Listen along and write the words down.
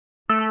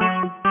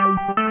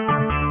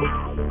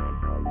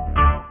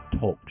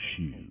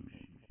Talkshoe.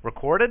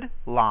 Recorded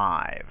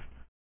live.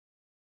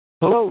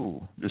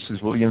 Hello, this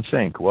is William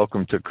Fink.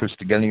 Welcome to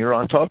Christogenea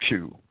on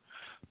Talkshoe.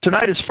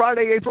 Tonight is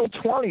Friday, April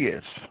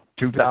 20th,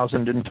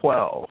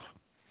 2012.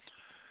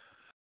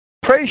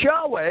 Praise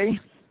Yahweh,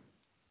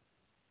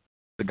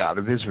 the God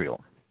of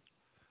Israel.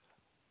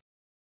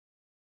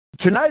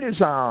 Tonight is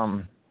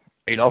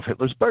Adolf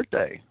Hitler's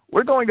birthday.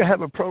 We're going to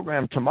have a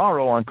program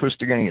tomorrow on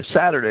Christogenea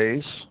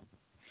Saturdays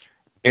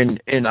in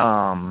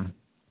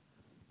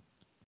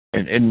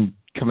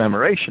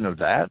commemoration of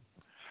that.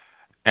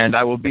 And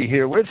I will be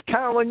here with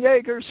Carolyn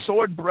Yeager,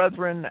 Sword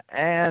Brethren,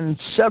 and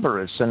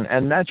Severus,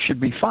 and that should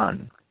be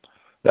fun.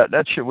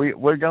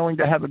 We're going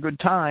to have a good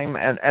time.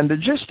 And the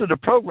gist of the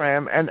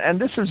program,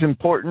 and this is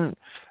important,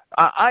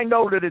 I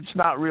know that it's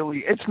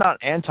not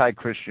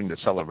anti-Christian to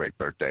celebrate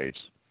birthdays.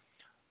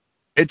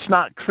 It's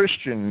not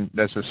Christian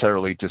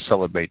necessarily to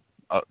celebrate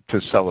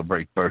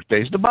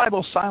birthdays. The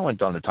Bible's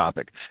silent on the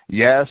topic.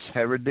 Yes,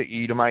 Herod the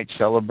Edomite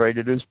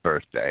celebrated his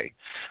birthday.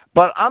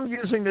 But I'm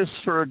using this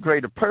for a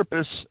greater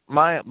purpose.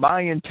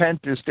 My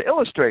intent is to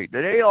illustrate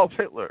that Adolf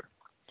Hitler,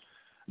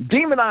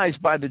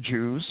 demonized by the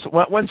Jews,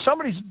 when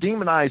somebody's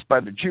demonized by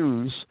the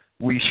Jews,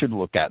 we should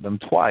look at them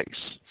twice.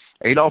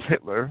 Adolf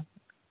Hitler,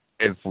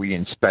 if we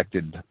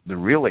inspected the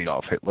real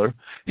Adolf Hitler,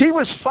 he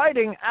was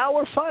fighting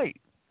our fight,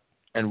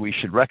 and we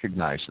should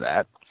recognize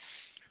that.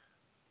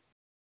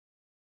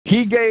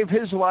 He gave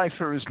his life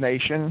for his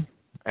nation,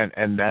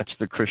 and that's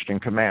the Christian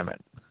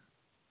commandment,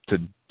 to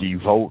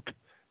devote,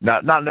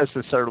 not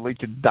necessarily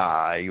to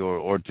die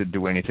or to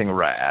do anything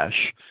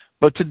rash,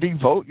 but to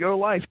devote your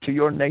life to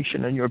your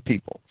nation and your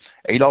people.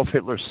 Adolf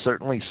Hitler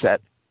certainly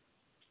set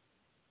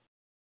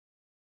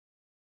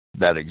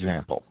that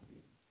example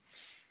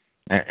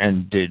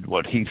and did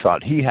what he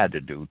thought he had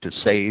to do to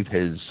save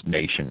his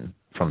nation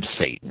from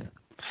Satan.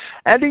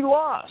 And he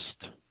lost.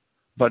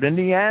 But in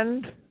the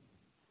end,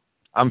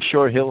 I'm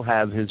sure he'll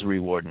have his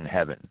reward in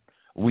heaven.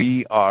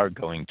 We are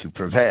going to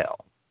prevail.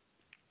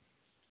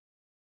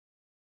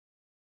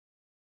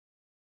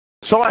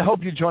 So I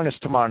hope you join us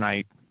tomorrow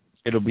night.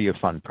 It'll be a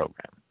fun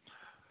program.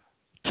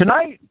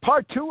 Tonight,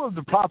 part 2 of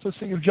the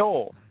prophecy of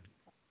Joel.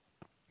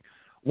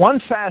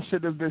 One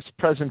facet of this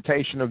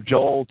presentation of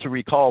Joel to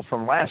recall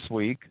from last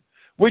week,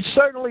 which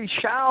certainly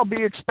shall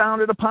be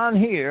expounded upon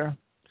here,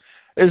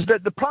 is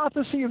that the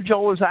prophecy of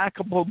Joel is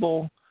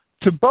applicable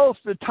to both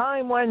the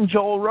time when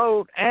Joel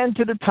wrote and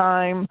to the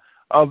time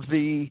of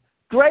the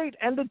great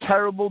and the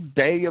terrible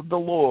day of the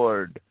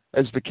Lord,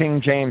 as the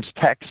King James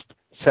text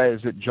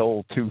says at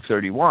Joel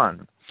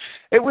 2:31.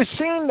 It was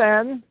seen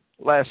then,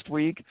 last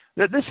week,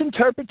 that this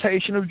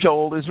interpretation of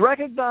Joel is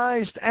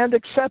recognized and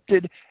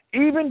accepted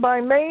even by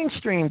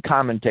mainstream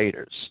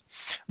commentators.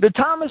 The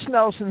Thomas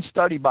Nelson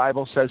Study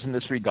Bible says in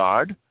this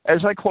regard,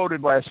 as I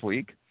quoted last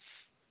week,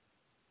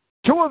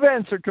 2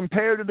 events are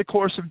compared to the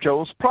course of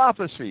Joel's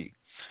prophecy: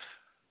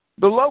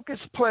 the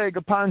locust plague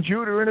upon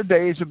Judah in the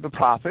days of the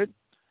prophet,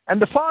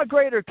 and the far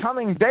greater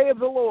coming day of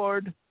the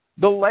Lord.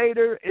 The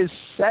later is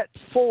set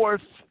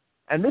forth,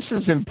 and this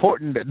is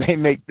important that they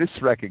make this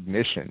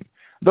recognition,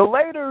 the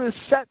later is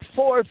set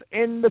forth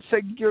in the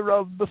figure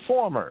of the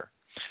former.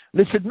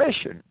 This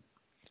admission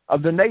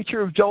of the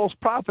nature of Joel's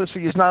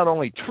prophecy is not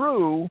only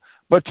true,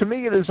 but to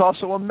me it is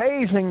also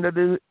amazing that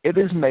it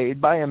is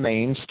made by a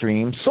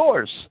mainstream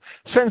source,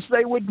 since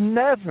they would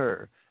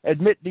never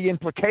admit the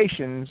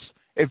implications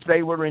if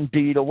they were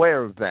indeed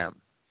aware of them.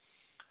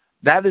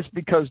 That is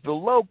because the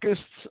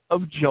locusts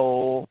of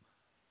Joel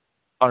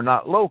are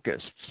not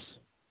locusts,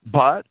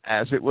 but,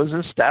 as it was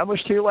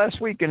established here last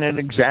week in an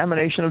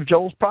examination of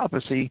Joel's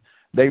prophecy,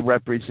 they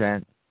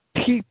represent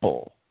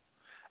people.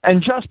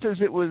 And just as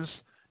it was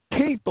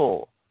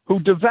people who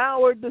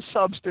devoured the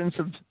substance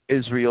of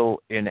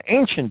Israel in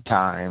ancient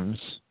times,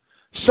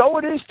 so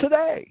it is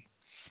today.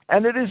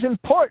 And it is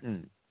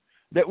important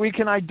that we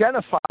can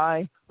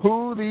identify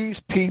who these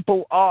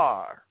people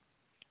are.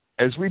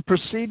 As we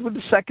proceed with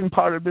the second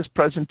part of this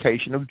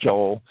presentation of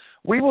Joel,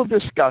 we will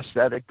discuss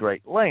that at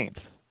great length.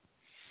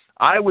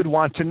 I would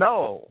want to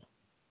know,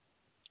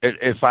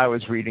 if I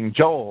was reading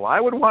Joel, I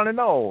would want to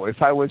know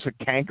if I was a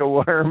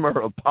cankerworm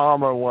or a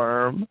palmer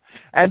worm.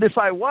 And if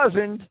I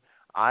wasn't,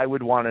 I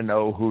would want to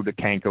know who the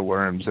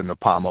cankerworms and the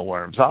palmer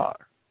worms are.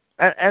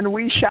 And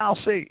we shall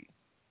see.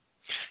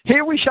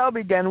 Here we shall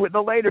begin with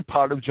the later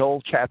part of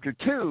Joel chapter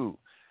 2.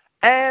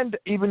 And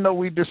even though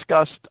we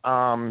discussed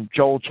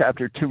Joel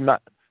chapter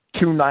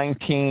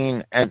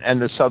 2:19 and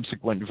the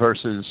subsequent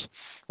verses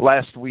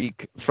last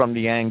week from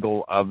the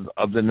angle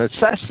of the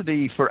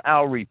necessity for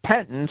our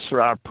repentance,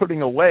 for our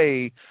putting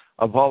away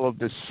of all of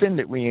the sin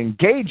that we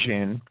engage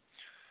in,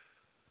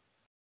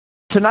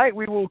 tonight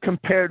we will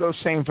compare those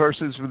same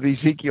verses with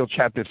Ezekiel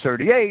chapter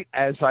 38,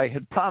 as I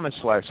had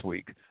promised last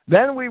week.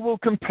 Then we will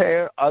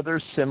compare other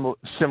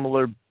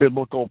similar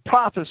biblical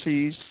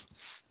prophecies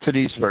to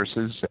these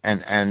verses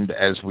and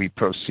as we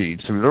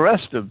proceed through the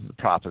rest of the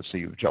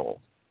prophecy of Joel.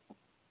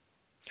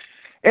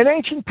 In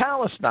ancient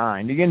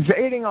Palestine, the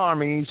invading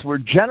armies were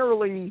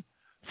generally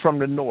from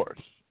the north,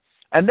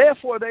 And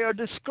therefore they are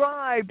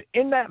described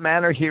in that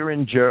manner here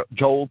in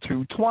Joel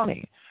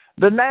 2:20.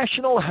 The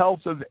national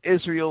health of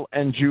Israel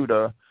and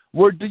Judah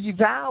were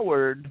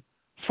devoured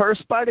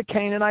first by the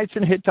Canaanites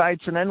and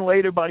Hittites, and then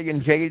later by the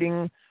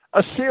invading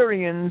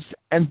Assyrians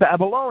and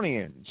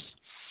Babylonians.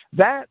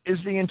 That is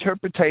the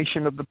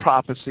interpretation of the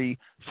prophecy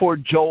for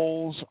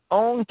Joel's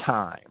own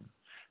time.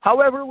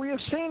 However, we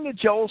have seen that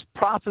Joel's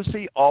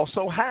prophecy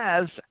also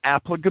has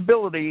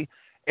applicability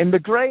in the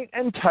great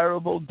and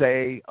terrible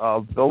day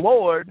of the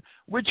Lord,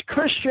 which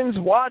Christians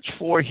watch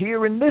for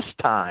here in this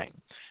time.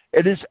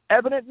 It is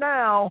evident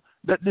now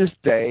that this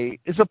day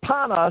is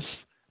upon us,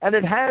 and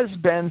it has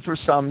been for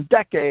some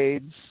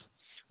decades,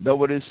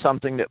 though it is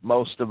something that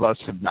most of us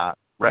have not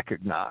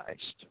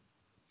recognized.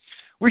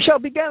 We shall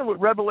begin with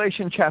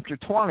Revelation chapter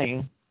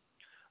 20,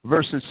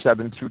 verses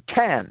 7 through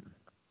 10,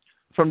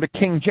 from the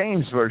King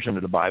James Version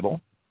of the Bible.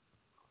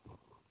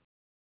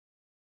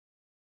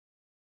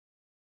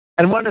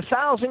 And when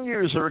 1,000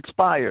 years are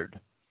expired,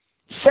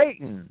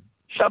 Satan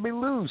shall be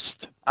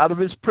loosed out of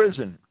his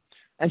prison,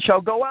 and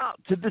shall go out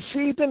to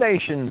deceive the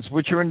nations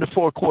which are in the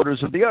four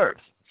quarters of the earth,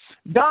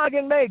 Gog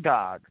and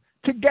Magog,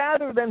 to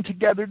gather them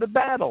together to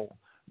battle,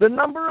 the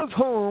number of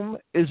whom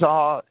is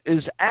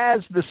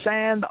as the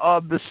sand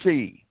of the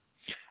sea.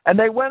 And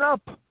they went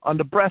up on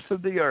the breadth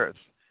of the earth,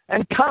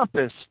 and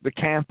compassed the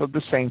camp of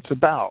the saints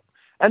about,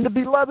 and the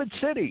beloved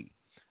city.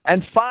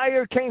 And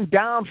fire came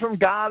down from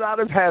God out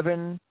of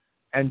heaven,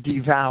 and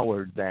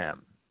devoured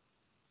them.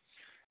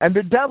 And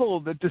the devil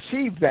that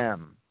deceived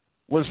them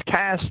was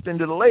cast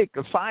into the lake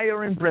of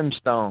fire and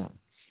brimstone,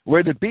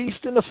 where the beast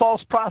and the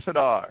false prophet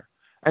are,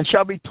 and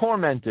shall be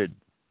tormented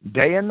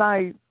day and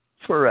night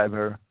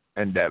forever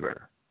and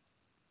ever.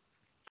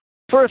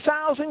 For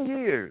 1,000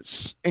 years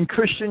in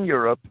Christian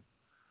Europe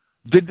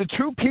did the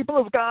true people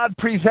of God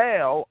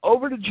prevail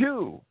over the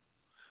Jew,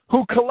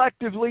 who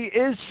collectively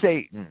is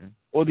Satan,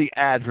 or the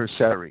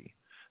adversary.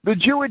 The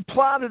Jew had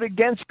plotted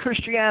against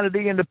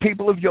Christianity and the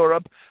people of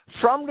Europe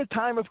from the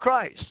time of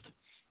Christ.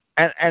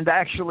 And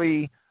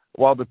actually,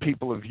 while the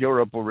people of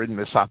Europe were in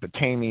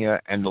Mesopotamia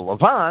and the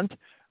Levant,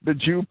 the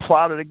Jew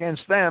plotted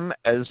against them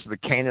as the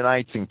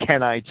Canaanites and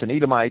Kenites and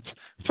Edomites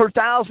for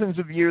thousands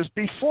of years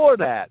before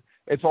that.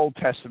 If Old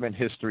Testament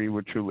history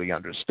were truly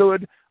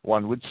understood,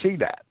 one would see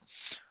that.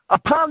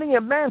 Upon the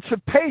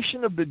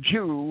emancipation of the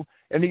Jew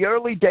in the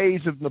early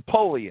days of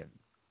Napoleon,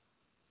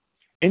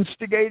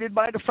 instigated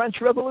by the French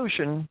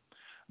Revolution,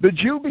 the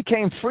Jew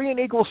became free and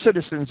equal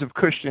citizens of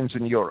Christians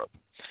in Europe.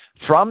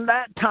 From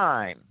that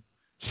time,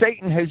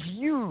 Satan has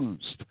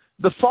used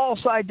the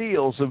false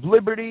ideals of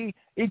liberty,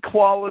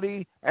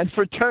 equality, and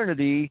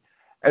fraternity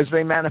as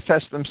they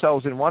manifest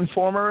themselves in one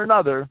form or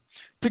another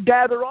to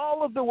gather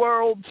all of the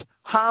world's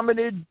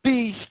hominid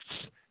beasts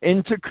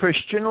into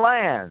Christian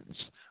lands,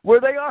 where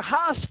they are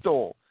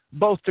hostile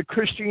both to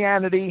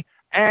Christianity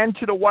and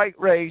to the white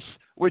race,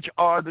 which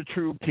are the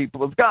true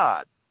people of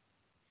God.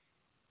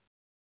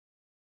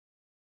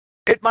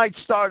 It might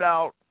start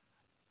out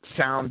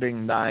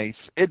sounding nice.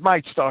 It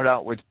might start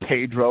out with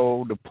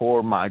Pedro, the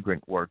poor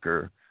migrant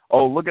worker.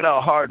 Oh, look at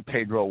how hard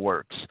Pedro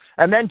works.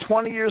 And then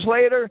 20 years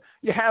later,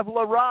 you have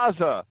La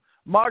Raza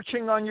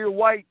marching on your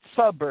white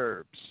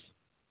suburbs,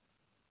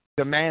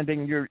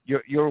 demanding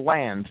your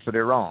land for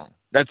their own.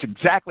 That's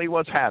exactly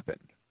what's happened.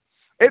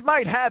 It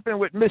might happen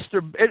with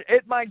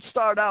It might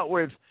start out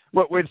with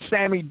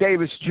Sammy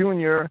Davis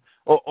Jr.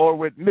 or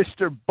with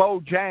Mr.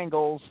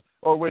 Bojangles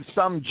or with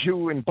some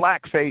Jew in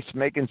blackface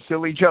making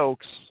silly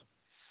jokes.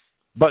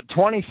 But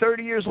 20,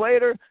 30 years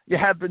later, you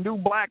have the new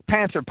Black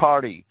Panther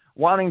Party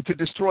wanting to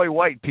destroy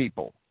white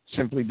people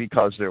simply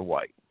because they're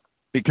white,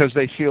 because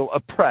they feel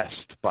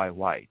oppressed by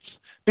whites.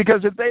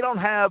 Because if they don't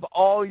have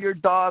all your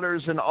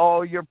daughters and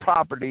all your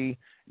property,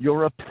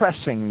 you're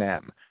oppressing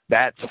them.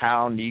 That's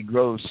how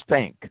Negroes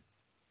think.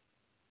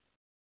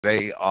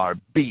 They are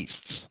beasts.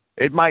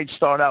 It might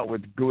start out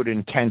with good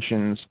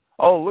intentions.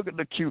 Oh, look at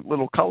the cute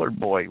little colored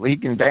boy. He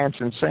can dance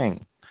and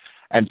sing.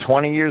 And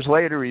 20 years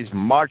later, he's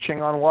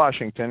marching on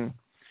Washington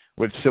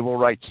with civil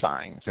rights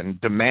signs and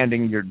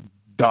demanding your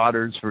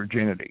daughter's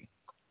virginity.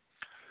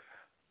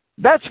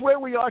 That's where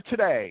we are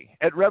today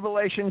at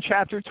Revelation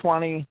chapter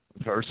 20,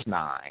 verse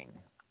 9.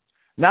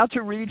 Now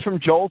to read from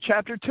Joel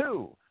chapter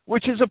 2,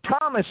 which is a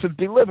promise of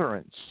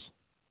deliverance.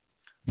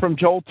 From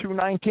Joel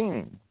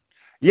 2:19.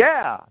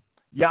 Yeah,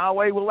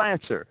 Yahweh will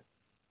answer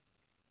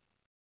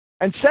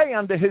and say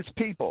unto his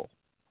people,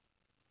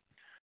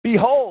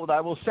 Behold,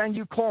 I will send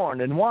you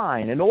corn and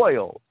wine and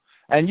oil,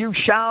 and you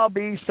shall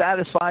be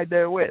satisfied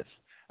therewith.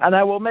 And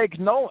I will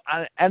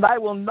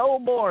no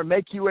more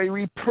make you a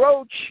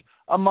reproach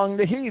among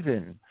the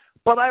heathen,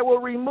 but I will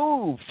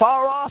remove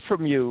far off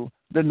from you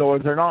the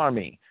northern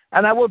army,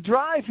 and I will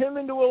drive him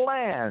into a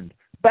land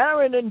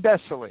barren and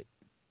desolate,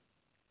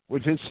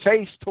 with his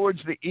face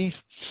towards the east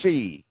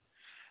sea,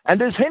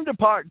 and his hinder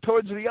part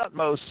towards the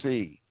utmost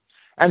sea.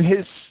 And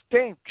his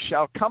stink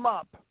shall come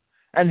up,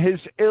 and his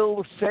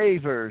ill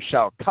savor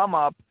shall come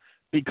up,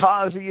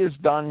 because he has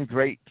done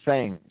great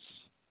things.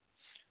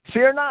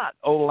 Fear not,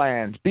 O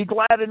land, be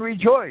glad and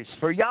rejoice,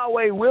 for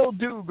Yahweh will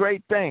do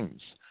great things.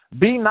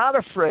 Be not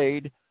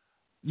afraid,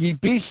 ye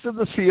beasts of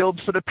the field,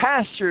 for the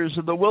pastures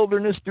of the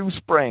wilderness do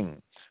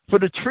spring. For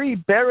the tree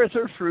beareth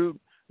her fruit,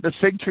 the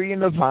fig tree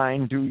and the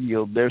vine do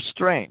yield their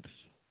strength.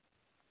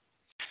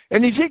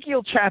 In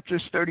Ezekiel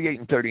chapters 38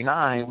 and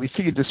 39, we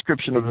see a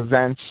description of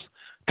events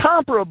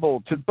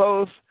comparable to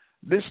both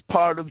this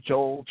part of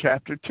Joel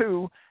chapter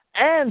 2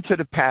 and to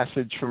the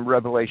passage from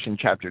Revelation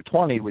chapter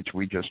 20, which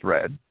we just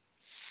read.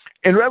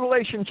 In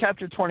Revelation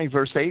chapter 20,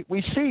 verse 8,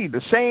 we see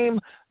the same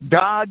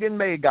Gog and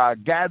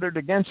Magog gathered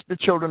against the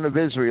children of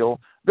Israel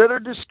that are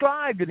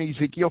described in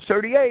Ezekiel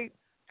 38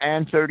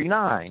 and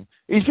 39.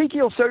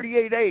 Ezekiel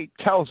 38:8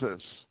 tells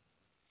us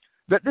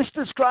that this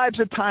describes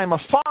a time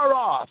afar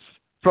off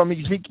from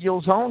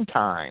Ezekiel's own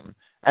time.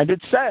 And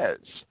it says,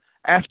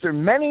 after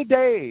many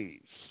days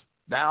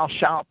thou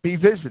shalt be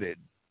visited.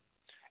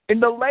 In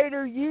the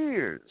later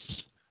years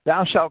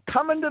thou shalt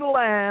come into the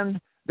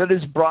land that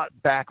is brought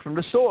back from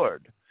the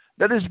sword,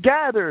 that is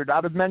gathered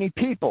out of many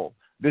people.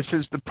 This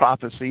is the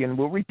prophecy, and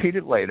we'll repeat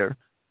it later,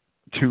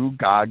 to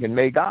Gog and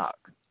Magog.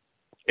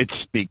 It's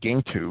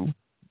speaking to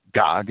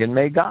Gog and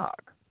Magog.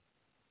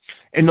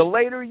 In the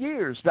later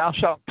years thou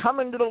shalt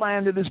come into the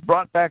land that is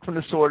brought back from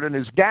the sword and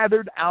is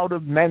gathered out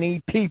of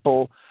many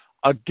people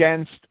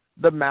against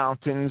the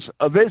mountains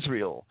of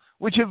Israel,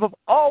 which have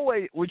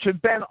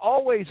been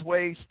always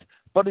waste,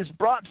 but is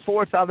brought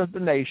forth out of the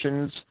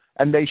nations,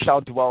 and they shall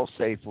dwell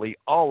safely,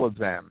 all of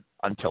them,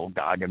 until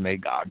Gog and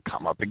Magog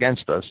come up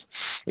against us.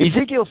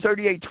 Ezekiel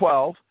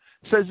 38:12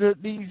 says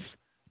that these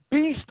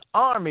beast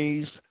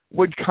armies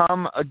would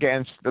come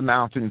against the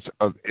mountains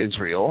of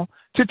Israel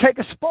to take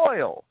a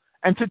spoil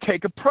and to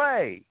take a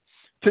prey,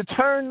 to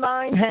turn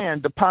thine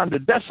hand upon the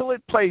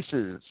desolate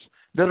places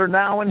that are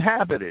now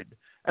inhabited,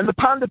 and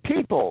upon the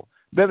people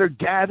that are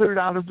gathered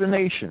out of the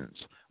nations,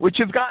 which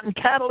have gotten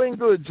cattle and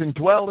goods and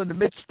dwell in the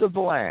midst of the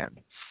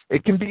land.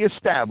 It can be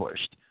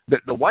established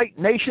that the white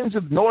nations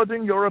of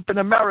Northern Europe and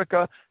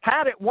America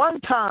had at one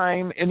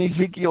time in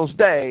Ezekiel's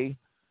day,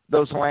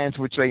 those lands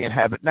which they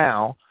inhabit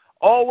now,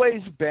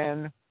 always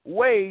been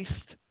waste,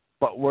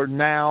 but were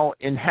now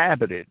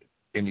inhabited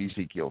in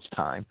Ezekiel's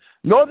time.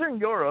 Northern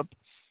Europe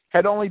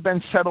had only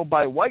been settled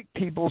by white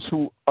peoples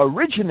who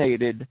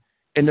originated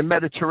in the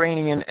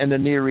Mediterranean and the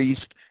Near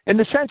East in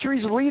the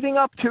centuries leading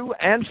up to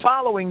and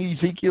following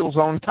Ezekiel's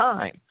own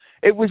time.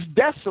 It was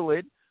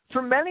desolate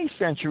for many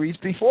centuries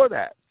before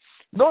that.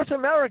 North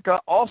America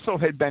also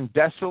had been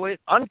desolate,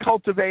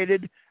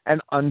 uncultivated,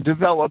 and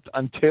undeveloped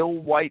until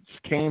whites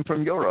came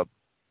from Europe.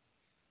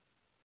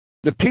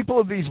 The people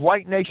of these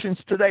white nations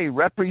today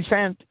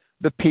represent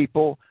the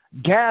people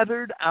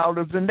gathered out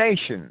of the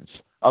nations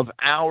of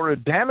our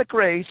Adamic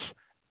race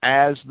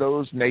as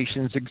those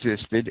nations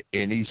existed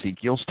in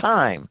Ezekiel's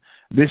time.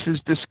 This is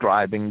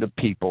describing the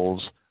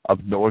peoples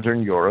of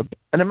Northern Europe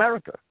and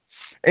America.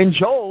 In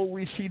Joel,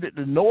 we see that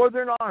the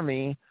northern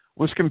army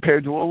was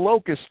compared to a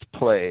locust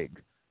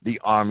plague, the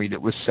army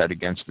that was set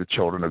against the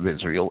children of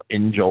Israel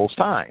in Joel's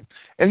time.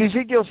 In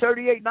Ezekiel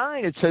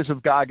 38:9, it says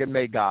of Gog and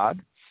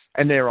Magog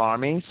and their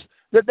armies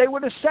that they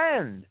would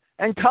ascend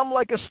and come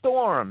like a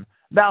storm.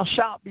 Thou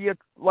shalt be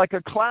like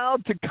a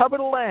cloud to cover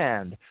the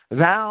land,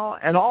 thou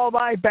and all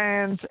thy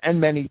bands and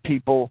many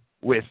people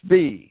with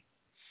thee.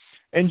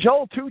 In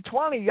Joel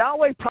 2:20,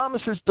 Yahweh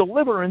promises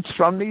deliverance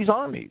from these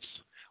armies,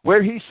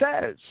 where he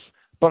says,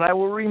 but I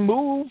will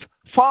remove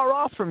far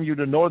off from you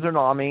the northern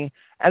army,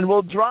 and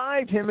will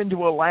drive him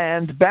into a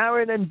land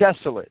barren and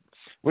desolate,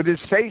 with his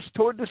face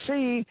toward the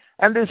sea,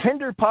 and his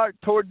hinder part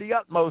toward the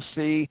utmost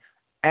sea,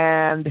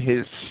 and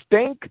his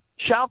stink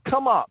shall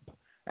come up,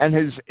 and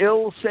his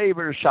ill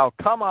savor shall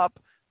come up,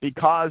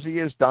 because he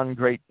has done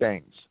great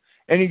things.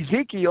 In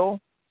Ezekiel,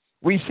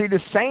 we see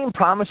the same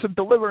promise of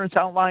deliverance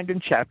outlined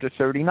in chapter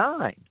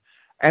 39.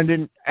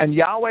 And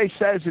Yahweh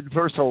says in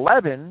verse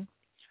 11,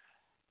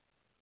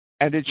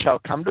 and it shall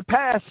come to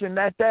pass in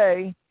that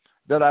day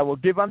that I will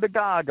give unto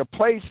Gog a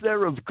place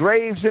there of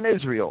graves in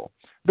Israel,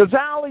 the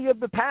valley of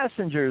the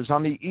passengers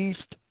on the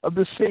east of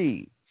the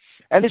sea.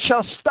 And it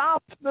shall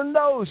stop the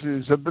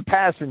noses of the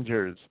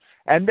passengers,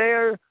 and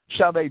there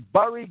shall they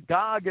bury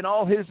Gog and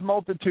all his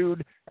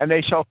multitude, and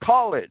they shall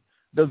call it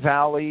the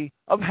valley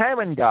of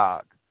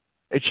Hamon-Gog.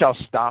 It shall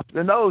stop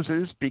the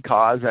noses,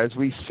 because, as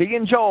we see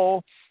in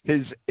Joel,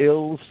 his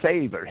ill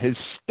savor, his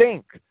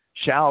stink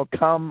shall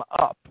come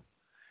up.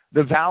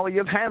 The valley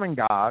of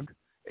Hamon-Gog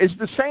is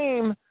the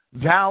same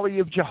valley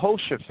of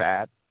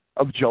Jehoshaphat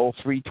of Joel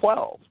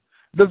 3:12,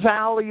 the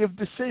valley of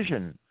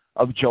decision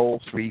of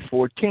Joel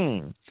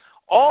 3:14.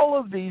 All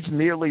of these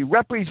merely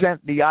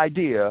represent the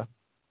idea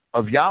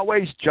of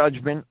Yahweh's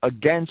judgment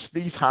against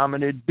these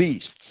hominid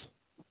beasts.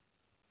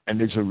 And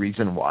there's a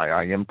reason why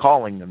I am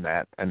calling them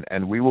that,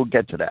 and we will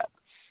get to that.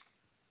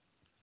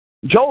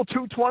 Joel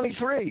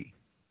 2:23.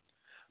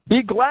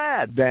 Be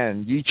glad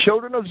then, ye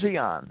children of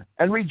Zion,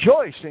 and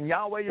rejoice in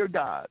Yahweh your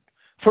God,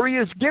 for he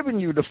has given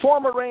you the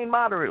former rain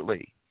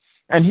moderately,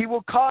 and he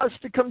will cause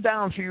to come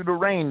down for you to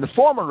rain the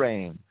former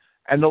rain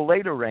and the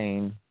later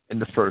rain in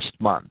the first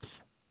month.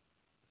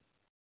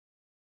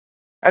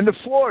 and the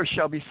floor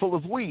shall be full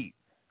of wheat,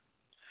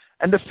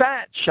 and the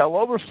fat shall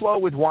overflow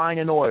with wine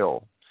and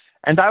oil.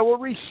 And I will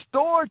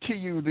restore to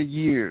you the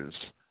years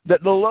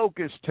that the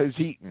locust has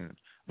eaten,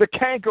 the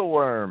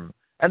cankerworm,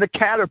 and the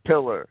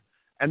caterpillar,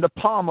 and the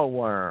palmer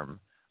worm,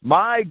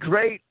 my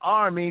great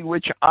army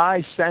which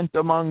I sent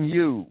among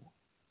you.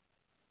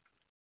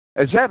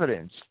 As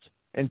evidenced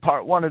in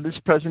part 1 of this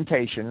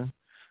presentation,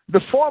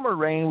 the former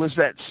rain was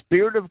that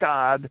Spirit of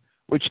God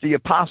which the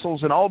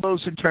apostles and all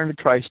those who turned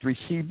to Christ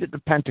received at the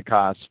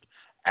Pentecost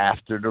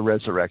after the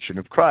resurrection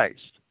of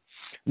Christ.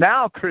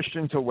 Now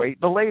Christians await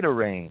the later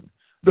rain.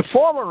 The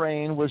former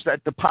rain was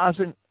that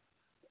deposit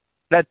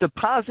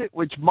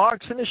which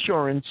marks an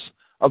assurance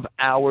of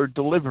our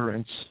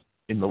deliverance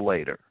in the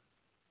later.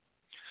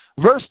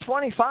 Verse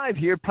 25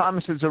 here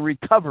promises a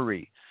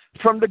recovery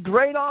from the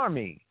great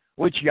army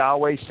which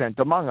Yahweh sent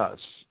among us.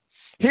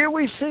 Here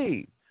we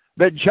see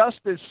that just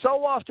as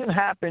so often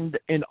happened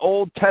in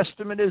Old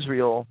Testament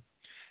Israel,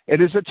 it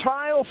is a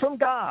trial from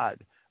God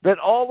that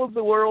all of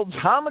the world's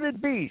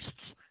hominid beasts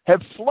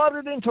have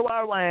flooded into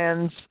our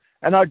lands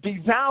and are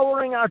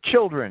devouring our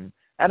children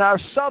and our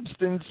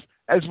substance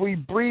as we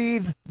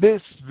breathe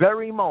this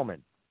very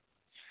moment.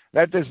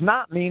 That does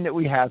not mean that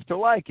we have to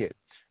like it.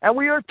 And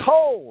we're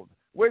told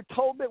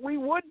that we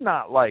would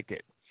not like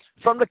it.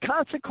 From the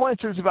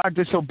consequences of our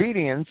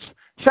disobedience,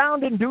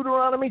 found in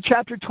Deuteronomy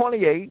chapter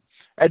 28,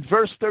 at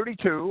verse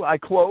 32, I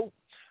quote,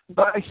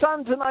 "Thy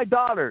sons and thy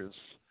daughters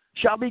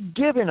shall be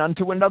given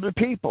unto another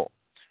people,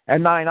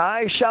 and thine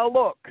eyes shall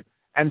look,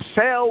 and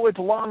fail with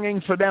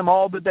longing for them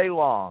all the day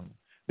long.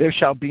 There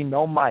shall be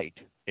no might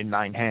in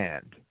thine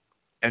hand."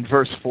 And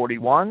verse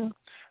 41,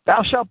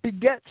 "Thou shalt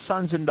beget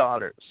sons and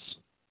daughters,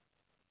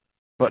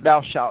 but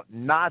thou shalt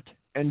not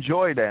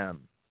enjoy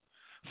them,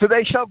 for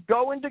they shall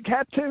go into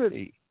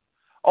captivity.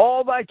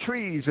 All thy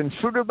trees and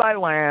fruit of thy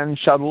land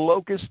shall the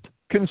locust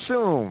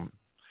consume.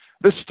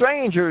 The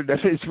stranger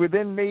that is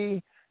within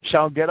thee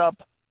shall get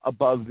up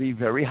above thee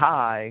very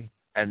high,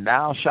 and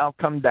thou shalt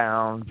come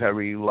down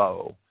very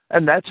low."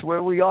 And that's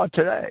where we are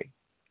today.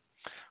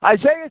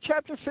 Isaiah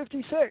chapter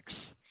 56,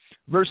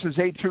 verses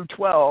 8 through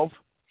 12,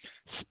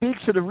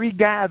 speaks of the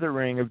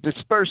regathering of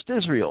dispersed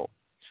Israel.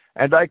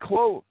 And I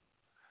quote,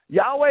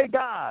 "Yahweh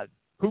God,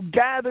 who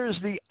gathers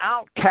the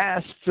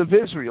outcasts of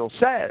Israel,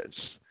 says,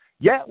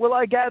 Yet will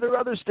I gather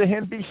others to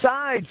him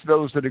besides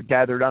those that are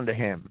gathered unto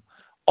him.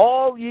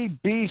 All ye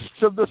beasts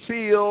of the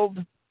field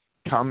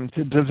come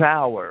to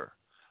devour,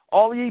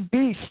 all ye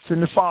beasts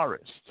in the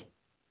forest.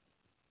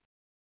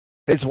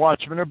 His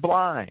watchmen are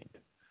blind.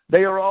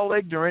 They are all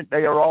ignorant.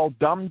 They are all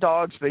dumb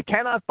dogs. They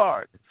cannot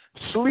bark.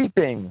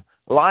 Sleeping,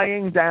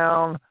 lying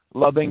down,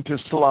 loving to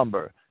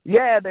slumber.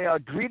 Yeah, they are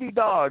greedy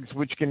dogs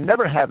which can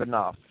never have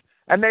enough.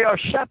 And they are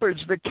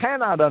shepherds that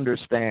cannot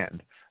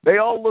understand. They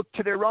all look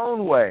to their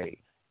own way,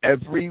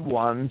 every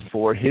one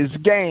for his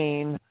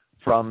gain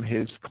from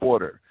his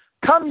quarter.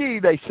 Come ye,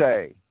 they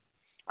say,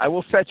 I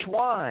will fetch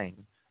wine,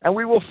 and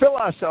we will fill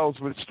ourselves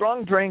with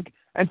strong drink,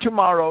 and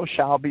tomorrow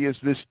shall be as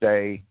this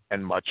day,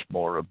 and much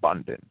more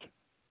abundant."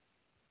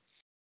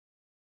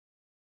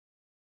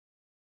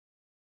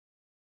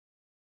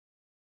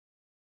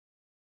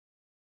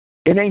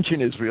 In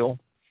ancient Israel,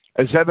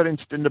 as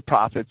evidenced in the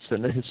prophets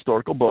and the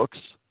historical books,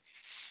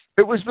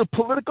 it was the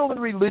political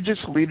and religious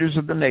leaders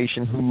of the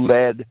nation who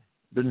led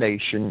the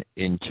nation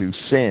into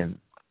sin.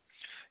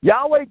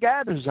 Yahweh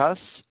gathers us,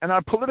 and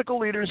our political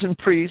leaders and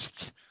priests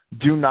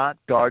do not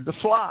guard the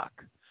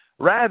flock.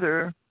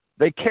 Rather,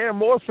 they care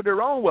more for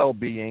their own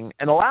well-being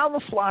and allow the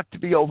flock to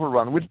be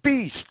overrun with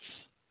beasts.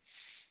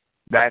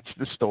 That's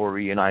the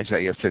story in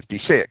Isaiah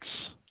 56.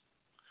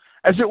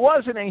 As it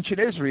was in ancient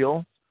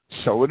Israel,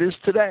 so it is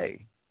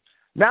today.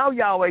 Now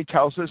Yahweh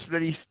tells us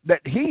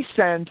that he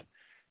sent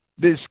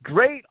this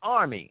great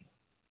army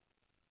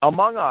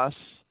among us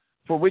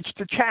for which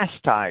to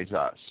chastise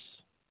us.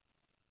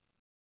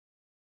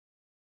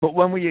 But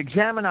when we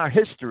examine our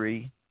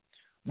history,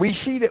 we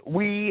see that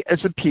we as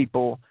a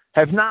people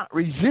have not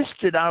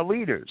resisted our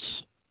leaders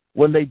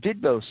when they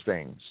did those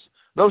things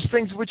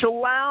which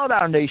allowed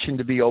our nation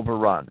to be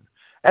overrun,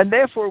 and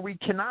therefore we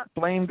cannot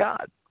blame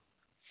God.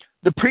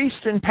 The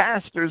priests and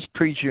pastors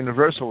preach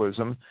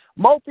universalism,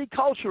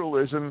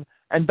 multiculturalism,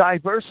 and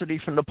diversity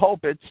from the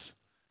pulpits,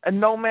 and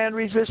no man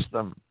resists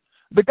them.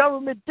 The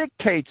government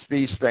dictates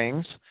these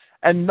things,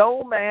 and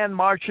no man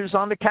marches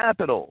on the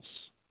capitals.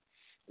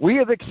 We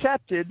have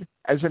accepted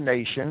as a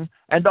nation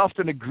and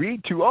often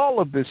agreed to all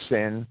of this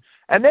sin,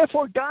 and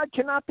therefore God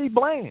cannot be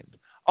blamed.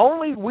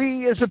 Only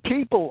we as a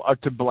people are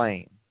to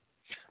blame.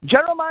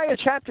 Jeremiah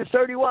chapter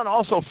 31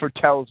 also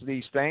foretells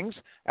these things,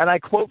 and I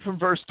quote from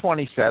verse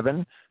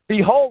 27,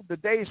 "Behold, the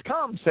days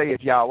come,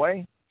 saith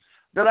Yahweh,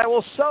 that I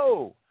will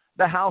sow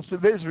the house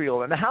of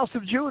Israel and the house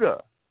of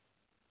Judah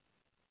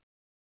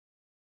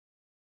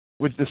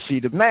with the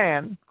seed of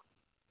man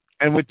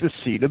and with the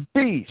seed of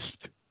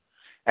beast.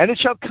 And it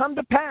shall come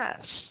to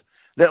pass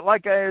that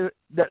like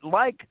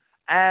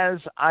as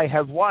I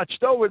have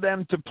watched over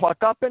them to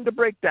pluck up and to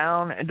break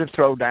down and to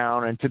throw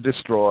down and to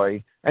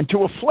destroy and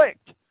to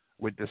afflict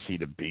with the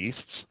seed of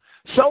beasts,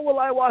 So will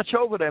I watch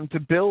over them to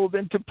build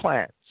and to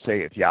plant,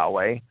 saith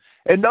Yahweh.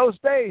 In those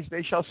days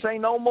they shall say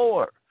no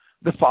more,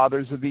 the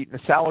fathers have eaten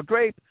a sour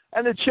grape,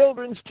 and the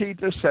children's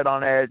teeth are set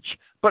on edge.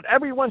 But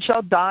everyone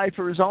shall die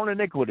for his own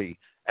iniquity.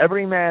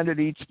 Every man that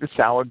eats the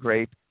sour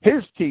grape,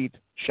 his teeth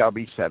shall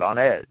be set on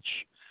edge.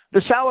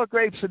 The sour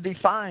grapes are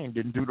defined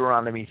in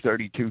Deuteronomy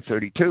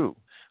 32:32,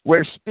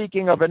 where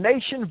speaking of a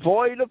nation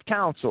void of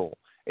counsel,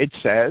 it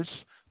says,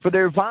 for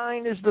their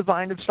vine is the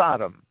vine of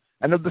Sodom,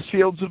 and of the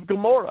fields of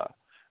Gomorrah.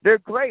 Their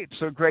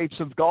grapes are grapes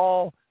of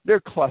gall, their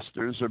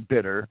clusters are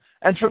bitter.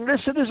 And from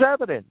this it is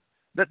evident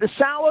that the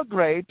sour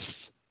grapes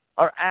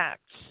are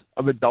acts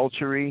of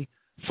adultery,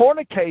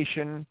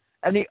 fornication,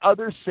 and the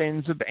other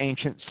sins of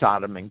ancient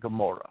Sodom and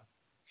Gomorrah.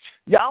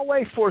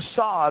 Yahweh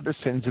foresaw the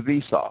sins of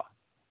Esau.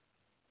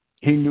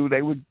 He knew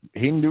they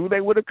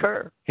would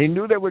occur. He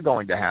knew they were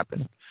going to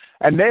happen.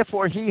 And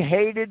therefore he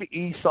hated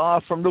Esau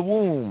from the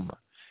womb,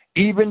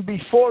 even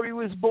before he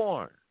was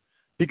born,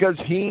 because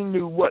he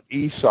knew what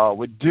Esau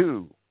would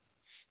do.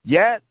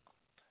 Yet,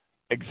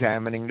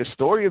 examining the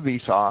story of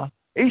Esau,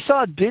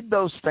 Esau did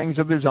those things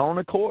of his own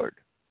accord.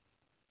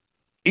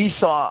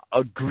 Esau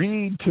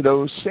agreed to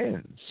those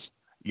sins.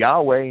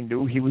 Yahweh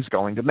knew he was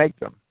going to make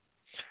them.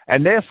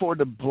 And therefore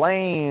the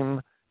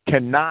blame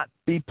cannot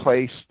be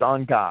placed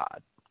on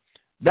God.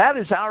 That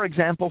is our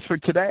example for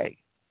today.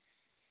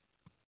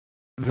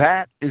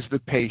 That is the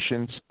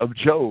patience of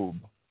Job.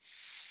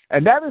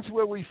 And that is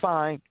where we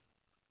find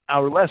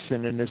our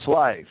lesson in this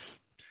life.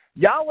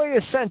 Yahweh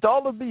has sent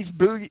all of these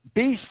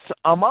beasts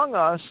among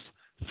us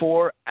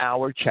for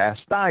our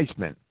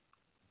chastisement.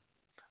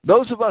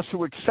 Those of us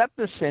who accept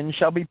the sin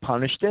shall be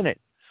punished in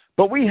it.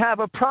 But we have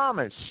a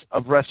promise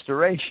of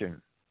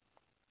restoration.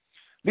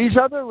 These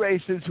other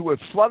races who have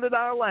flooded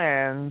our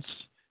lands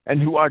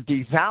and who are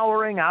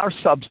devouring our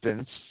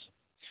substance,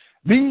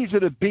 these are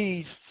the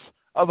beasts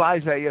of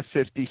Isaiah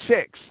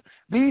 56.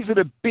 These are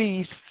the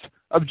beasts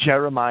of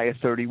Jeremiah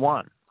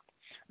 31.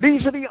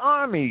 These are the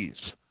armies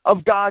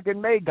of Gog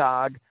and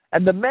Magog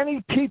and the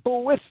many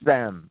people with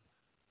them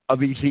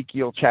of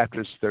Ezekiel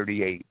chapters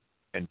 38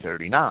 and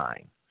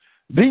 39.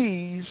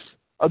 These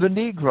are the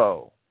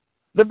Negro,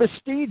 the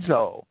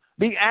Mestizo,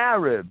 the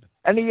Arab,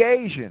 and the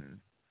Asian.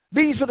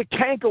 These are the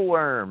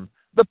cankerworm,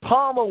 the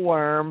palmer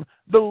worm,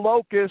 the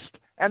locust,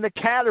 and the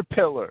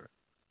caterpillar,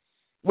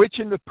 which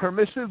in the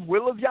permissive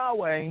will of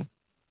Yahweh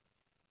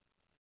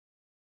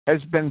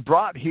has been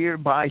brought here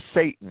by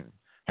Satan,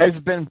 has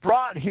been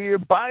brought here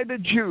by the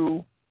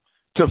Jew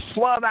to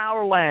flood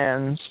our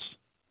lands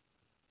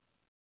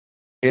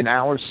in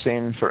our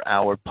sin for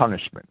our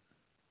punishment.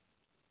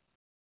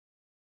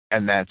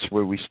 And that's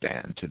where we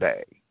stand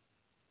today.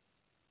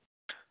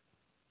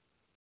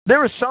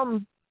 There are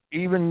some,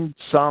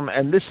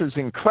 and this is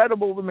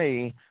incredible to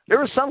me, there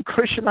are some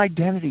Christian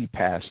identity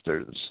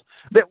pastors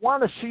that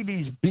want to see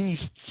these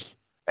beasts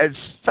as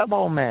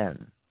fellow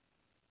men,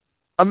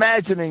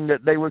 imagining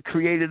that they were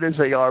created as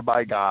they are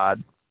by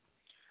God,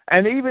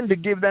 and even to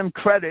give them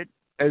credit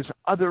as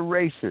other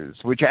races,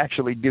 which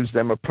actually gives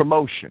them a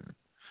promotion.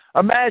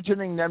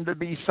 Imagining them to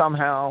be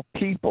somehow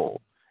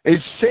people is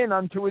sin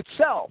unto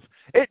itself.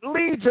 It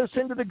leads us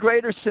into the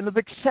greater sin of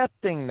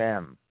accepting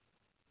them,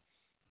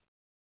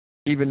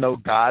 even though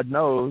God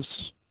knows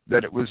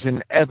that it was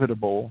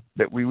inevitable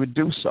that we would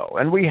do so,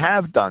 and we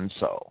have done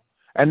so,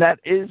 and that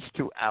is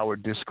to our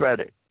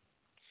discredit.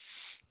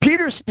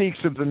 Peter speaks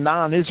of the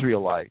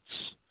non-Israelites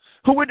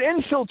who would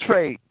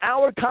infiltrate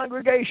our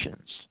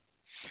congregations,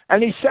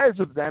 and he says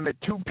of them at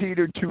 2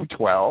 Peter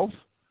 2:12,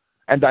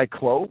 and I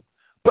quote,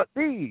 "But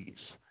these,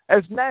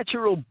 as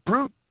natural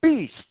brute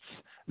beasts,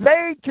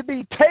 made to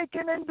be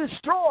taken and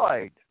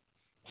destroyed,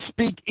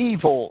 speak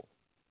evil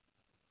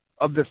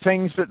of the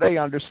things that they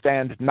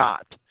understand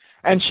not,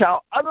 and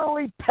shall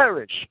utterly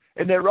perish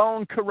in their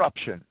own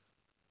corruption."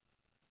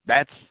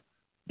 That's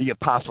the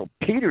Apostle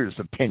Peter's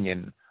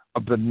opinion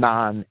of the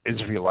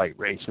non-Israelite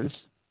races.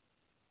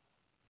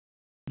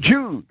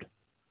 Jude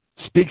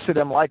speaks of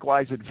them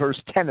likewise at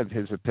verse 10 of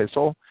his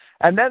epistle,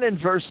 and then in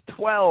verse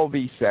 12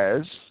 he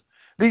says,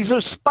 "These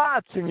are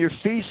spots in your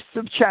feasts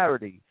of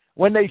charity,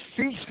 when they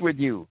feast with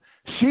you,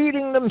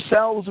 feeding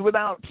themselves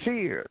without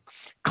fear.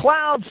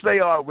 Clouds they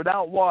are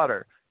without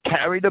water,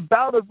 carried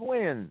about of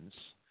winds,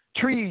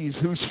 trees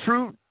whose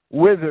fruit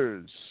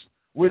withers,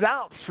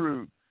 without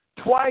fruit,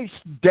 twice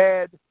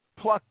dead,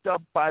 plucked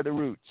up by the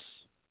roots."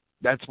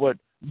 That's what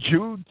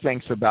Jude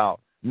thinks about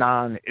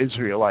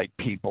non-Israelite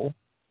people.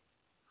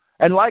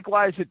 And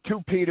likewise at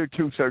 2 Peter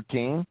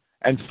 2:13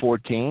 and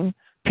 14,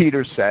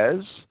 Peter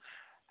says,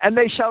 "And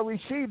they shall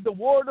receive the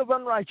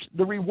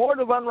reward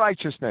of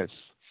unrighteousness,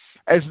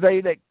 as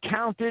they that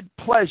count it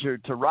pleasure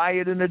to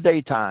riot in the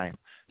daytime.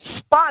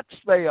 Spots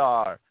they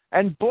are,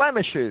 and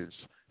blemishes,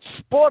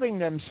 sporting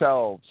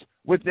themselves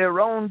with their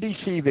own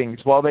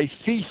deceivings while they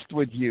feast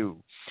with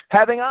you,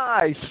 having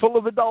eyes full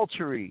of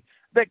adultery,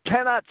 that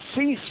cannot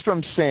cease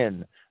from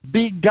sin,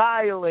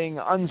 beguiling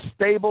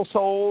unstable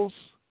souls.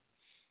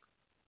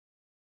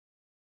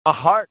 A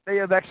heart they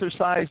have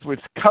exercised with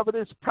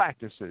covetous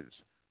practices,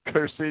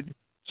 cursed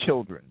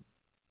children."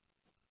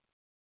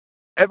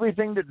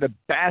 Everything that the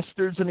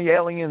bastards and the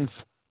aliens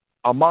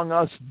among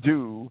us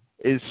do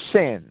is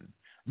sin.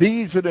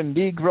 These are the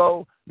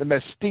Negro, the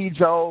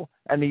Mestizo,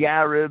 and the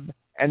Arab,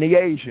 and the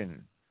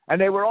Asian. And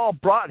they were all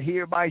brought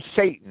here by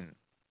Satan.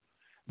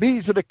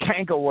 These are the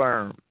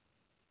cankerworm,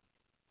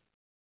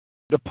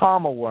 the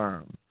palmer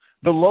worm,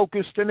 the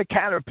locust, and the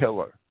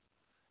caterpillar.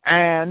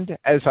 And,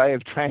 as I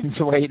have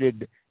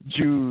translated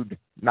Jude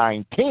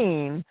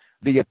 19,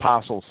 the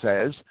apostle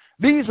says,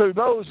 these are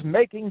those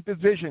making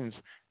divisions,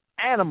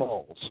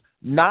 animals,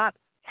 not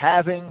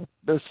having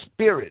the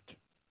Spirit.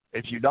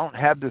 If you don't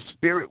have the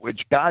Spirit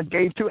which God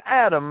gave to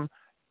Adam,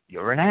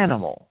 you're an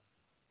animal.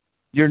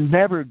 You're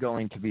never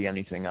going to be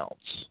anything else.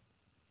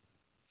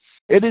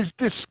 It is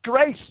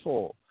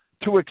disgraceful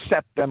to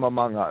accept them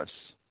among us.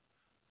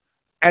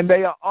 And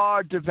they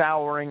are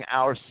devouring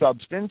our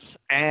substance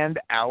and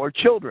our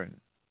children.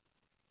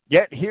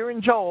 Yet here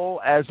in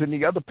Joel, as in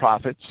the other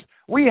prophets,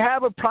 we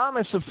have a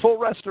promise of full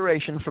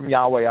restoration from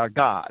Yahweh our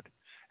God.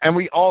 And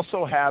we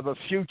also have a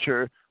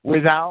future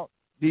without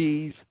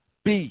these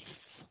beasts.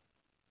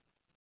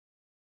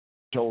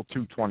 Joel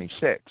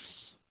 2:26.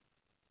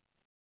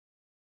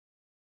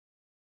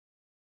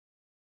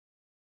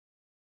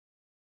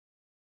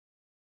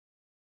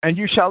 And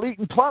you shall eat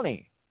in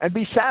plenty, and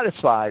be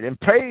satisfied, and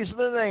praise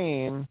the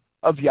name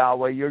of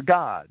Yahweh your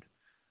God,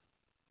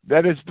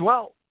 that has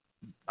dealt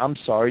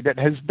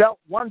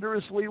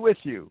wondrously with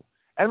you.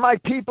 And my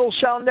people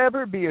shall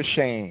never be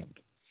ashamed.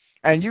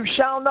 And you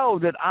shall know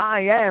that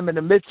I am in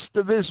the midst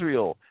of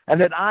Israel,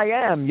 and that I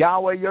am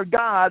Yahweh your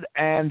God,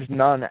 and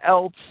none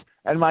else,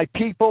 and my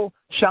people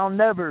shall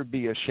never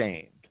be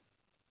ashamed.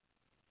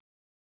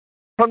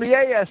 From the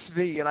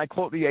ASV, and I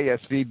quote the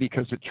ASV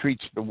because it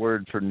treats the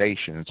word for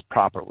nations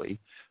properly.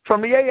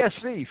 From the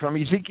ASV, from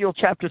Ezekiel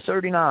chapter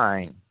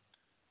 39,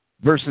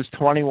 verses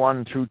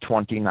 21 through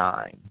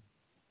 29.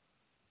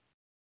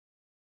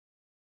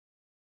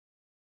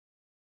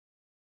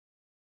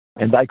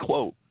 And I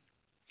quote,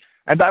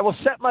 and I will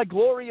set my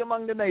glory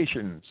among the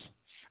nations,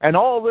 and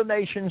all the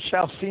nations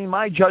shall see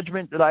my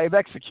judgment that I have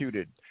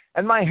executed,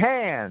 and my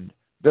hand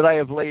that I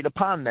have laid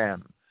upon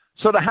them.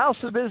 So the house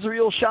of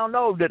Israel shall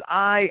know that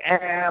I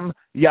am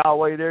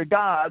Yahweh their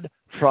God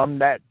from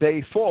that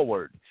day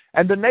forward.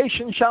 And the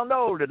nation shall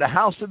know that the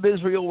house of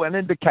Israel went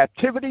into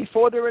captivity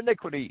for their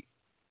iniquity,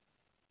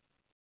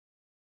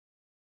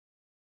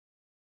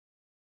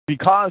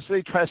 because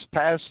they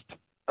trespassed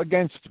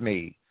against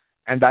me,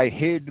 and I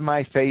hid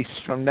my face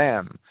from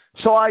them.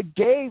 So I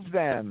gave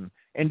them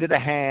into the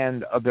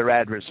hand of their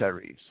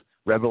adversaries.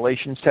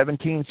 Revelation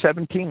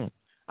 17:17.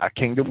 Our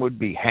kingdom would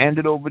be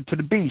handed over to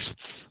the beasts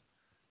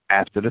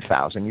after the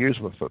 1,000 years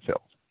were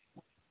fulfilled.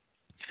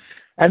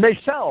 And they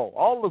fell,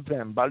 all of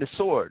them, by the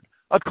sword,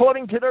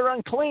 according to their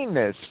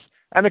uncleanness,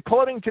 and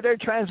according to their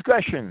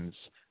transgressions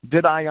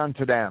did I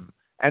unto them,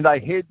 and I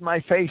hid my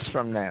face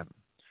from them.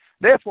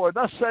 Therefore,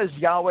 thus says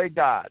Yahweh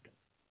God,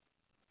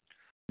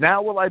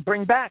 now will I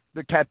bring back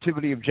the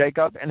captivity of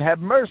Jacob, and have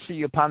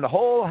mercy upon the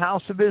whole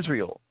house of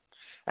Israel.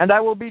 And I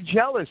will be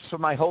jealous for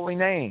my holy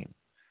name,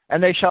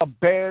 and they shall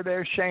bear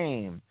their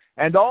shame,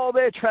 and all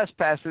their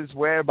trespasses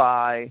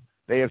whereby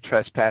they have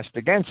trespassed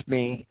against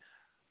me,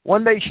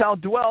 when they shall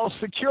dwell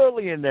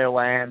securely in their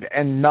land,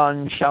 and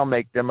none shall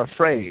make them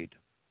afraid.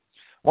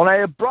 When I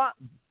have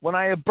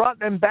brought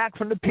them back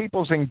from the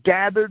peoples, and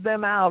gathered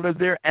them out of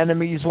their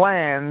enemies'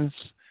 lands,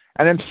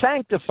 and am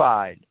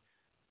sanctified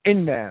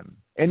in them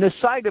in the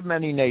sight of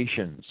many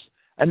nations,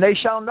 and they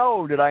shall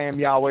know that I am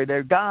Yahweh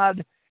their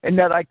God, and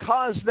that I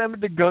caused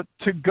them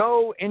to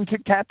go into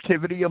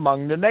captivity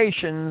among the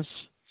nations,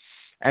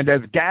 and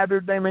have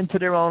gathered them into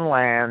their own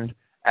land,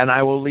 and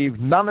I will leave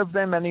none of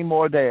them any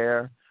more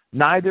there,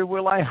 neither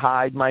will I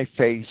hide my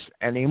face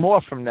any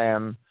more from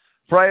them,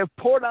 for I have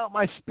poured out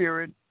my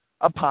spirit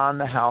upon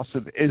the house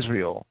of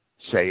Israel,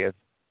 saith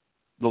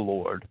the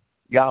Lord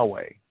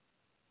Yahweh.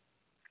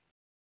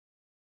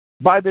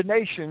 By the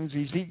nations,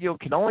 Ezekiel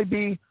can only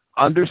be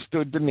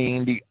understood to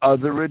mean the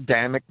other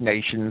Adamic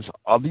nations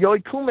of the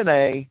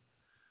oikumene,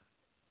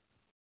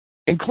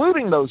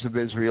 including those of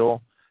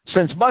Israel,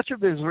 since much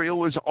of Israel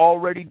was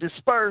already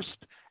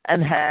dispersed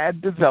and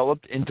had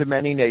developed into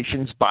many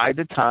nations by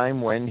the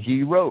time when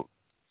he wrote.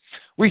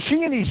 We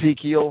see in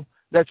Ezekiel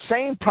that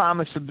same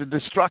promise of the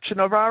destruction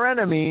of our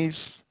enemies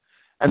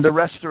and the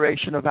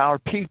restoration of our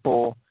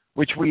people,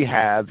 which we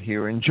have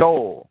here in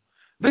Joel.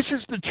 This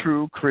is the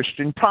true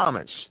Christian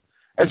promise,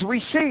 as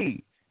we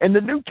see in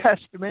the New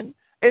Testament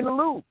in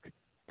Luke,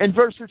 in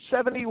verses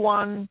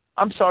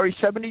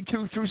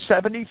 72 through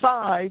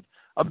 75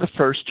 of the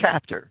first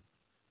chapter,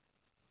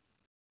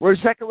 where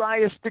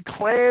Zechariah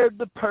declared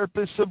the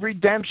purpose of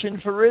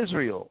redemption for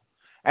Israel.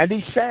 And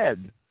he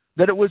said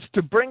that it was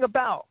to bring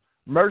about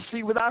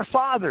mercy with our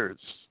fathers,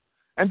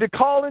 and to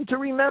call into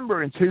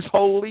remembrance his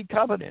holy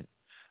covenant,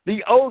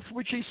 the oath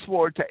which he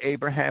swore to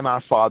Abraham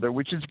our father,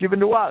 which is given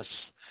to us,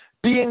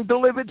 being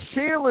delivered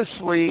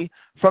fearlessly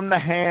from the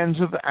hands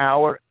of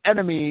our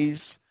enemies,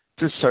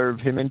 to serve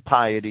him in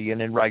piety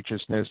and in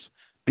righteousness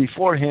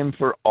before him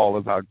for all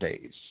of our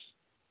days.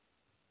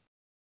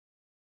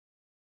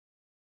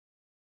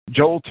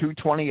 Joel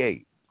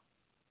 2:28.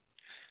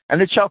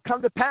 And it shall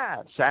come to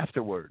pass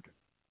afterward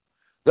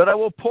that I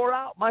will pour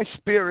out my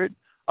spirit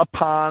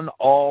upon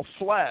all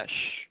flesh,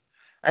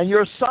 and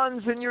your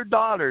sons and your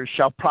daughters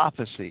shall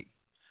prophesy.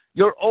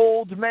 Your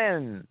old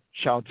men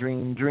shall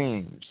dream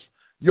dreams.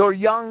 Your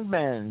young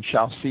men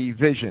shall see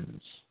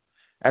visions.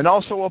 And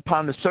also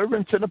upon the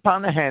servants and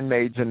upon the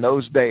handmaids in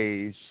those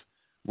days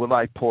will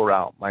I pour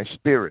out my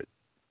spirit.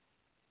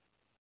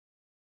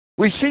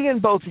 We see in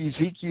both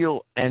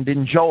Ezekiel and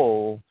in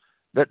Joel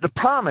that the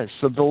promise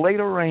of the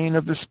later reign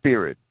of the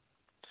Spirit,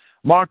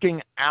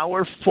 marking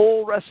our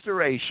full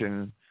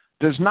restoration,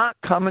 does not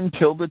come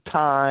until the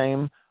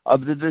time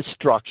of the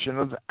destruction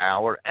of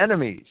our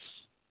enemies.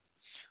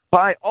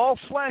 By all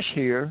flesh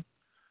here,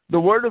 the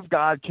Word of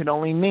God can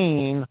only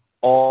mean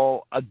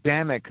all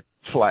Adamic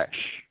flesh,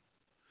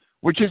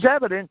 which is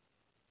evident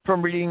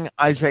from reading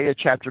Isaiah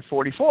chapter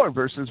 44,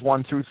 verses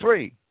 1 through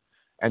 3.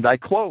 And I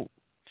quote,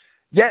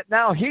 Yet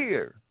now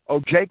hear,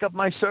 O Jacob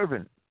my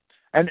servant,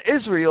 and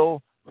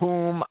Israel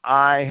whom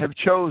I have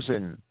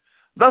chosen.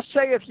 Thus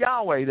saith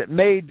Yahweh that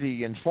made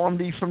thee and formed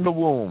thee from the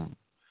womb,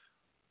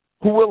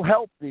 who will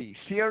help thee.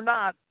 Fear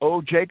not,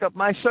 O Jacob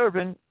my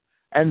servant,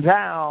 and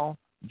thou,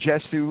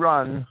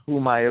 Jeshurun,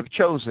 whom I have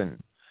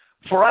chosen.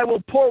 For I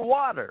will pour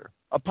water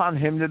upon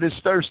him that is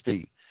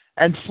thirsty,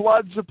 and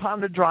floods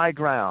upon the dry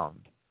ground.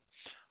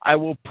 I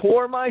will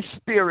pour my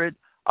spirit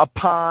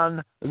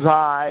upon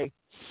thy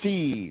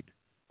seed,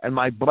 and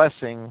my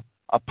blessing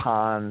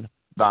upon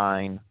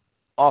thine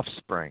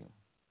offspring.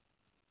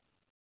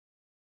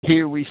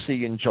 Here we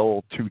see in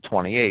Joel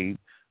 2:28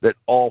 that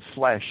all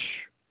flesh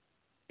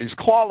is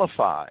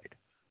qualified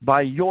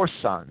by your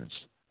sons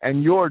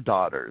and your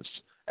daughters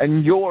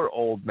and your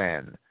old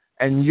men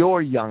and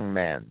your young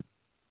men.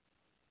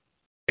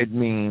 It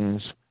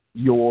means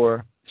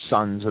your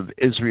sons of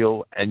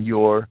Israel and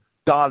your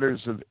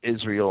daughters of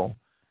Israel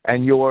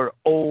and your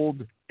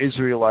old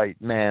Israelite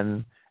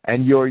men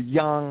and your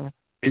young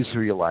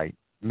Israelite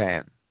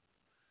men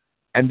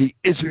and the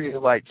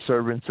Israelite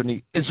servants and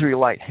the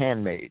Israelite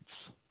handmaids.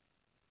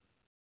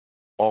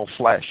 All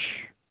flesh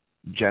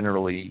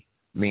generally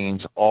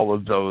means all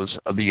of those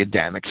of the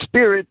Adamic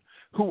spirit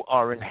who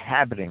are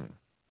inhabiting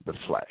the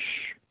flesh.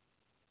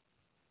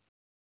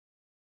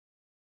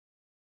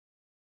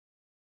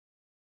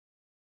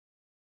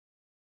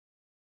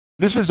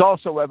 This is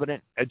also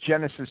evident at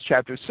Genesis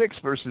chapter 6,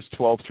 verses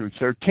 12 through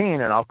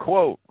 13, and I'll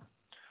quote,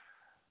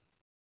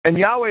 And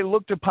Yahweh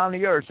looked upon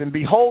the earth, and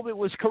behold, it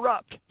was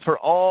corrupt, for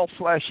all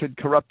flesh had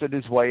corrupted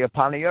his way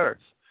upon the earth.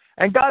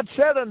 And God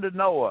said unto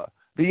Noah,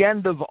 The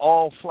end of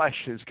all flesh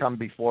is come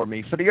before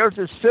me, for the earth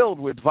is filled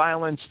with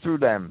violence through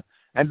them,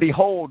 and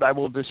behold, I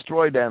will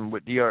destroy them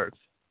with the earth.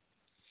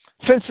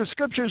 Since the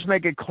scriptures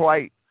make it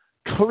quite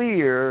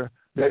clear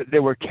that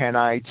there were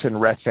Kenites and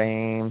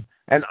Rephaim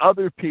and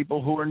other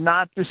people who were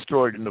not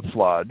destroyed in the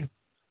flood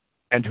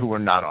and who were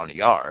not on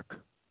the ark,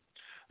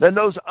 then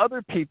those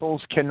other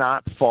peoples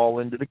cannot fall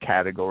into the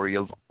category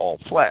of all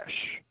flesh.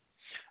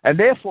 And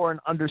therefore, an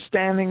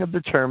understanding of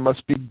the term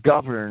must be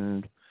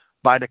governed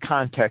by the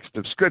context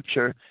of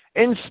Scripture,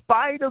 in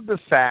spite of the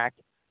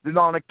fact that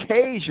on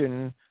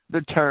occasion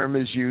the term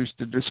is used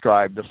to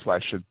describe the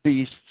flesh of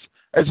beasts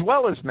as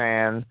well as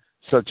man,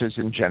 such as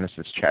in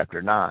Genesis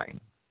chapter 9.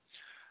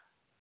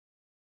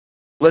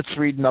 Let's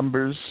read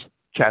Numbers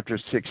chapter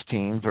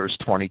 16, verse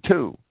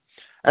 22.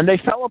 And they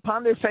fell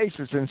upon their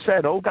faces and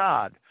said, O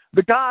God,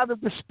 the God of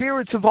the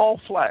spirits of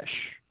all flesh,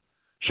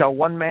 shall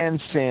one man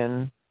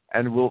sin,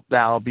 and wilt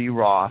thou be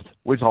wroth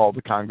with all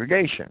the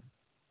congregation?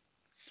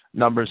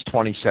 Numbers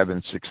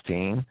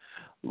 27:16.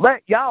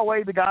 Let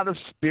Yahweh, the God of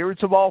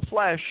spirits of all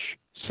flesh,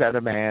 set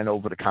a man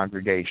over the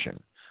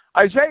congregation.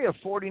 Isaiah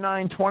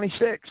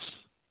 49:26.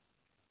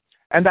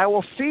 And I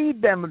will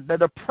feed them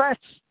that oppress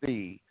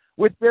thee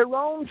with their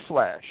own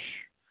flesh.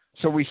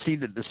 So we see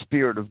that the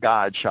Spirit of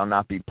God shall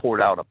not be poured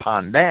out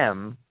upon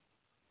them,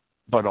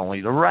 but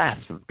only the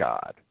wrath of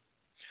God.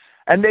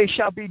 And they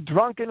shall be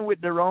drunken with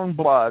their own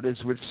blood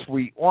as with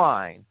sweet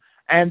wine.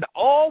 And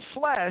all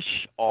flesh,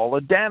 all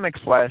Adamic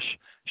flesh,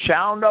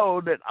 shall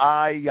know that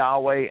I,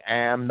 Yahweh,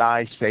 am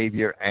thy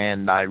Savior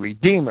and thy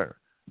Redeemer,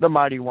 the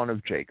mighty one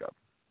of Jacob.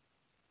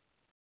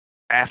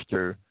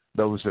 After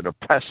those that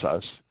oppress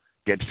us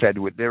get fed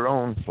with their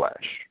own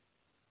flesh.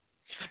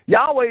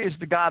 Yahweh is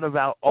the God of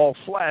all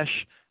flesh.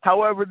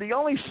 However, the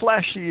only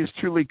flesh he is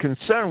truly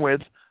concerned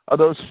with are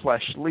those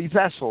fleshly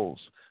vessels,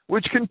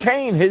 which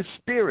contain his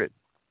spirit.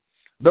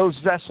 Those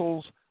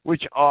vessels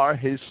which are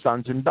his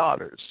sons and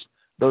daughters.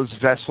 Those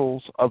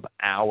vessels of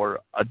our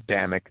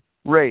Adamic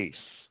race.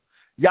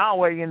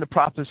 Yahweh, in the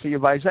prophecy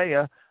of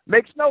Isaiah,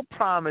 makes no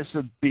promise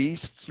of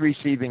beasts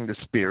receiving the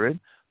Spirit,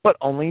 but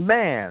only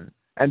man,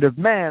 and of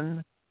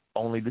men,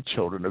 only the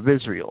children of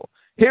Israel.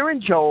 Here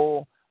in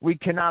Joel, we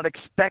cannot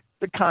expect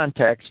the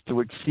context to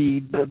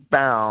exceed the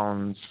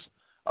bounds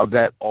of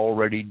that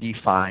already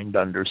defined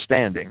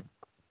understanding.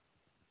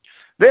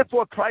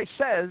 Therefore, Christ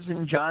says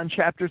in John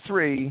chapter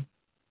 3,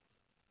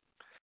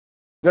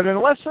 that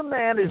unless a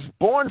man is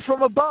born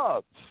from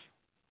above,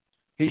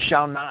 he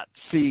shall not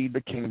see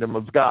the kingdom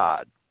of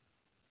God.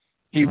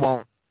 He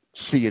won't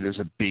see it as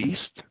a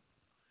beast.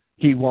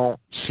 He won't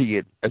see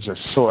it as a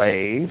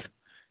slave.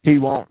 He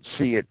won't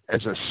see it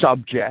as a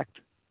subject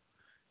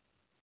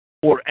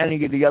or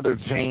any of the other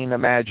vain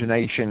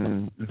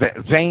imaginings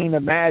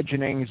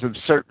of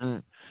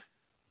certain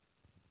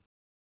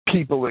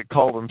people that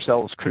call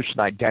themselves Christian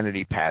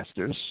identity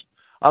pastors.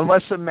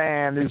 Unless a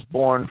man is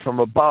born from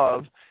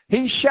above,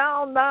 he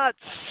shall not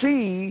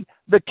see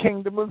the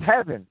kingdom of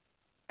heaven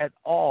at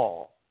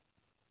all.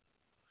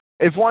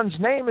 If one's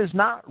name is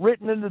not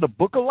written into the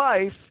book of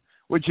life,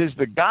 which is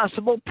the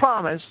gospel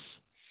promise,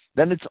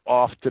 then it's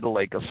off to the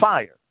lake of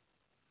fire.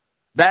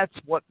 That's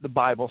what the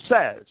Bible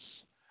says.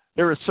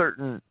 There are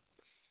certain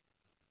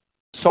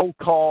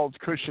so-called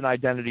Christian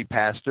identity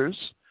pastors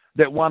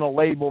that want to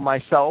label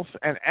myself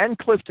and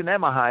Clifton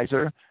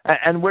Emmaheiser,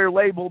 and we're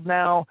labeled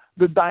now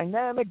the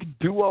dynamic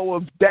duo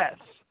of death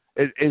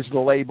is the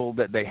label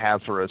that they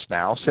have for us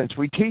now since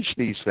we teach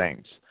these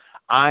things.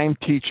 I'm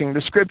teaching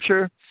the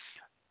Scripture,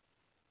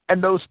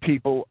 and those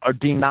people are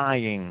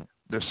denying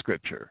the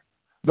Scripture.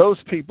 Those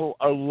people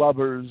are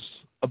lovers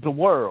of the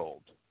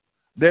world.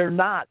 They're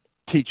not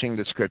teaching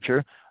the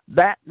Scripture.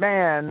 That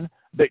man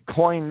that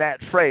coined that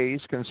phrase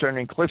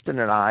concerning Clifton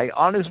and I,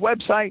 on his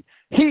website,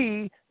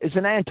 he is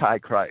an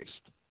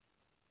antichrist.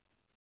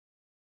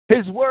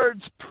 His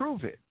words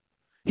prove it.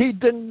 He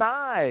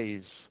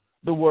denies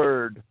the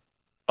word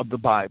of the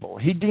Bible.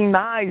 He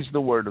denies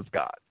the word of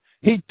God.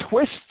 He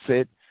twists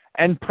it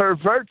and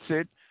perverts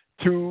it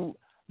to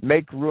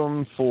make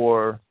room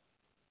for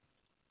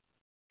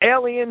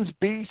aliens,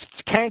 beasts,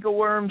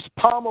 cankerworms,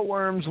 palmer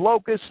worms,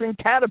 locusts, and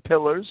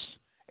caterpillars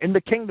in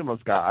the kingdom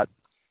of God.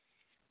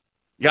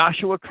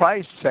 Yahshua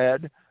Christ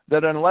said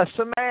that unless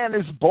a man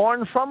is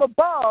born from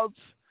above,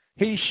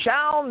 he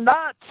shall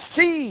not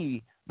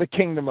see the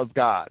kingdom of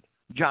God.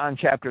 John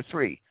chapter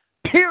 3.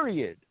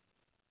 Period.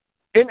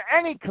 In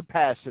any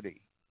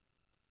capacity.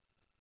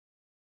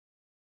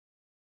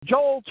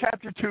 Joel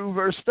chapter 2,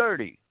 verse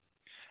 30.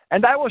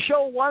 And I will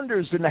show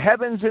wonders in the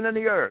heavens and in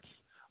the earth,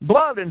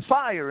 blood and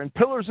fire and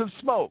pillars of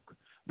smoke.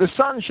 The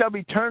sun shall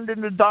be turned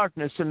into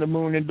darkness and the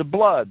moon into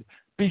blood,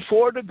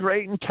 before the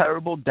great and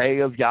terrible day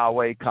of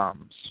Yahweh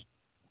comes.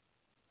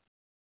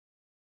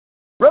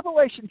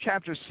 Revelation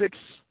chapter 6,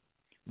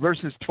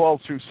 verses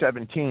 12 through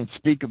 17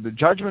 speak of the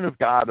judgment of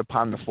God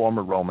upon the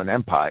former Roman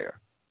Empire,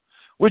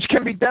 which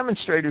can be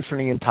demonstrated from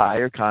the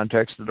entire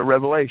context of the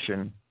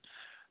Revelation.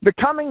 The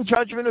coming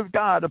judgment of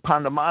God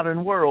upon the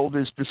modern world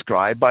is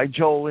described by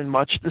Joel in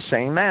much the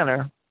same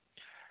manner.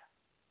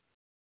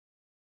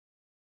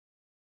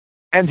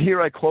 And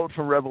here I quote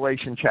from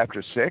Revelation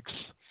chapter 6.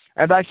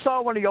 And I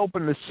saw when he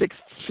opened the sixth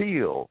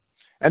seal,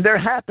 and there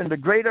happened a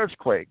great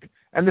earthquake,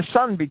 and the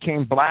sun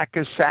became black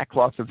as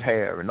sackcloth of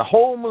hair, and the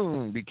whole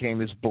moon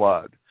became as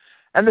blood.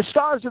 And the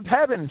stars of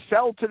heaven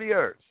fell to the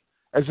earth,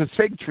 as a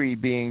fig tree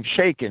being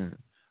shaken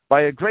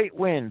by a great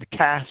wind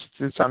casts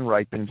its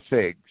unripened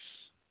figs.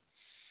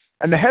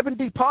 And the heaven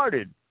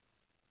departed,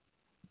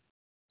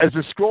 as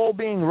a scroll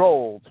being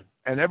rolled,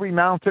 and every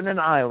mountain and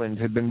island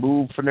had been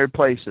moved from their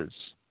places.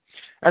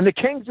 And the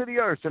kings of the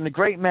earth, and the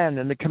great men,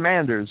 and the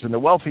commanders, and the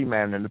wealthy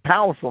men, and the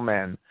powerful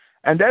men,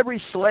 and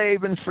every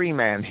slave and free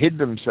man hid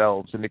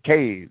themselves in the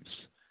caves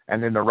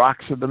and in the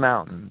rocks of the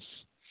mountains.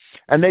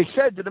 And they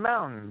said to the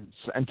mountains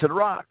and to the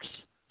rocks,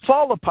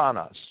 fall upon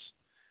us,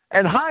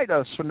 and hide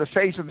us from the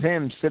face of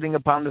him sitting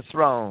upon the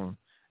throne,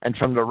 and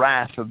from the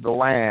wrath of the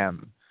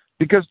Lamb,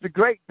 because the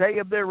great day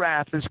of their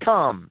wrath is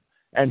come,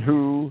 and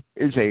who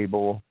is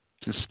able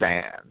to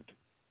stand?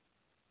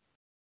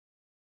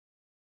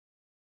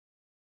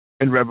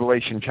 In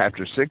Revelation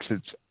chapter 6,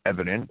 it's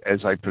evident,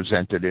 as I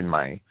presented in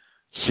my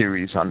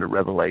series on the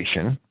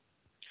Revelation,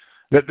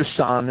 that the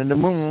sun and the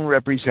moon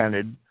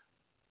represented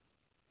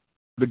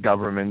the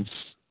governments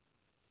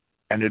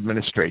and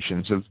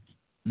administrations of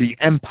the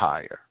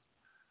empire.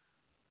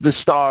 The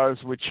stars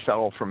which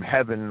fell from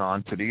heaven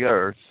onto the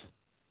earth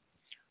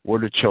were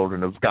the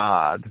children of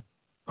God,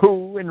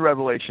 who, in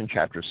Revelation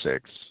chapter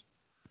 6,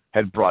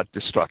 had brought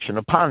destruction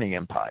upon the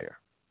empire.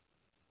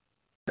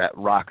 That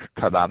rock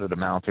cut out of the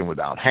mountain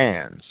without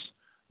hands,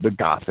 the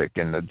Gothic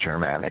and the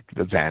Germanic,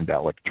 the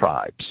Vandalic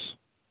tribes.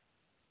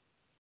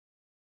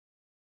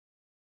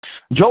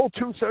 Joel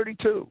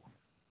 2:32.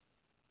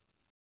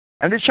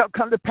 And it shall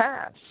come to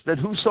pass that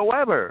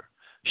whosoever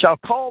shall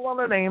call on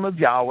the name of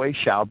Yahweh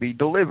shall be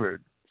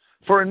delivered.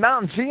 For in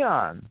Mount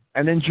Zion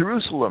and in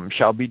Jerusalem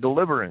shall be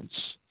deliverance,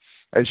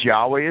 as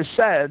Yahweh has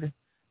said,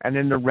 and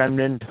in the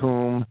remnant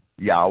whom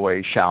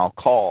Yahweh shall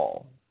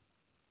call.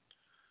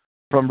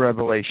 From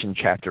Revelation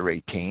chapter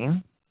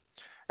 18.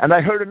 And I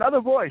heard another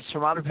voice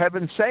from out of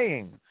heaven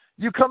saying,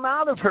 you come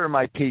out of her,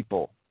 my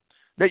people,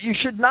 that you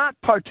should not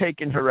partake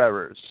in her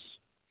errors,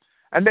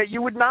 and that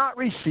you would not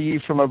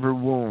receive from of her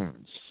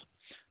wounds,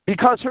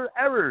 because her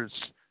errors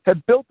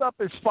have built up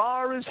as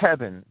far as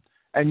heaven,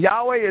 and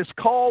Yahweh has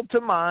called to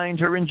mind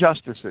her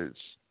injustices.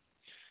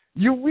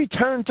 You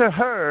return to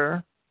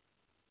her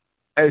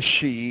as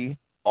she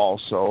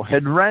also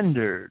had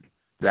rendered.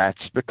 That's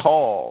the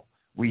call.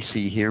 we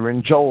see here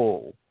in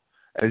Joel,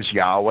 as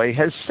Yahweh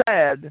has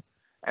said,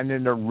 and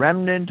in the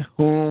remnant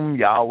whom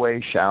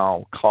Yahweh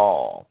shall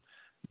call.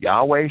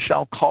 Yahweh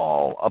shall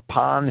call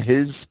upon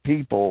his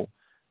people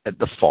at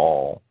the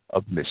fall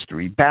of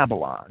Mystery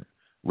Babylon,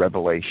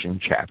 Revelation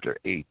chapter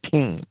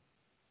 18.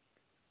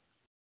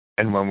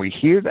 And when we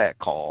hear that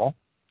call,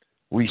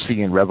 we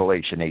see in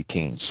Revelation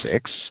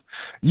 18:6,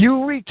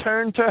 you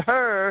return to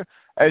her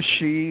as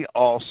she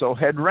also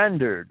had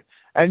rendered,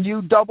 and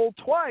you double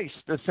twice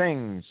the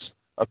things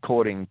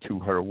according to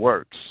her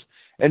works.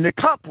 In the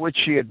cup which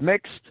she had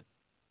mixed,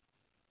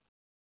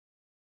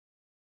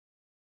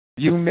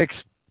 you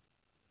mixed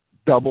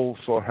double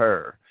for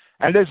her.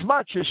 And as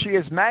much as she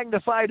has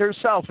magnified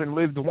herself and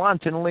lived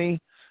wantonly,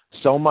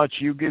 so much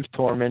you give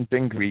torment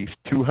and grief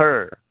to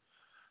her.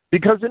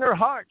 Because in her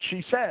heart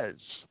she says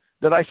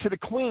that I sit a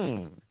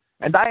queen,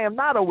 and I am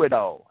not a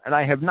widow, and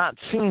I have not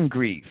seen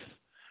grief.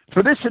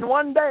 For this in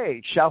one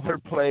day shall her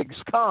plagues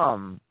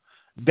come,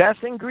 death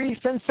and grief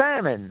and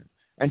famine,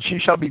 and she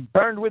shall be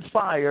burned with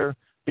fire,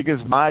 because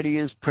mighty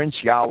is Prince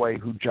Yahweh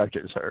who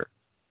judges her.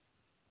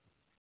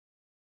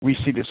 We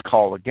see this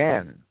call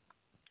again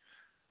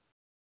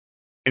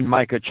in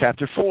Micah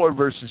chapter 4,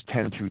 verses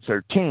 10 through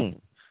 13.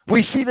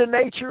 We see the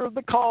nature of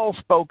the call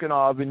spoken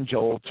of in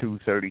Joel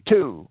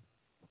 2:32.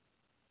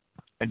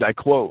 And I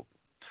quote,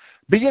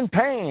 be in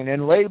pain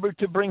and labor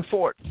to bring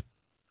forth,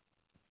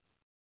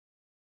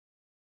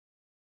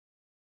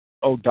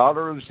 O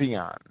daughter of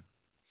Zion,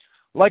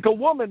 like a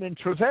woman in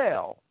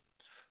travail.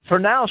 For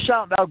now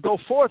shalt thou go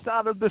forth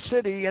out of the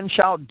city, and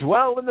shalt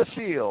dwell in the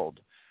field,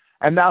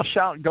 and thou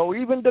shalt go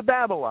even to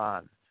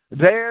Babylon.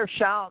 There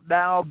shalt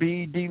thou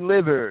be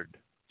delivered.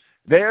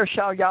 There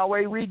shall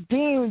Yahweh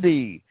redeem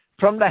thee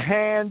from the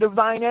hand of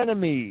thine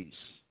enemies.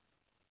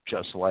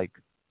 Just like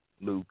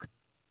Luke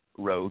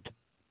wrote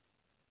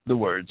the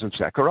words of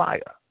Zechariah.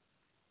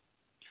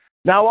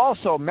 Now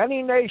also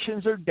many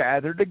nations are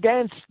gathered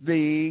against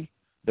thee,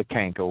 the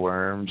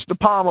cankerworms, the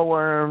palmer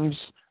worms,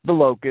 the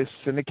locusts,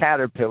 and the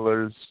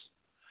caterpillars,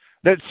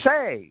 that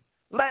say,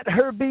 let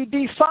her be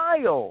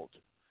defiled,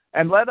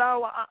 and let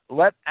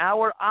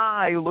our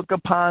eye look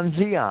upon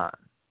Zion.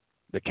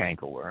 The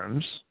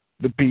cankerworms,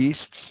 the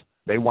beasts,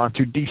 they want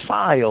to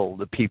defile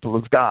the people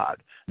of God.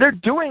 They're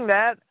doing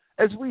that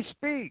as we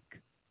speak.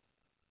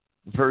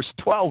 Verse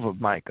 12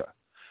 of Micah.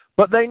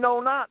 But they know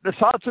not the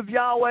thoughts of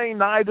Yahweh,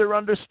 neither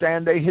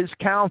understand they his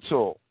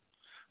counsel.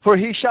 For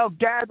he shall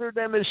gather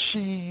them as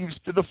sheaves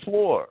to the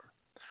floor.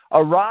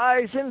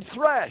 Arise and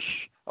thresh,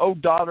 O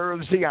daughter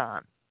of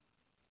Zion.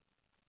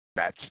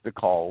 That's the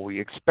call we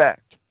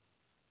expect.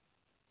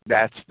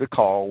 That's the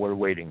call we're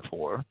waiting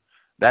for.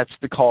 That's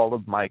the call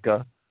of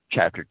Joel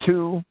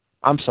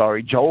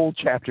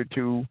chapter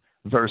 2,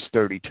 verse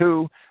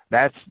 32.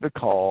 That's the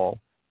call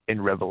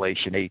in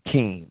Revelation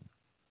 18.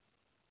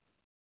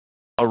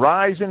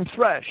 Arise and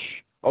thresh,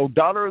 O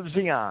daughter of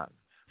Zion,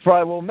 for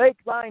I will make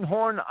thine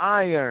horn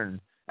iron,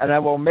 and I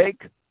will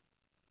make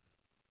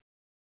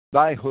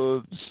thy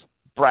hooves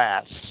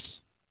brass.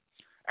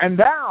 And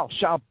thou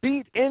shalt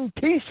beat in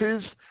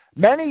pieces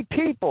many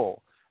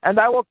people, and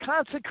I will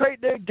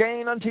consecrate their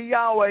gain unto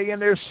Yahweh,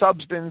 and their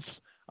substance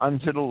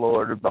unto the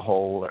Lord of the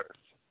whole earth.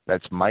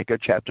 That's Micah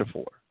chapter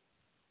 4.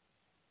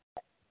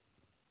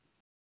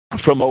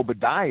 From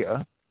Obadiah,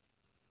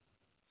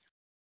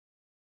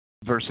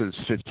 verses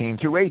 15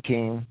 through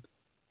 18,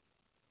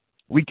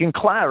 we can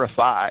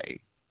clarify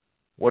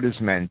what is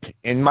meant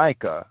in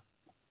Micah.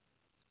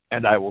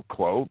 And I will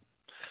quote,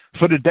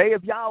 for the day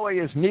of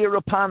Yahweh is near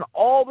upon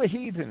all the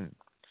heathen.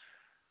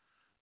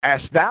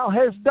 As thou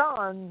hast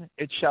done,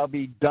 it shall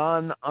be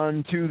done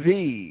unto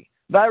thee.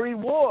 Thy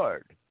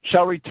reward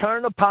shall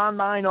return upon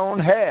thine own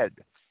head.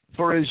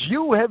 For as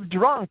you have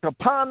drunk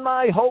upon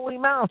my holy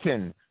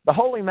mountain, the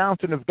holy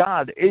mountain of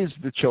God is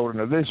the children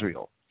of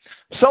Israel,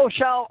 so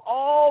shall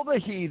all the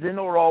heathen,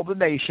 or all the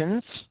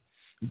nations,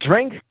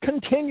 drink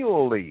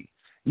continually.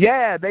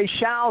 Yeah, they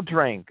shall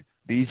drink.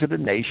 These are the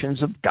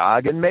nations of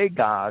Gog and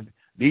Magog.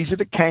 These are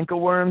the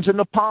cankerworms and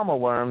the palmer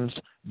worms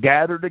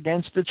gathered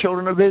against the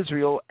children of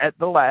Israel at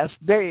the last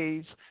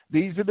days.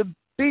 These are the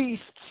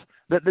beasts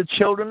that the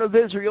children of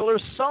Israel are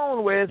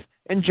sown with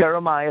in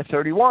Jeremiah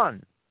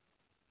 31.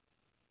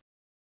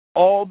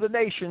 All the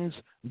nations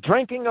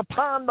drinking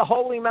upon the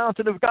holy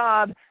mountain of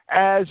God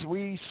as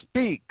we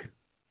speak.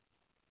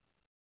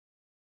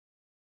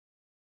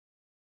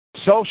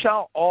 So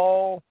shall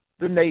all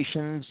the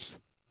nations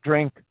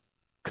drink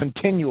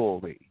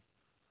continually.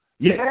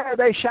 Yeah,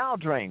 they shall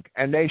drink,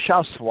 and they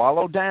shall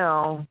swallow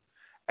down,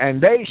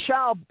 and they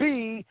shall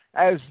be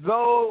as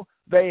though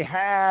they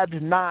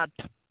had not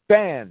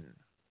been.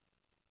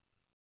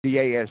 The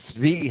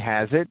ASV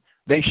has it,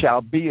 they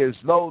shall be as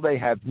though they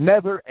have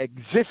never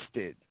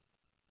existed.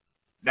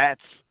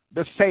 That's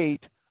the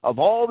fate of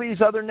all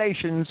these other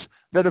nations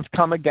that have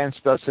come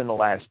against us in the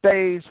last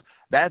days.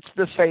 That's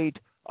the fate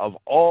of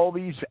all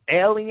these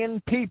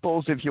alien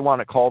peoples, if you want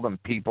to call them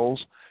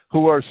peoples,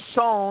 who are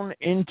sown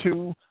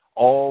into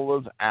all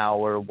of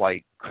our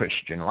white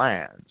Christian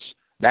lands.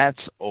 That's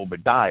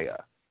Obadiah.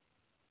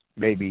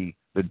 Maybe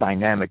the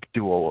dynamic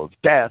duo of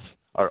death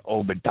are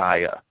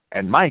Obadiah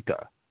and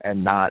Micah,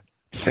 and not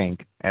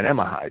Fink and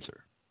Emmaheiser.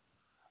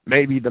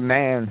 Maybe the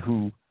man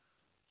who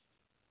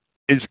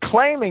is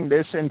claiming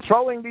this and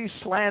throwing these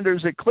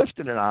slanders at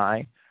Clifton and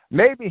I,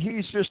 maybe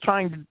he's just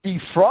trying to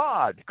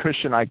defraud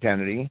Christian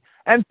identity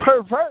and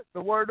pervert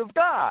the Word of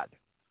God,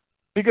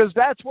 because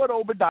that's what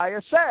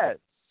Obadiah says.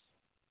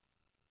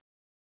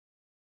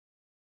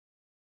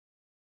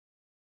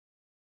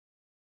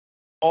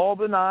 All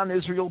the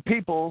non-Israel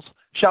peoples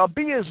shall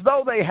be as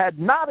though they had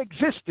not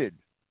existed.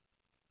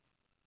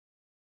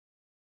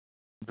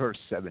 Verse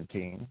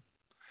 17.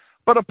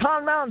 But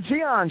upon Mount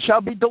Zion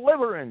shall be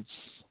deliverance,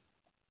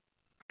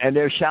 and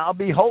there shall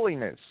be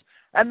holiness,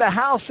 and the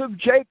house of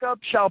Jacob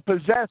shall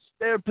possess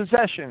their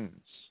possessions.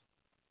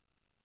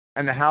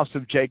 And the house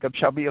of Jacob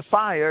shall be a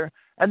fire,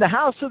 and the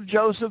house of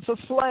Joseph a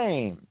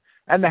flame,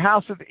 and the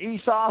house of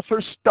Esau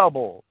for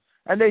stubble,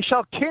 and they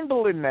shall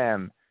kindle in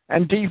them,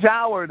 and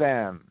devour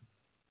them.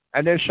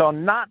 And there shall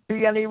not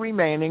be any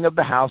remaining of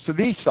the house of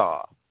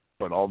Esau,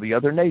 but all the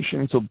other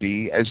nations will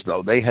be as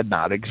though they had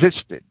not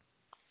existed.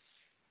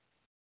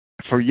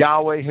 For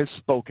Yahweh has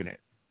spoken it.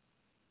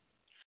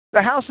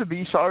 The house of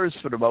Esau is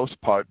for the most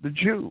part the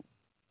Jew,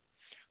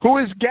 who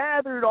has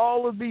gathered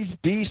all of these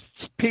beast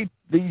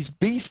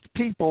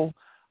people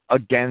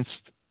against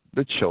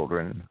the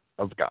children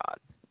of God.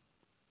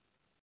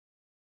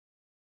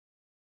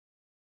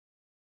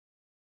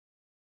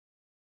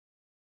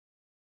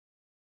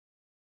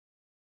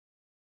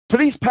 For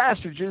these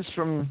passages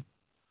from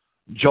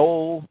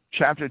Joel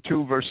chapter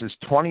 2, verses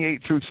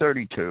 28 through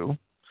 32,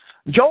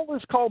 Joel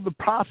is called the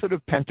prophet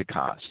of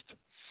Pentecost,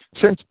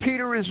 since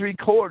Peter is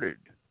recorded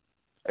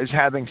as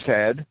having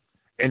said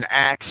in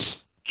Acts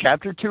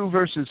chapter 2,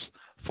 verses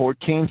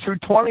 14 through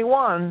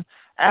 21,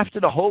 after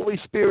the Holy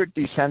Spirit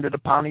descended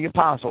upon the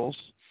apostles,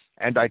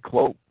 and I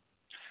quote,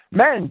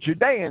 "Men,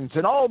 Judeans,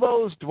 and all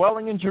those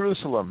dwelling in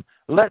Jerusalem,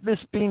 let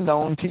this be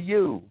known to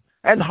you,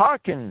 and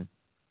hearken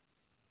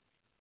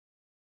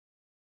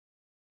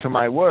to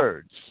my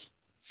words.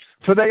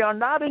 For they are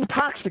not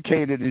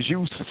intoxicated as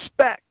you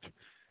suspect."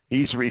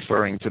 He's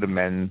referring to the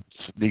men,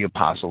 the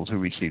apostles who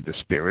received the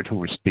Spirit, who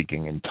were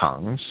speaking in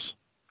tongues.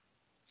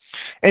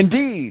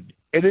 "Indeed,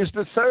 it is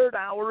the third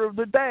hour of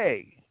the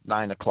day,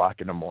 9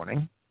 o'clock in the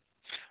morning.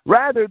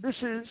 Rather,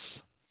 this is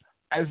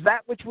as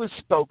that which was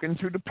spoken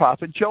through the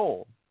prophet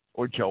Joel,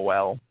 or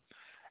Joel.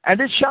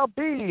 And it shall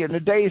be in the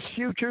days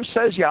future,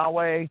 says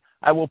Yahweh,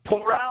 I will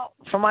pour out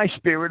from my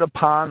Spirit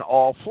upon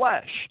all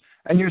flesh,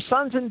 and your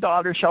sons and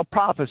daughters shall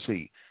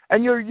prophesy,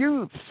 and your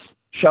youths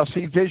shall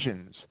see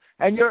visions,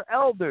 and your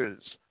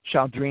elders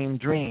shall dream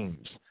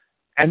dreams.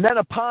 And then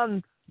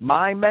upon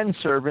my men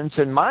servants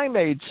and my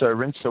maid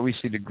servants," so we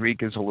see the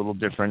Greek is a little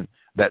different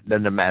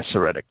than the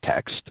Masoretic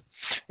text,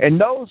 "in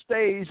those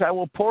days I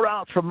will pour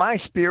out from my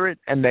Spirit,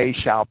 and they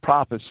shall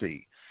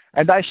prophesy.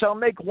 And I shall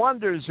make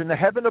wonders in the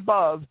heaven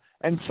above,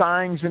 and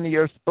signs in the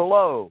earth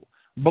below,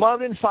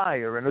 blood and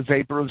fire, and a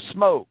vapor of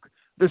smoke.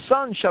 The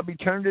sun shall be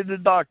turned into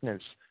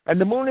darkness,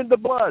 and the moon into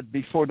blood,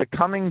 before the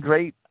coming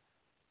great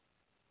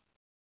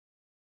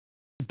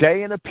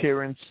day and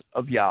appearance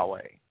of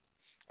Yahweh.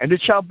 And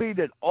it shall be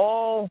that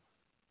all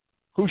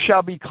who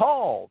shall be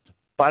called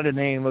by the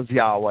name of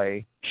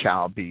Yahweh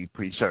shall be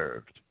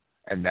preserved."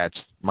 And that's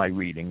my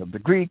reading of the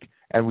Greek,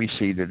 and we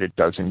see that it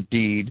does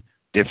indeed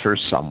differ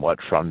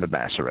somewhat from the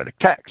Masoretic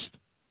text.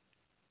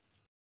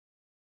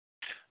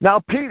 Now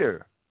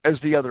Peter, as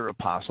the other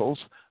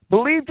apostles,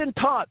 believed and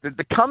taught that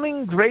the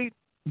coming great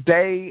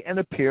day and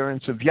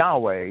appearance of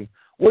Yahweh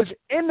was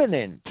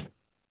imminent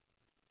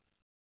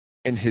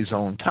in his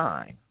own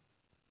time,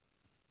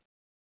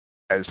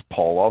 as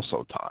Paul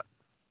also taught.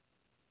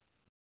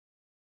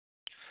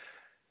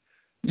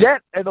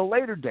 Yet, at a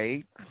later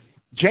date,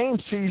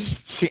 James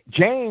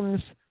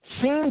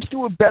seems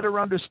to have better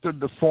understood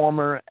the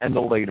former and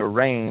the later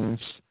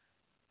rains,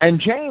 and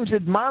James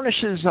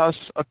admonishes us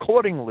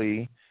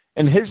accordingly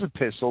in his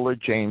epistle at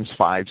James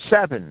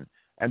 5:7,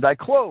 and I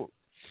quote,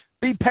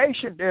 "Be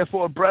patient,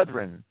 therefore,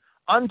 brethren,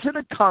 unto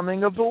the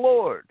coming of the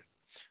Lord.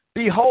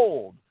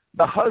 Behold,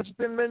 the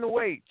husbandman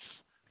waits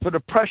for the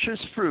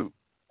precious fruit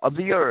of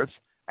the earth,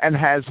 and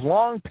has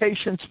long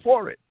patience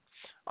for it,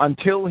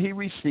 until he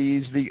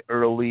receives the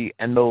early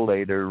and the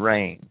later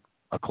rain,"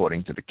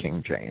 according to the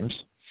King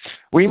James.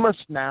 We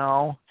must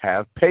now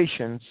have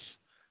patience,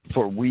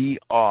 for we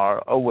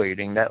are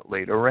awaiting that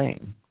later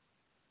rain,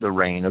 the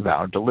rain of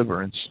our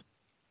deliverance.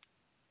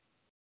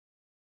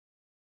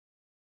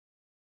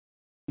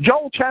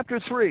 Joel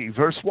chapter 3,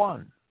 verse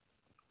 1.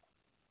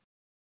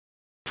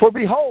 "For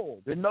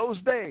behold, in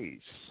those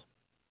days,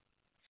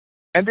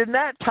 and in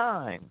that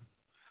time,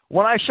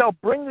 when I shall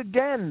bring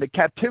again the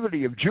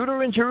captivity of Judah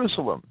and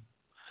Jerusalem,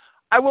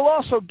 I will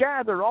also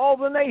gather all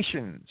the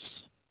nations."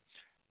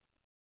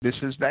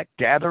 This is that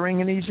gathering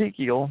in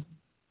Ezekiel,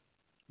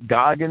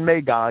 Gog and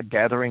Magog,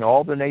 gathering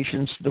all the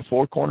nations to the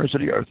four corners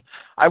of the earth.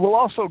 "I will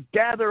also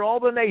gather all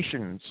the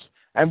nations,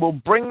 and will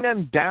bring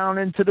them down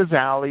into the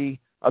valley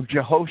of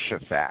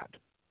Jehoshaphat,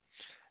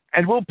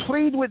 and will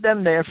plead with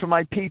them there for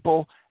my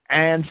people,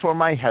 and for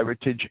my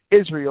heritage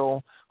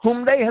Israel,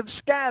 whom they have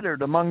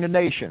scattered among the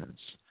nations,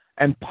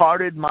 and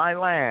parted my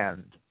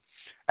land.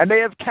 And they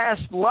have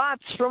cast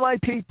lots for my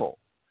people,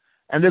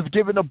 and have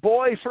given a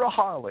boy for a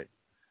harlot,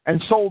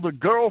 and sold a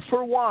girl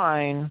for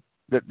wine,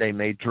 that they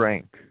may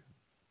drink.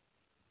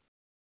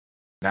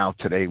 Now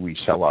today we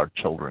sell our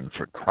children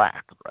for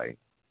crack, right?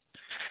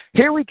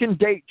 Here we can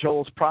date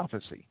Joel's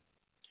prophecy.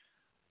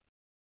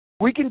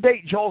 We can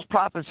date Joel's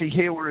prophecy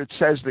here where it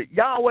says that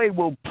Yahweh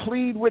will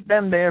plead with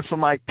them there for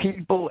my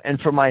people and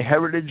for my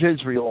heritage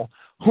Israel,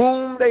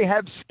 whom they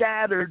have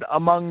scattered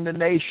among the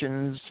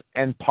nations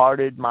and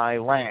parted my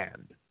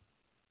land.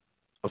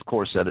 Of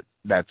course,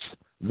 that's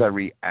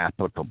very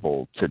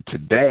applicable to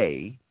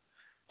today.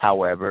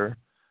 However,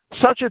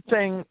 such a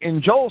thing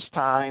in Joel's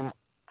time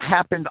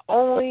happened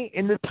only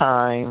in the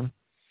time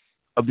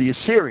of the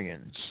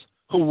Assyrians,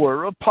 who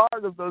were a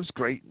part of those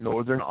great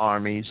northern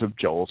armies of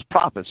Joel's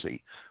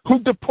prophecy, who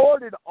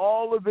deported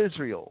all of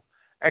Israel,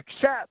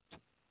 except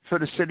for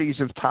the cities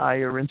of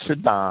Tyre and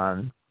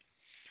Sidon,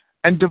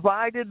 and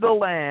divided the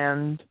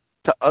land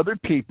to other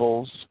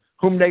peoples,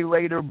 whom they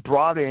later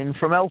brought in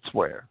from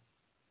elsewhere.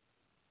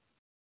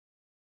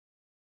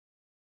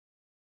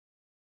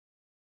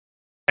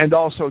 And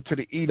also to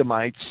the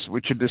Edomites,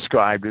 which are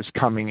described as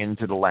coming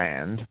into the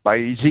land by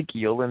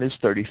Ezekiel in his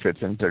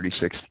 35th and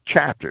 36th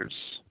chapters.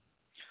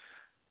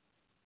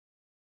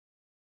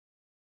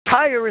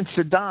 Tyre and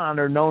Sidon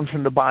are known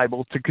from the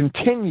Bible to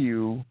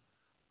continue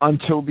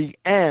until the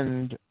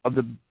end of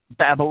the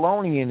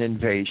Babylonian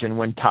invasion,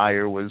 when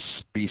Tyre was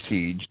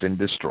besieged and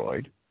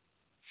destroyed.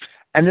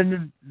 And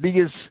in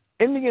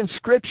the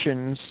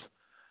inscriptions,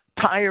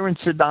 Tyre and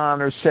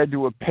Sidon are said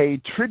to have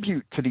paid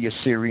tribute to the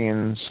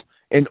Assyrians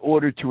in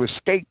order to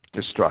escape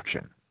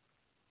destruction.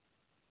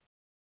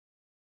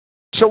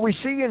 So we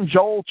see in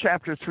Joel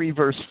chapter 3,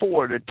 verse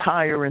 4, that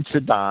Tyre and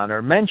Sidon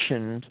are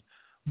mentioned,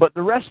 but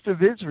the rest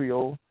of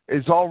Israel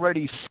is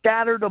already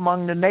scattered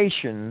among the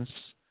nations,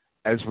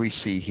 as we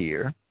see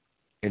here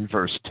in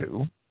verse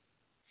 2.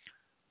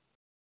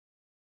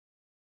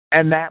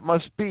 And that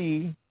must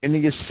be in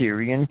the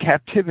Assyrian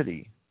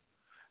captivity.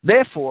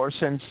 Therefore,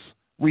 since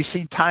we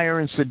see Tyre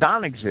and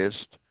Sidon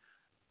exist,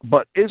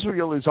 but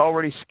Israel is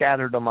already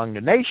scattered among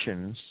the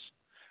nations,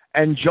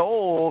 and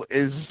Joel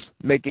is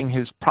making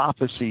his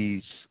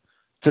prophecies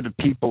to the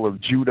people of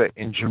Judah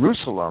and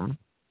Jerusalem,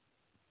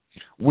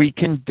 we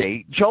can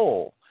date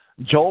Joel.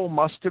 Joel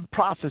must have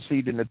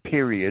prophesied in a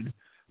period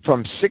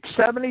from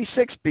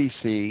 676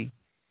 BC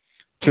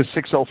to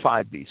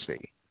 605 BC.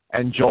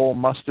 And Joel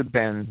must have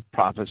been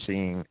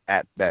prophesying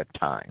at that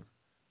time,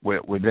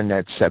 within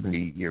that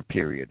 70-year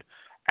period,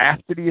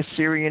 after the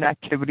Assyrian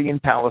activity in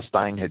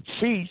Palestine had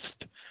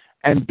ceased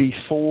and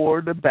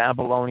before the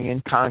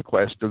Babylonian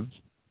conquest of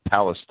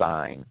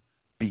Palestine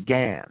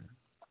began.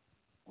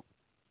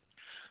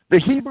 The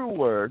Hebrew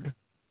word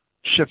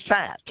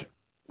shaphat,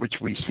 which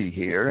we see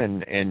here,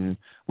 and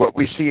what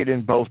we see it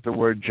in both the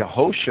word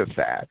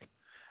Jehoshaphat,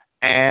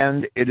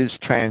 and it is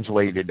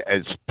translated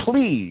as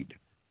plead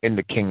in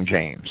the King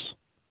James.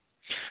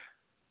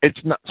 It's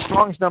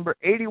Strong's number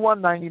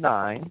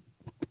 8199,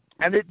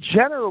 and it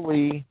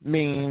generally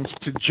means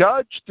to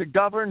judge, to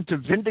govern, to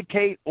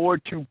vindicate, or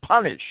to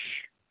punish.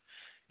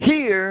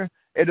 Here,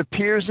 it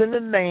appears in the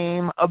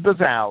name of the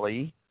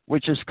valley,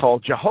 which is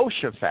called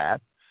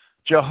Jehoshaphat.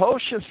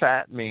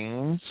 Jehoshaphat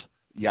means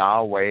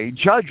Yahweh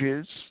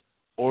judges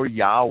or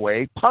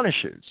Yahweh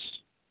punishes.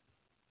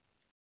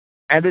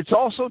 And it's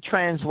also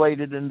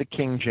translated in the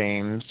King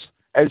James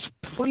as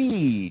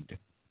plead,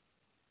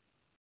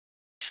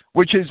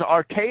 which is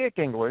archaic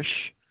English.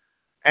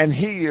 And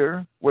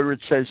here, where it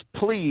says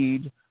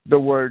plead, the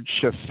word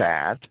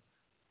shaphat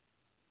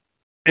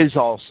is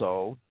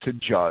also to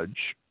judge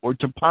or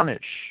to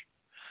punish.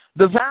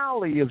 The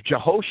valley of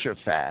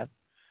Jehoshaphat,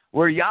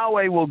 where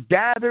Yahweh will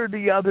gather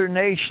the other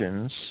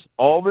nations,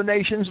 all the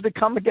nations that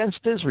come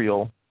against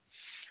Israel,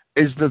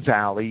 is the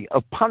valley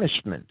of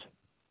punishment.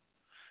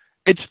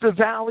 It's the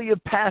valley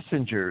of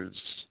passengers,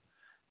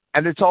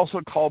 and it's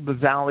also called the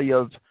valley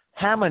of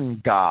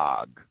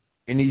Hamon-Gog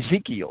in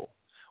Ezekiel,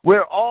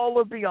 where all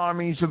of the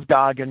armies of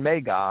Gog and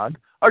Magog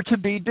are to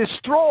be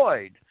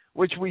destroyed,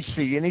 which we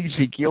see in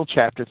Ezekiel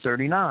chapter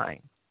 39.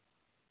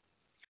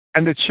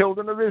 And the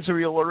children of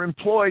Israel are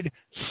employed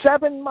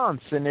 7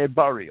 months in their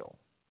burial.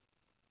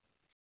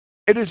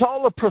 It is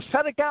all a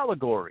prophetic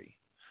allegory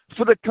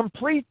for the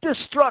complete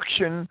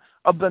destruction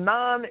of the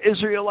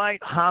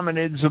non-Israelite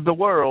hominids of the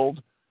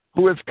world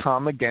who have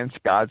come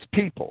against God's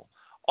people.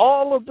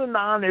 All of the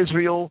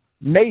non-Israel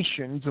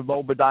nations of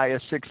Obadiah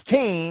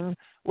 16,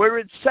 where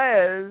it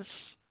says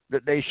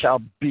that they shall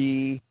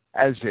be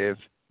as if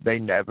they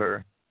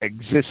never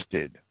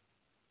existed.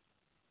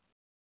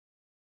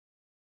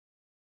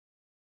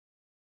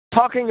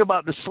 Talking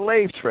about the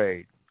slave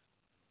trade,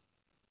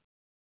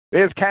 they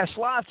have cast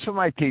lots for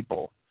my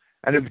people,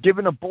 and have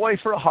given a boy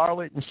for a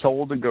harlot and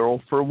sold a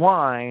girl for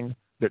wine,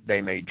 that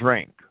they may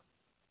drink.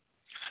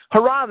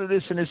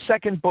 Herodotus, in his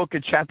second book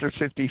at chapter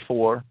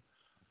 54,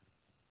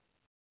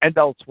 and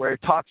elsewhere,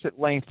 talks at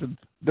length of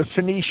the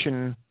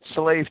Phoenician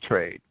slave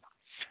trade.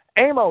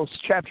 Amos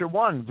chapter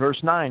 1, verse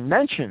 9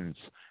 mentions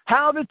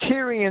how the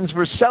Tyrians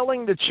were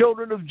selling the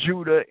children of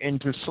Judah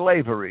into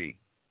slavery.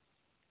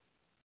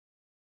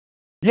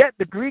 Yet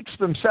the Greeks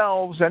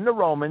themselves and the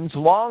Romans,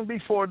 long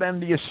before them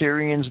the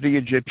Assyrians, the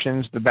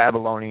Egyptians, the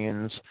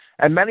Babylonians,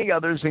 and many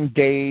others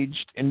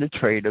engaged in the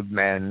trade of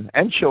men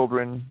and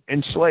children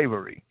in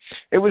slavery.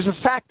 It was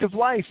a fact of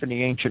life in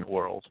the ancient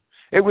world.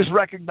 It was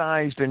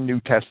recognized in New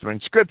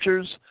Testament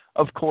scriptures.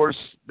 Of course,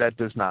 that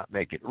does not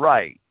make it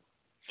right.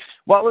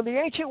 While in the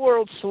ancient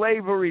world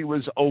slavery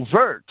was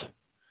overt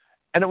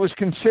and it was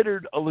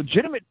considered a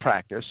legitimate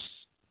practice,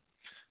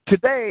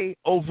 today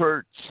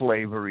overt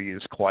slavery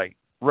is quite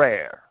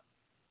rare.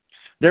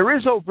 There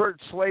is overt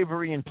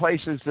slavery in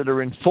places that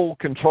are in full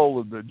control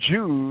of the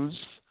Jews,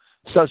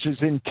 such as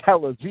in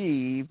Tel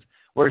Aviv,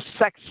 where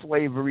sex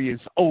slavery is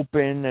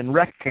open and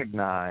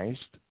recognized.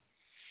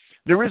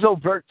 There is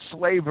overt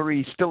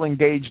slavery still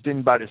engaged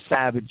in by the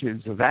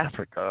savages of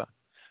Africa,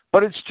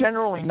 but it's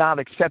generally not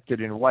accepted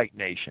in white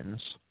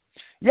nations.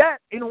 Yet,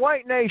 in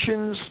white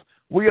nations,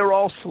 we are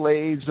all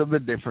slaves of a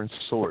different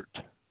sort.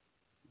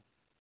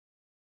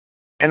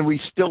 And we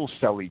still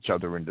sell each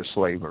other into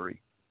slavery.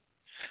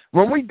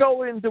 When we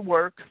go into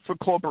work for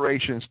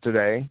corporations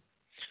today,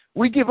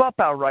 we give up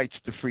our rights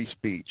to free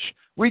speech.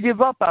 We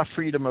give up our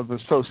freedom of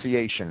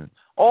association,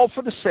 all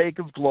for the sake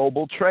of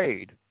global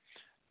trade.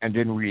 And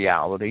in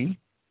reality,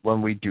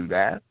 when we do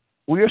that,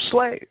 we are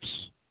slaves.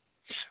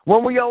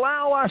 When we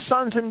allow our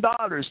sons and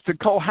daughters to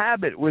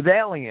cohabit with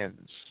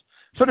aliens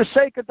for the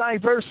sake of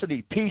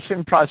diversity, peace,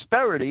 and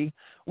prosperity,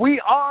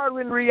 we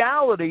are in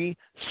reality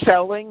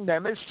selling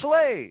them as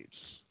slaves.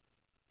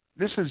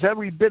 This is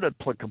every bit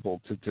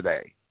applicable to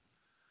today.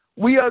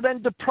 We are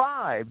then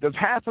deprived of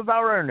half of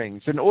our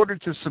earnings in order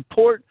to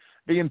support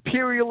the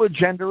imperial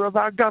agenda of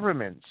our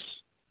governments.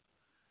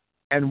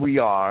 And we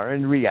are,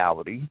 in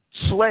reality,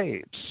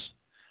 slaves.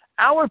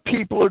 Our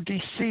people are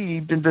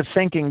deceived into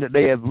thinking that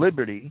they have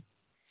liberty,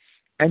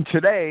 and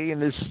today, in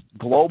this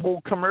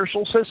global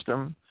commercial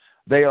system,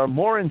 they are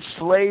more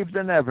enslaved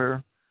than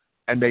ever,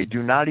 and they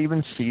do not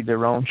even see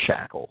their own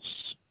shackles.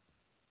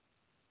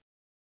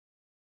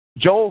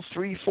 Joel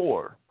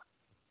 3:4,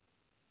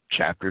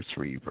 chapter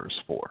 3, verse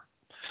 4.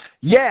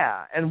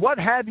 Yeah, and what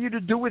have you to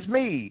do with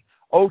me,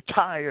 O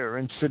Tyre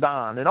and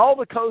Sidon, and all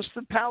the coasts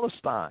of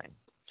Palestine?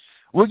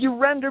 Will you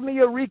render me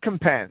a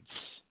recompense?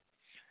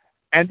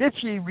 And if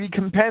ye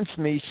recompense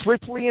me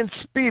swiftly and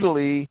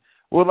speedily,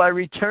 will I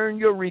return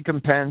your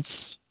recompense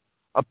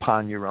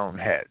upon your own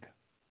head.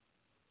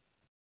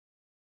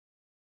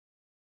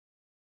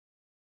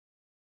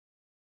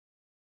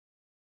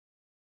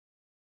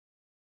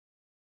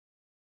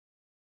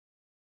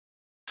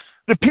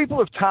 The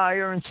people of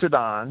Tyre and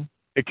Sidon,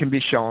 it can be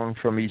shown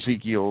from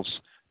Ezekiel's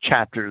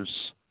chapters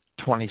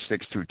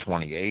 26 through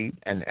 28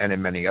 and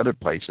in many other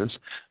places,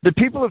 the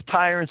people of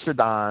Tyre and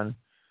Sidon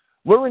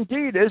were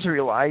indeed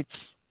Israelites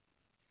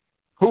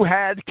who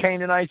had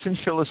Canaanites and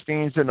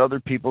Philistines and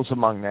other peoples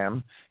among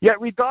them. Yet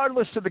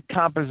regardless of the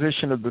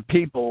composition of the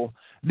people,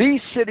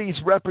 these cities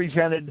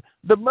represented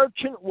the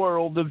merchant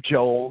world of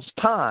Joel's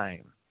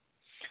time.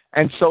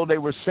 And so they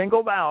were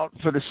singled out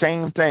for the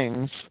same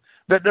things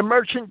that the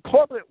merchant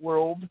corporate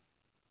world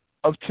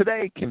of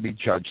today can be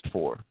judged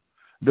for: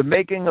 the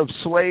making of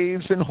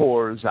slaves and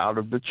whores out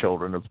of the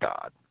children of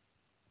God.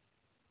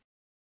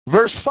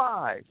 Verse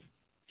 5,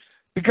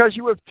 because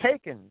you have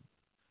taken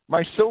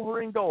my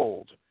silver and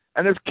gold,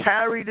 and have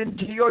carried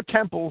into your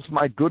temples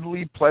my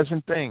goodly,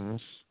 pleasant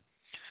things.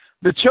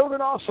 The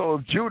children also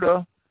of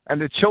Judah and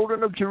the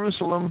children of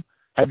Jerusalem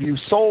have you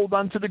sold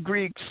unto the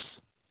Greeks,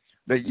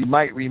 that you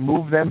might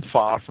remove them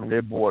far from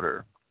their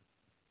border.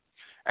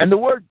 And the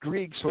word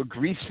Greeks, or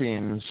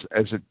Grecians,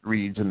 as it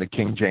reads in the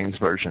King James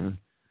Version,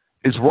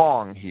 is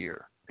wrong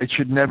here. It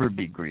should never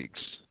be Greeks.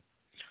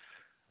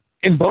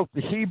 In both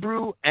the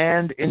Hebrew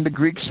and in the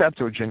Greek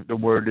Septuagint, the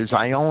word is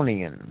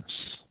Ionians.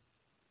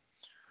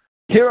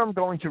 Here I'm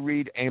going to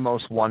read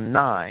Amos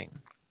 1:9,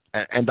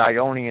 and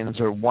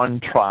Ionians are one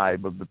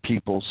tribe of the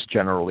peoples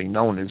generally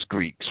known as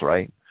Greeks,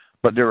 right?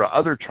 But there are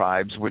other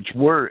tribes which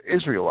were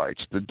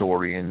Israelites, the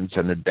Dorians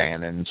and the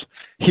Danans.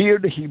 Here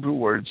the Hebrew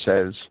word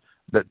says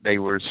that they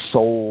were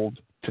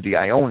sold to the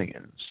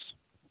Ionians.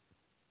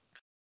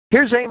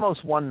 Here's Amos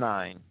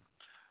 1:9.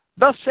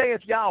 Thus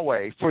saith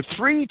Yahweh, for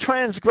 3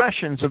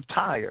 transgressions of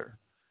Tyre,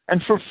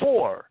 and for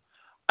 4,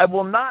 I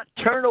will not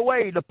turn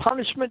away the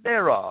punishment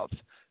thereof,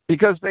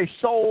 because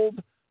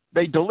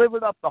they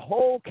delivered up the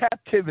whole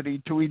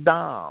captivity to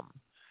Edom,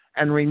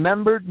 and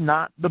remembered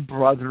not the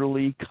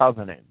brotherly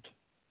covenant.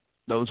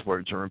 Those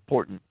words are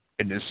important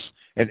in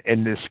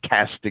this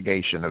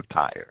castigation of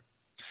Tyre.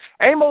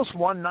 Amos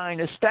 1:9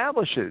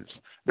 establishes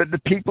that the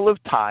people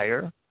of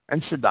Tyre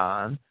and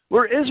Sidon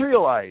were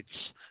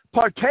Israelites,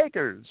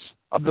 partakers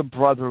of the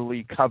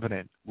brotherly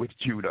covenant with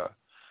Judah.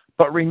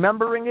 But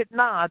remembering it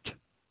not,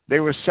 they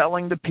were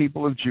selling the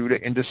people of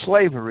Judah into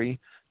slavery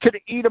to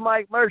the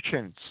Edomite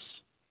merchants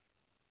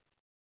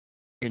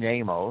in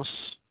Amos,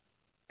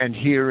 and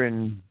here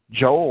in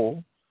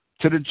Joel,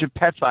 to the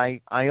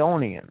Japhethite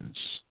Ionians.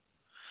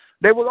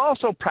 They were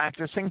also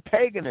practicing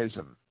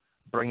paganism,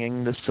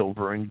 bringing the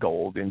silver and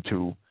gold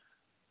into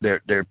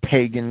their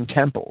pagan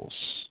temples.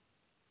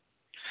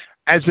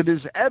 As it is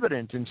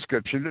evident in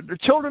Scripture that the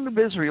children of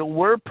Israel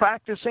were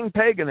practicing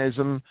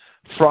paganism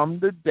from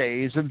the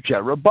days of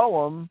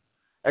Jeroboam,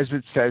 as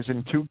it says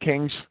in 2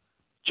 Kings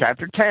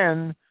chapter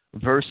 10,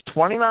 verse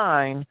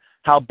 29,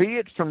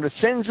 howbeit from the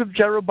sins of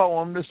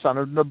Jeroboam the son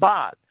of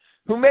Nebat,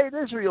 who made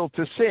Israel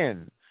to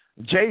sin,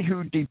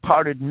 Jehu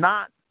departed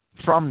not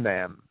from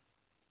them.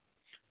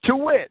 To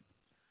wit,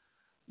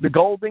 the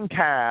golden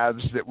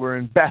calves that were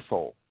in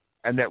Bethel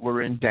and that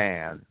were in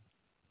Dan.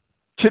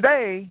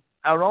 Today,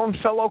 our own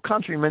fellow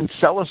countrymen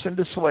sell us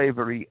into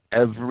slavery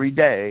every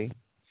day,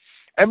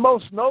 and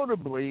most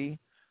notably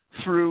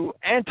through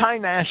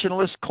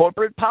anti-nationalist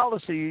corporate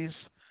policies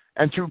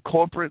and through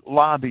corporate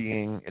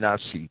lobbying in our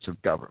seats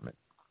of government.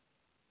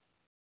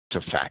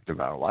 It's a fact of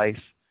our life,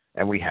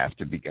 and we have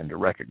to begin to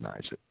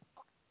recognize it.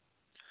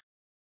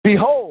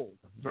 Behold,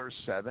 verse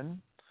 7,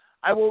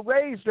 I will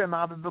raise them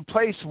out of the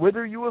place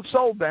whither you have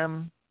sold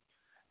them,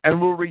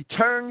 and will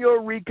return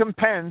your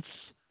recompense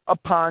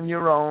upon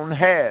your own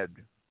head.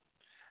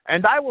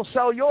 And I will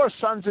sell your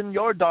sons and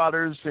your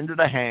daughters into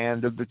the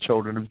hand of the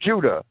children of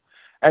Judah,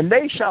 and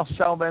they shall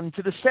sell them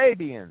to the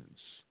Sabeans,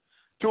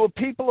 to a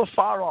people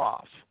afar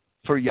off,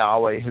 for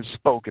Yahweh has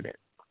spoken it.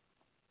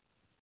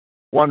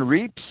 One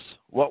reaps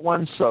what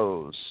one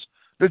sows.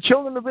 The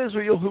children of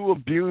Israel who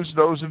abused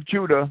those of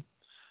Judah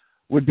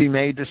would be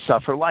made to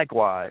suffer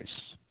likewise.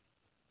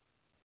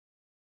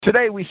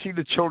 Today we see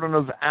the children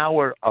of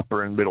our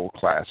upper and middle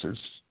classes,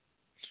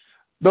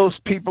 those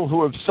people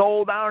who have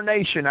sold our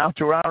nation out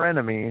to our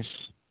enemies,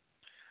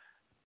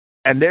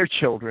 and their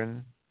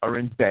children are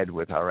in bed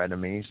with our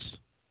enemies,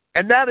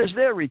 and that is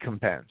their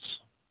recompense.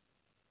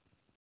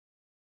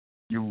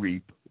 You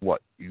reap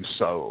what you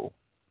sow.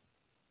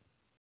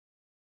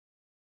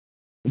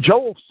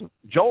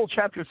 Joel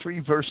chapter 3,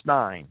 verse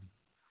 9.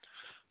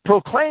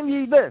 Proclaim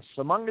ye this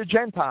among the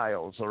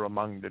Gentiles or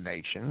among the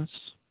nations.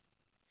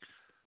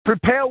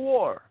 Prepare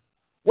war.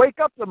 Wake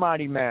up the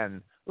mighty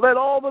men. Let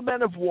all the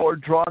men of war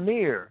draw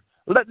near.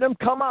 Let them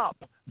come up.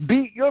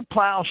 Beat your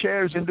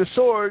plowshares into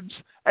swords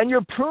and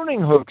your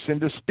pruning hooks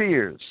into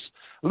spears.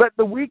 Let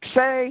the weak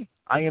say,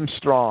 I am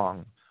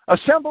strong.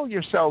 Assemble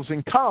yourselves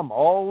and come,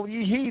 all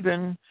ye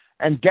heathen,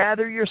 and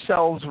gather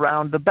yourselves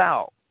round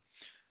about.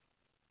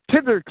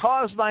 Thither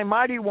cause thy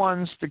mighty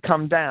ones to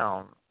come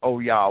down, O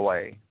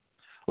Yahweh.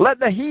 Let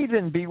the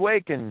heathen be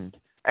wakened,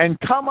 and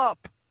come up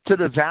to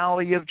the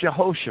valley of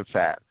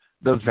Jehoshaphat,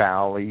 the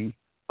valley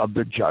of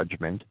the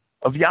judgment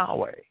of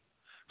Yahweh.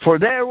 For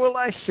there will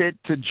I sit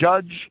to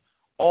judge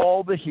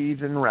all the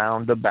heathen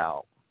round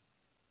about.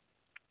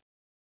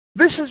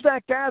 This is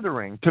that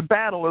gathering to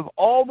battle of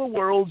all the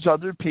world's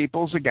other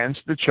peoples against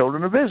the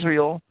children of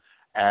Israel,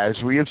 as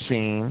we have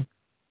seen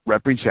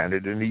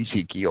represented in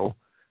Ezekiel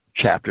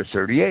chapter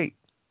 38.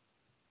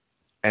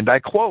 And I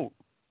quote,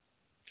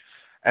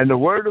 And the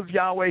word of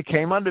Yahweh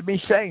came unto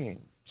me, saying,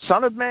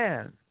 Son of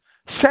man,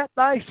 set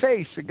thy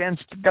face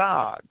against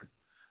Gog,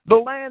 the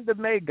land of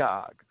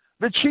Magog,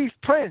 the chief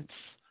prince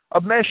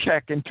of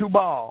Meshech and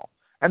Tubal,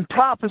 and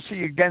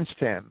prophesy against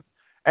him,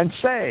 and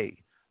say,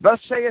 Thus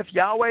saith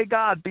Yahweh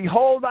God,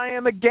 Behold, I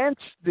am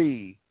against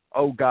thee,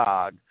 O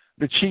Gog,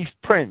 the chief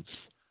prince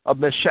of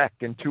Meshech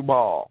and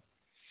Tubal.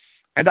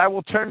 And I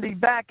will turn thee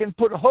back and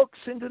put hooks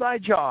into thy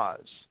jaws,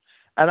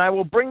 and I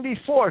will bring thee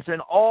forth in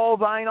all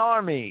thine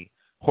army,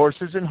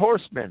 horses and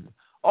horsemen,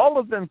 all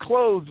of them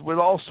clothed with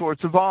all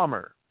sorts of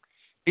armor,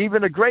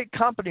 even a great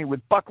company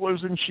with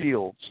bucklers and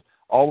shields,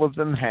 all of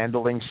them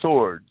handling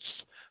swords.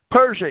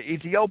 Persia,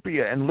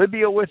 Ethiopia, and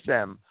Libya with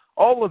them,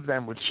 all of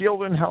them with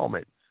shield and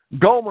helmet.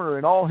 Gomer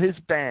and all his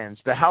bands,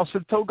 the house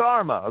of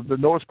Togarmah of the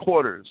north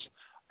quarters,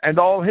 and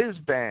all his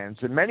bands,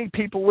 and many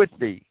people with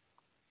thee.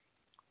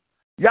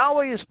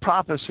 Yahweh is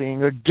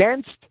prophesying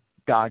against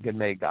Gog and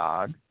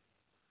Magog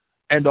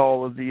and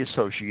all of the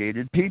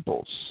associated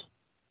peoples.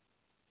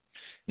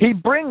 He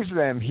brings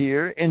them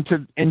here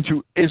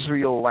into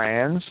Israel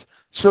lands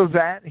so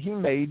that he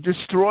may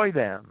destroy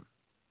them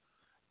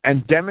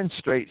and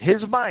demonstrate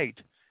his might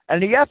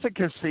and the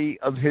efficacy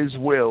of his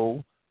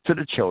will to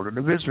the children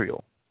of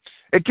Israel.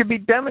 It can be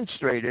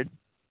demonstrated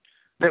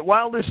that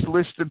while this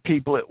list of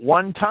people at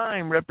one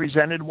time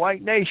represented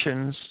white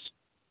nations,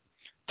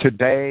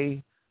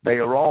 today they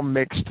are all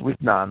mixed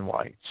with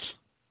non-whites.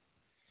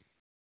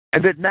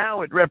 And that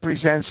now it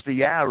represents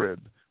the Arab,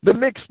 the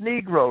mixed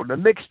Negro, the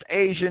mixed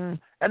Asian,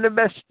 and the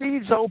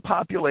mestizo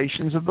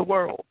populations of the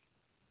world,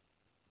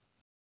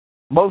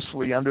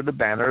 mostly under the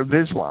banner of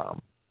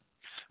Islam.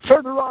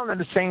 Further on in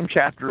the same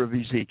chapter of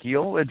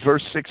Ezekiel, at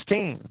verse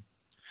 16,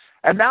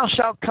 And thou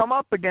shalt come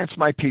up against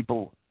my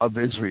people of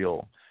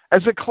Israel,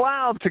 as a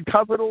cloud to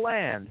cover the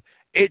land.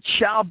 It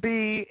shall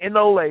be in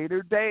the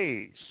later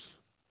days.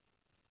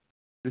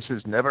 This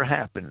has never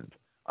happened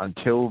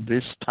until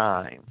this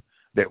time,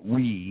 that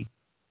we,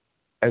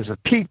 as a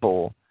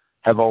people,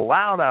 have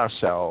allowed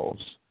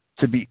ourselves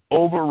to be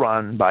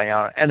overrun by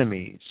our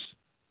enemies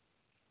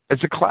as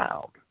a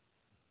cloud.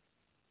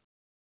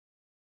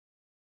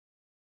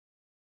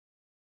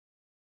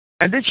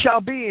 And it shall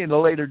be in the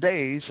later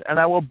days, and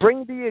I will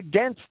bring thee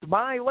against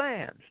my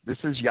land, this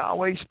is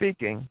Yahweh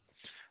speaking,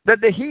 that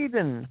the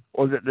heathen,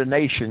 or that the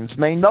nations,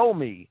 may know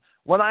me,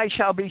 when I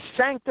shall be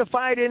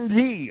sanctified in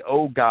thee,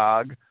 O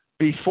Gog,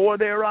 before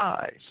their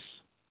eyes.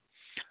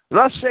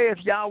 Thus saith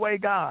Yahweh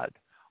God,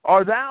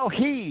 art thou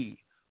he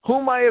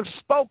whom I have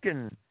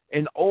spoken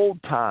in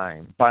old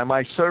time by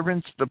my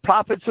servants the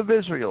prophets of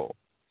Israel,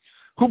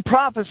 who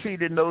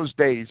prophesied in those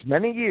days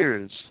many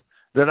years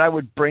that I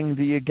would bring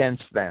thee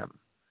against them?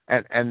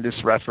 And this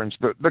reference,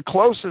 the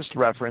closest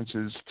reference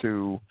is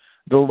to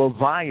the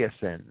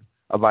Leviathan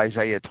of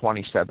Isaiah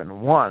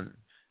 27:1,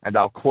 and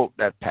I'll quote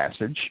that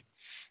passage.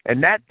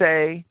 In that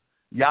day,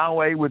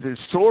 Yahweh with his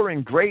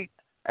soaring great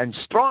and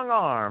strong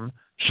arm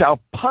shall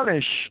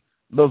punish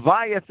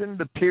Leviathan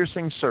the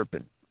piercing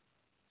serpent,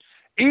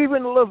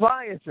 even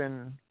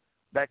Leviathan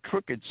that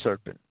crooked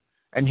serpent,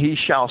 and he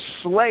shall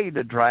slay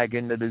the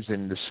dragon that is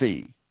in the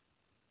sea.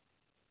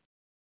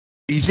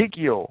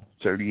 Ezekiel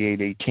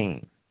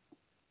 38:18.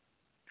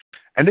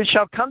 And it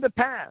shall come to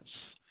pass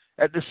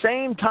at the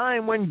same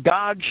time when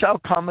Gog shall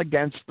come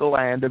against the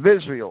land of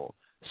Israel,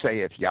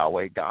 saith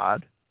Yahweh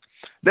God,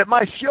 that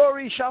my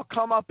fury shall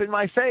come up in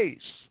my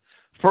face,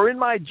 for in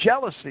my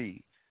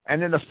jealousy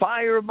and in the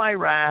fire of my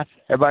wrath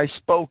have I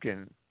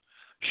spoken.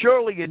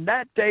 Surely in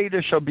that day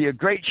there shall be a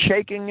great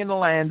shaking in the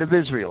land of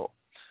Israel,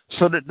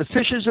 so that the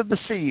fishes of the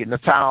sea and the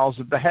fowls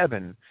of the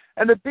heaven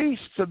and the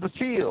beasts of the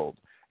field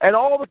and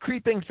all the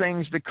creeping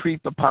things that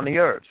creep upon the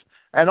earth,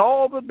 and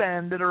all the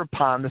men that are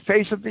upon the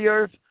face of the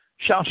earth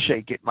shall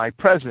shake at my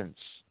presence.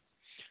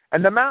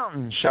 And the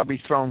mountains shall be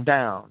thrown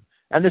down,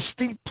 and the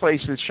steep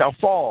places shall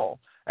fall,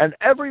 and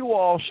every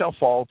wall shall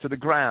fall to the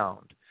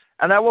ground.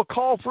 And I will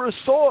call for a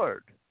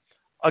sword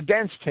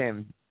against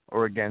him,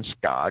 or against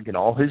Gog and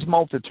all his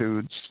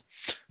multitudes,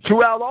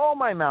 throughout all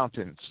my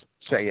mountains,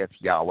 saith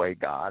Yahweh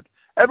God.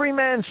 Every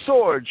man's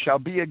sword shall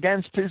be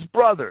against his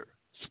brother,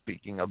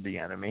 speaking of the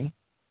enemy.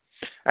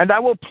 And I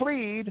will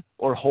plead,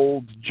 or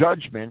hold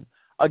judgment,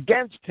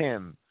 against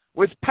him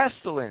with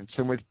pestilence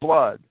and with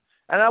blood,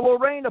 and I will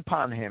rain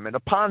upon him and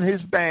upon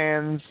his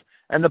bands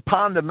and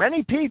upon the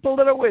many people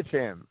that are with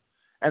him,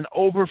 an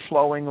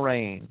overflowing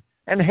rain,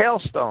 and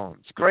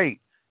hailstones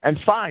great, and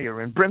fire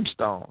and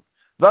brimstone.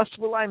 Thus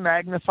will I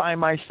magnify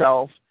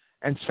myself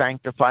and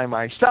sanctify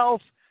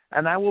myself,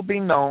 and I will be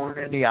known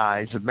in the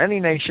eyes of many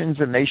nations,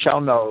 and they shall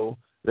know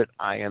that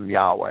I am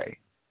Yahweh.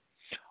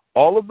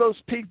 All of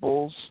those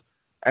peoples.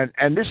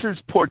 And this is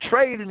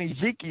portrayed in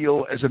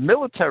Ezekiel as a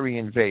military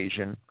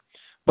invasion,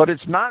 but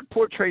it's not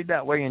portrayed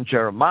that way in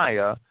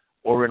Jeremiah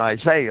or in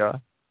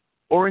Isaiah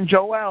or in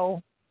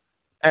Joel.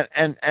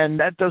 And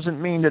that doesn't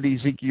mean that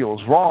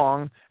Ezekiel's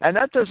wrong, and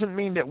that doesn't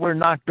mean that we're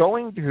not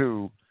going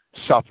to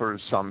suffer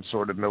some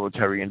sort of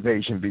military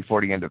invasion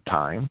before the end of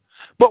time.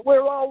 But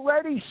we're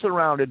already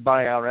surrounded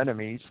by our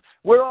enemies.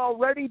 We're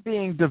already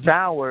being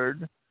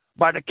devoured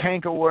by the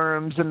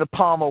cankerworms and the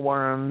palmer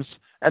worms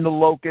and the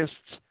locusts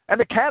and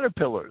the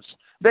caterpillars.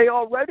 They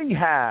already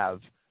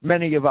have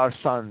many of our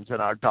sons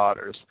and our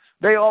daughters.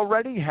 They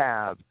already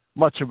have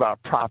much of our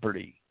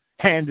property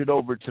handed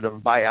over to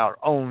them by our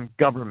own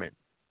government.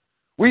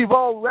 We've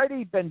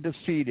already been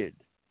defeated.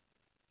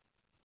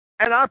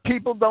 And our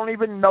people don't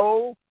even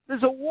know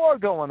there's a war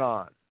going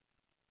on.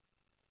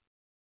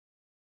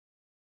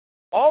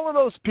 All of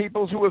those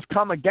peoples who have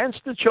come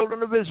against the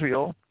children of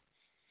Israel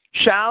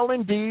shall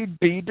indeed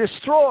be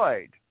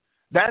destroyed.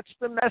 That's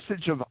the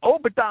message of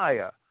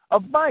Obadiah,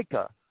 of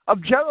Micah,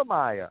 of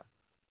Jeremiah,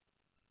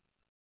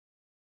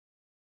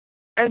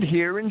 and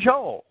here in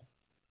Joel.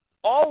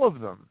 All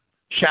of them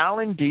shall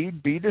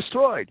indeed be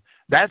destroyed.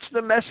 That's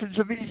the message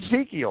of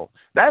Ezekiel.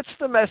 That's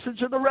the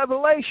message of the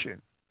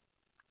Revelation.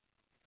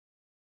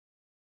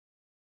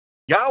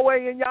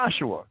 Yahweh and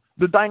Yahshua,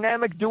 the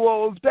dynamic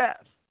duo of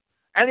death.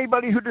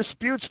 Anybody who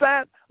disputes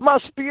that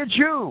must be a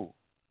Jew.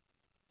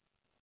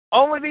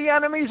 Only the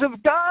enemies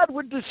of God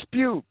would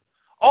dispute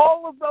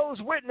all of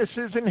those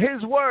witnesses in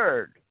his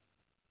word.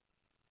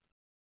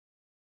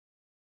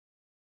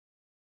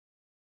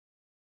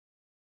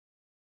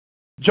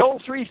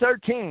 Joel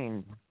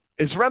 3:13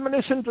 is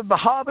reminiscent of the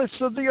harvests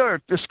of the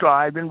earth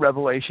described in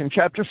Revelation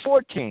chapter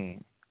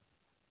 14.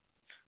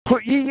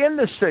 Put ye in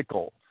the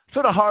sickle,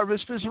 for the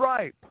harvest is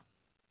ripe.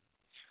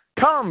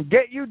 Come,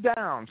 get you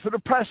down, for the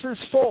press is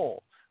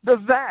full. The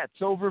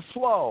vats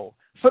overflow,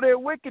 for their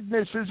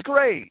wickedness is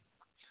great.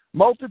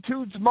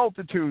 Multitudes,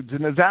 multitudes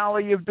in the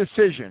valley of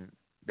decision.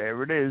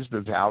 There it is,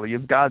 the valley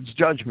of God's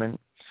judgment.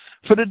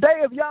 For the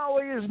day of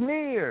Yahweh is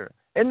near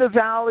in the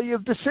valley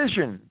of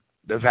decision,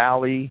 the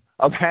valley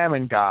of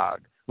Hamongog,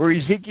 where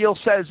Ezekiel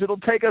says it'll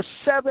take us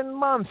 7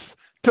 months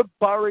to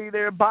bury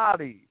their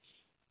bodies.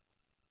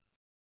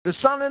 The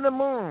sun and the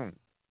moon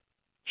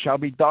shall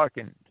be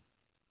darkened,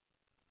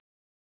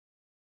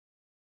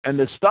 and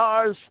the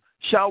stars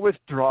shall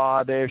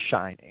withdraw their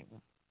shining.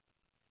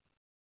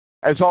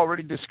 As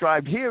already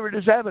described here, it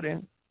is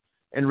evident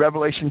in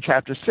Revelation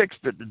chapter 6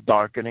 that the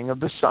darkening of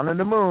the sun and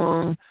the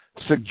moon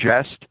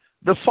suggest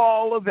the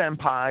fall of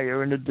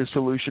empire and the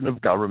dissolution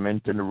of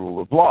government and the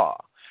rule of law.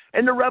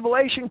 In the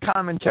Revelation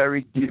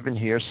commentary given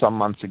here some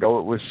months ago,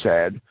 it was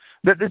said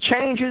that the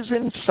changes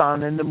in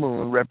sun and the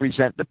moon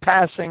represent the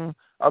passing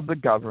of the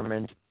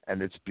government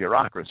and its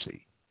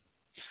bureaucracy.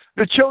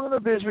 The children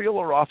of Israel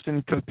are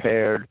often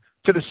compared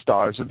to the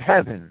stars of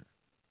heaven,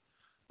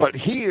 but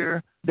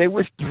here they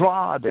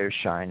withdraw their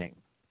shining,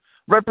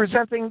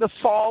 representing the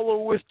fall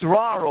or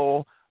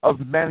withdrawal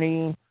of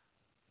many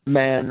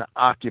men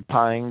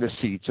occupying the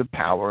seats of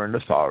power and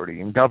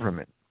authority in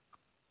government.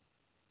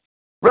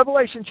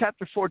 Revelation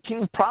chapter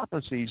 14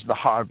 prophesies the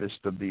harvest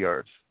of the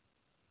earth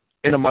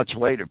in a much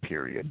later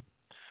period.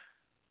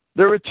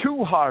 There are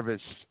two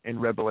harvests in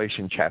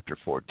Revelation chapter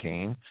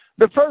 14.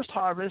 The first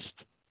harvest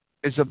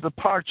is of the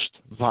parched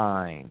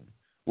vine,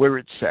 where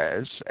it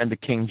says, and the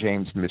King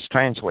James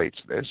mistranslates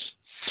this,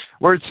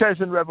 where it says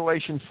in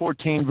Revelation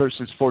 14,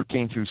 verses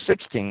 14 through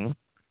 16,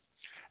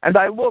 "And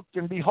I looked,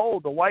 and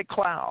behold, a white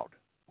cloud.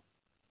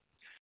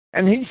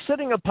 And he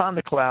sitting upon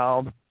the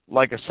cloud,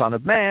 like a son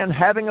of man,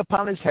 having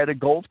upon his head a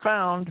gold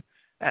crown,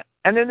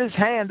 and in his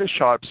hand a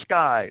sharp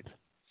scythe.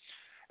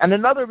 And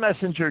another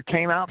messenger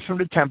came out from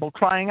the temple,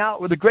 crying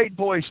out with a great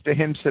voice to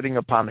him sitting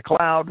upon the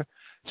cloud,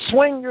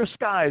 Swing your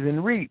scythe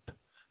and reap,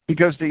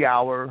 because the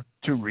hour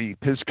to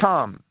reap has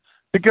come,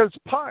 because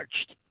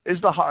parched is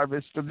the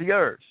harvest of the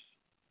earth.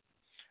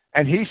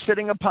 And he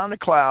sitting upon the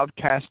cloud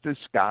cast his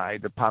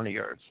scythe upon the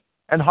earth,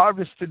 and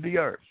harvested the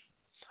earth.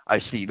 I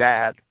see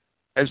that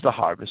as the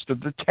harvest of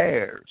the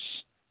tares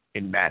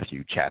in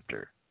Matthew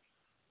chapter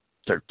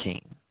 13.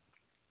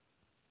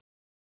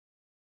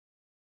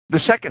 The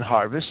second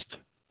harvest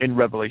in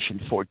Revelation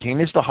 14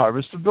 is the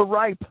harvest of the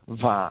ripe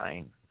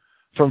vine,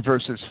 from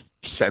verses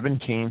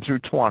 17 through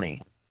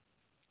 20.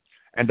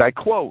 And I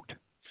quote,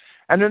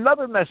 "And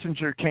another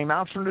messenger came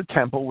out from the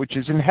temple which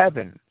is in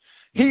heaven,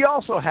 he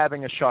also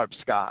having a sharp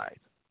scythe.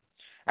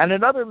 And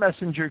another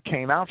messenger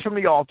came out from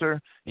the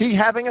altar, he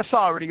having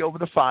authority over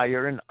the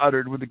fire, and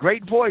uttered with a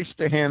great voice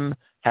to him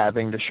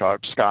having the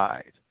sharp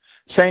scythe,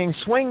 saying,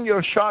 Swing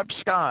your sharp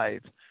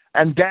scythe,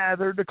 and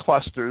gather the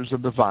clusters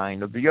of the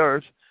vine of the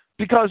earth,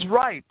 because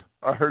ripe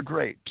are her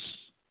grapes.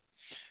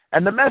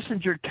 And the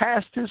messenger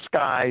cast his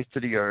scythe to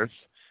the earth,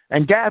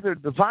 and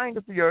gathered the vine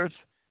of the earth,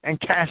 and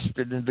cast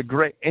it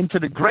into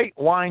the great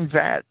wine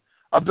vat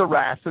of the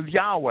wrath of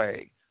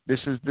Yahweh."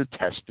 This is the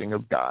testing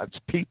of God's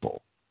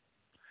people.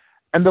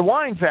 "And the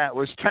wine vat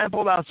was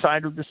trampled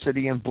outside of the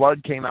city, and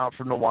blood came out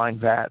from the wine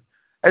vat,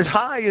 as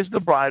high as the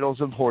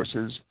bridles of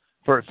horses,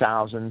 for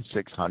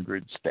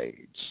 1,600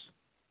 staves.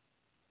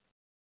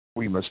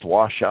 We must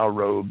wash our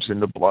robes in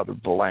the blood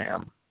of the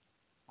Lamb."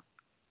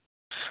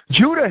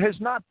 Judah has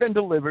not been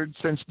delivered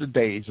since the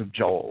days of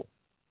Joel.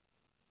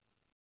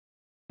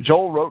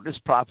 Joel wrote this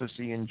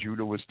prophecy, and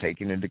Judah was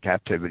taken into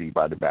captivity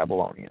by the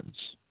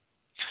Babylonians.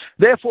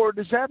 Therefore, it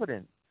is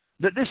evident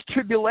that this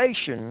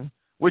tribulation,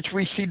 which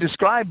we see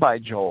described by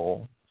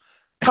Joel,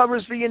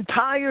 covers the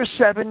entire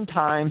 7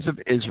 times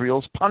of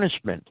Israel's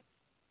punishment.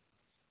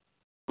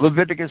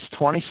 Leviticus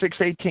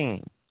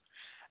 26:18,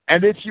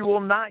 "And if you will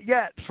not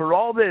yet for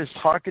all this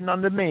hearken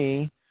unto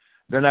me,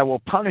 then I will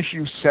punish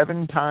you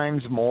 7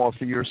 times more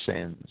for your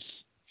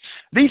sins."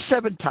 These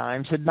 7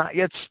 times had not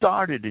yet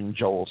started in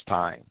Joel's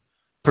time,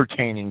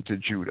 pertaining to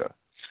Judah.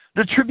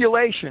 The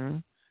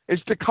tribulation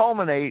is to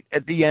culminate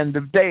at the end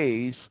of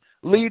days,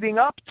 leading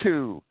up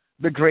to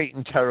the great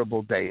and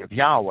terrible day of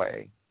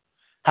Yahweh.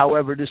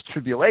 However, this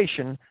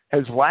tribulation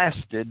has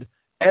lasted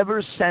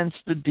ever since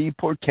the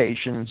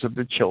deportations of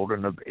the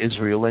children of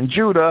Israel and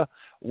Judah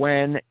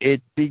when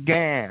it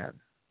began.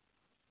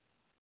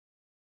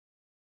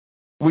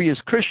 We as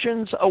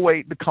Christians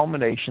await the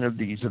culmination of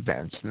these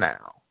events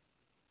now,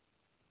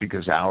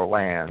 because our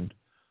land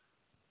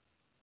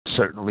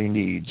certainly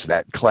needs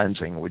that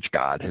cleansing which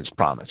God has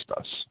promised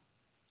us.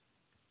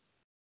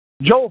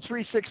 Joel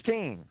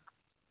 3:16,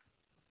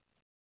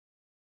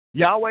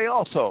 "Yahweh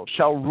also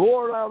shall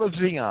roar out of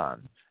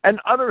Zion, and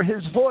utter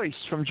his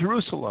voice from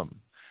Jerusalem,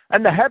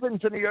 and the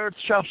heavens and the earth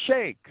shall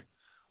shake,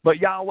 but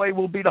Yahweh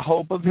will be the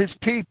hope of his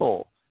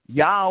people."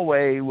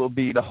 Yahweh will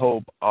be the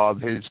hope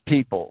of his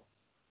people,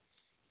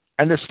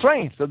 "and the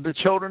strength of the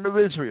children of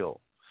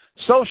Israel.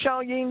 So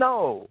shall ye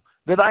know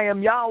that I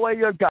am Yahweh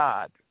your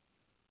God,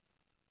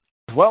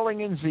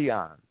 dwelling in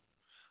Zion,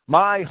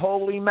 my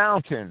holy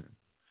mountain.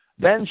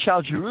 Then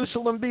shall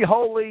Jerusalem be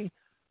holy,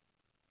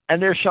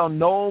 and there shall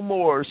no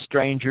more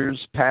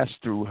strangers pass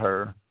through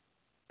her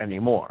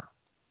anymore."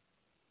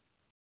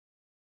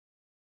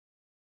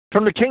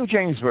 From the King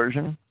James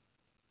Version,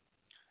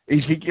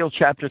 Ezekiel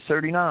chapter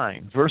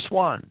 39, verse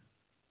 1.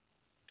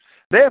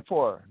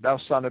 "Therefore, thou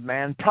son of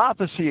man,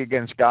 prophesy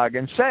against Gog,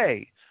 and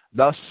say,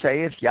 Thus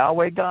saith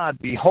Yahweh God,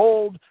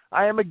 Behold,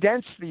 I am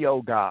against thee,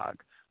 O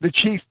Gog, the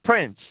chief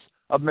prince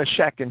of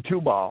Meshech and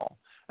Tubal.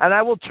 And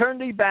I will turn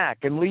thee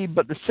back, and leave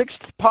but the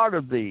 6th part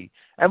of thee,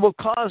 and will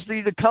cause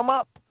thee to come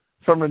up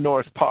from the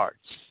north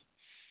parts,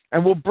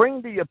 and will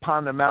bring thee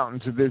upon the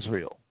mountains of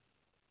Israel."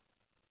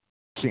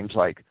 Seems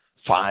like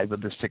 5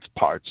 of the 6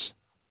 parts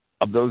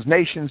of those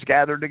nations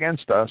gathered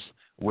against us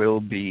will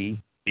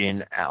be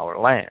in our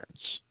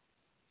lands.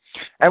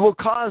 and will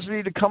cause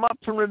thee to come up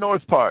from the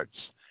north parts,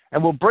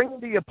 and will bring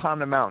thee upon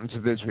the mountains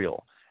of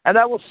Israel. And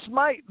I will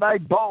smite thy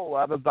bow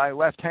out of thy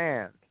left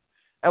hand,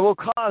 and will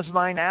cause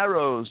thine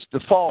arrows to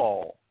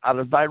fall out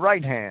of thy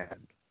right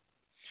hand.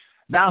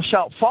 Thou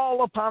shalt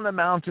fall upon the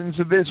mountains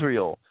of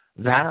Israel,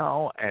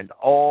 thou and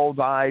all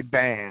thy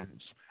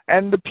bands,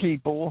 and the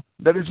people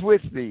that is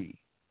with thee.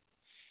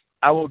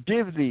 I will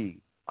give thee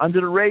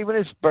unto the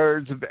ravenous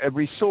birds of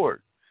every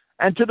sort,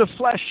 and to the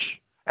flesh,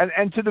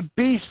 and to the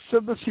beasts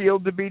of the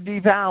field to be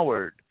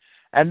devoured.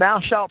 And thou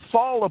shalt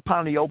fall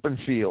upon the open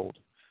field,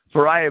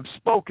 for I have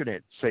spoken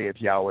it, saith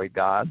Yahweh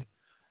God.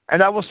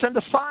 And I will send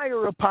a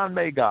fire upon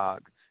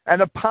Magog,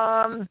 and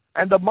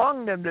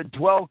among them that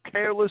dwell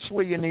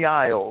carelessly in the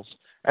isles,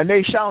 and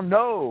they shall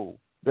know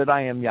that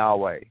I am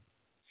Yahweh.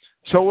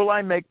 So will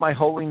I make my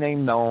holy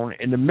name known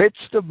in the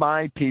midst of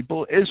my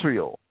people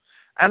Israel,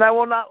 and I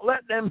will not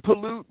let them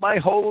pollute my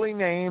holy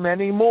name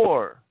any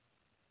more.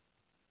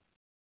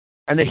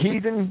 And the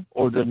heathen,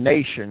 or the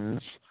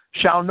nations,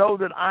 shall know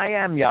that I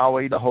am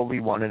Yahweh, the Holy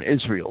One in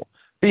Israel.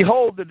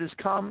 Behold, it is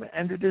come,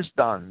 and it is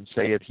done,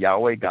 saith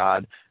Yahweh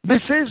God.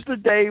 This is the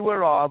day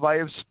whereof I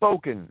have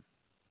spoken.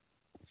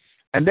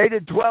 And they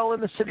that dwell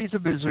in the cities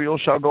of Israel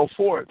shall go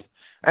forth,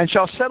 and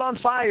shall set on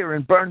fire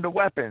and burn the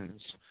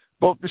weapons,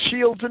 both the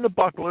shields and the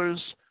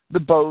bucklers, the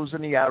bows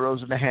and the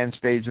arrows and the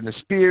handstaves and the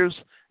spears,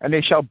 and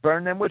they shall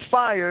burn them with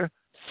fire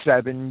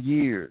 7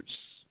 years.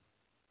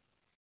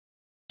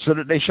 So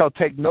that they shall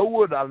take no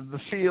wood out of the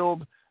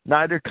field,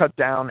 neither cut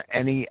down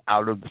any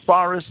out of the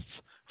forests,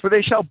 for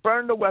they shall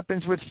burn the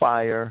weapons with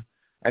fire,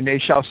 and they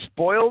shall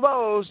spoil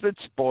those that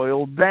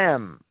spoiled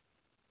them,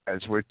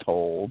 as we're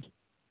told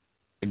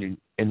in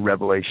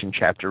Revelation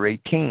chapter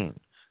 18.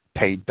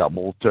 Pay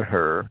double to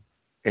her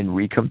in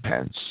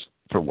recompense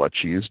for what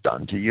she has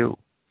done to you.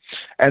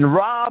 And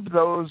rob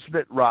those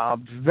that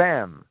robbed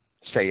them,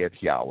 saith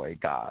Yahweh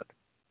God.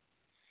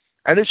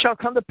 And it shall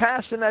come to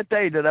pass in that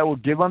day that I will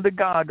give unto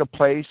Gog a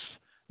place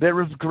there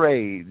of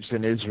graves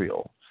in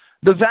Israel,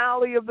 the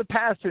valley of the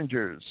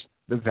passengers,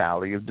 the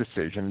valley of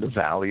decision, the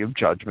valley of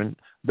judgment,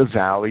 the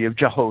valley of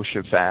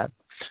Jehoshaphat,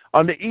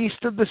 on the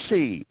east of the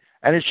sea,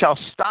 and it shall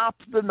stop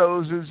the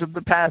noses of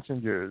the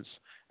passengers,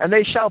 and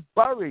they shall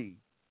bury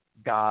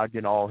Gog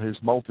in all his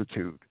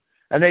multitude,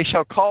 and they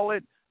shall call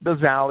it the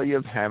valley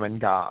of Ham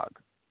Gog.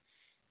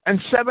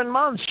 And 7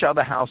 months shall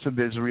the house of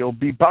Israel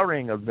be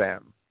burying of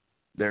them.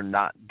 They're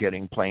not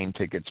getting plane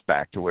tickets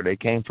back to where they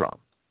came from.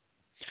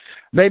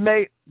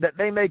 That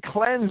they may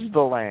cleanse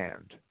the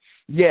land.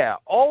 Yeah,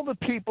 all the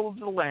people of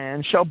the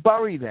land shall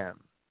bury them,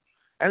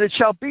 and it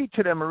shall be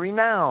to them a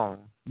renown,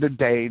 the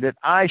day that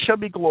I shall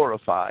be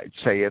glorified,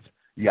 saith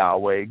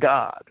Yahweh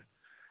God.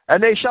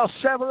 And they shall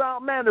sever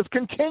out men of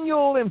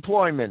continual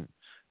employment,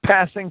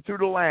 passing through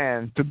the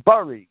land, to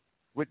bury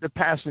with the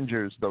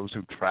passengers those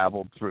who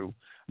traveled through,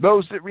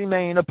 those that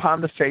remain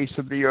upon the face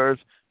of the earth,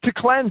 to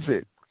cleanse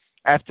it.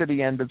 After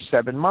the end of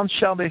 7 months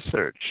shall they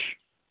search.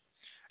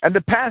 And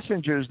the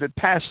passengers that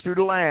pass through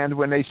the land,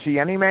 when they see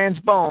any man's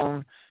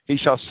bone, he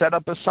shall set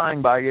up a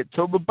sign by it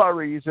till the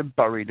buries have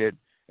buried it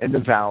in the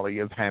valley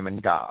of Ham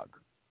Gog.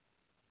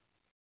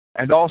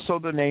 And also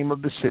the name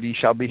of the city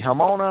shall be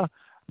Hamona.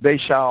 They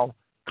shall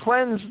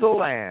cleanse the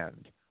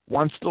land.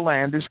 Once the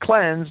land is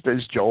cleansed,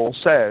 as Joel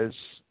says,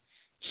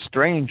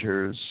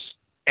 strangers,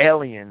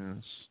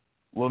 aliens,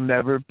 will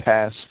never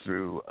pass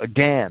through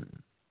again.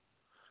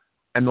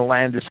 And the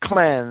land is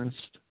cleansed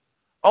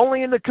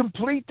only in the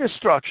complete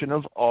destruction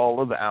of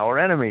all of our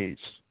enemies.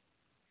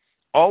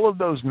 All of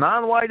those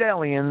non-white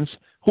aliens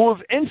who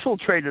have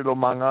infiltrated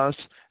among us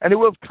and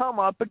who have come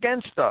up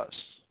against us.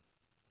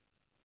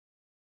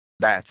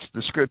 That's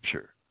the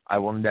Scripture. I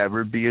will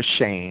never be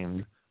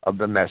ashamed of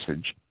the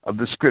message of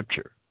the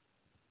Scripture.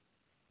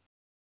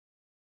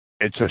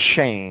 It's a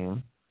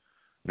shame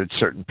that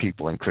certain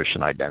people in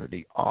Christian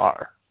identity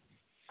are.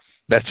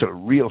 That's a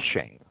real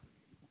shame.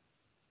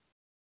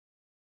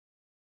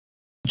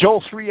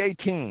 Joel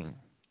 3:18.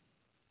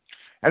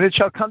 And it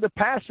shall come to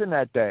pass in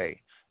that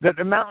day that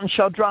the mountain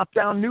shall drop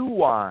down new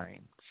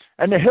wine,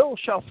 and the hills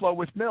shall flow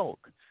with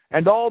milk,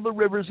 and all the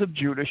rivers of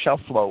Judah shall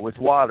flow with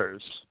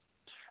waters.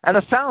 And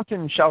a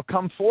fountain shall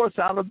come forth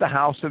out of the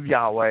house of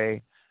Yahweh,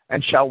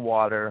 and shall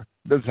water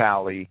the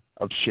valley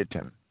of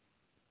Shittim.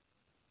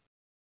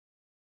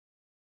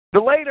 The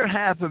later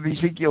half of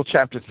Ezekiel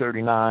chapter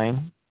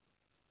 39,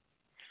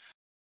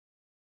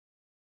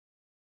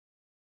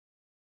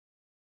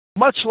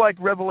 much like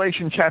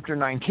Revelation chapter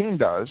 19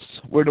 does,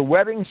 where the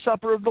wedding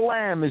supper of the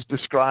Lamb is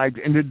described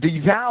in the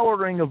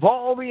devouring of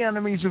all the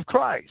enemies of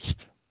Christ.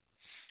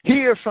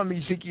 Here from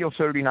Ezekiel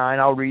 39,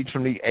 I'll read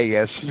from the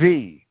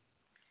ASV,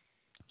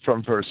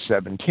 from verse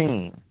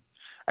 17.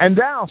 And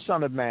thou,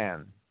 son of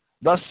man,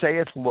 thus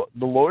saith the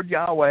Lord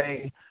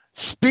Yahweh,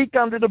 speak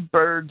unto the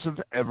birds of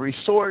every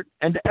sort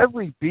and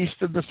every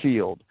beast of the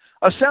field.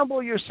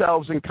 Assemble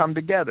yourselves and come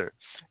together.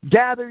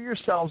 Gather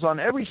yourselves on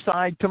every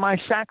side to my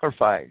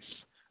sacrifice,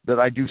 that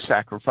I do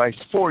sacrifice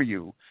for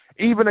you,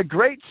 even a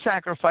great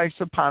sacrifice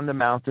upon the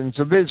mountains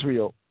of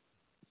Israel,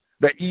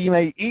 that ye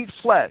may eat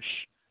flesh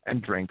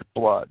and drink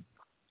blood.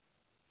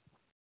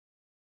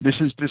 This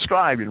is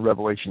described in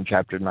Revelation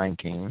chapter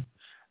 19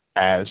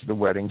 as the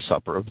wedding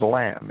supper of the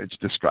Lamb. It's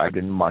described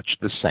in much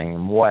the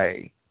same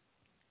way.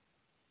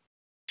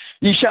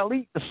 Ye shall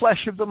eat the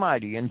flesh of the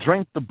mighty, and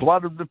drink the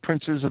blood of the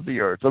princes of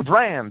the earth, of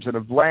rams, and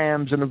of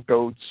lambs, and of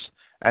goats,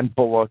 and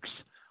bullocks,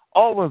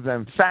 all of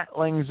them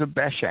fatlings of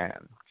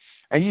Bashan.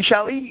 And ye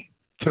shall eat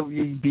till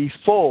ye be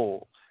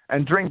full,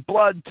 and drink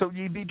blood till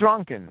ye be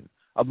drunken,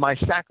 of my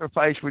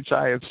sacrifice which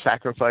I have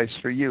sacrificed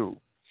for you.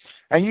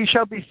 And ye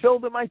shall be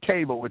filled at my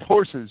table with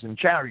horses and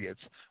chariots,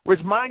 with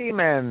mighty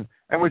men,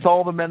 and with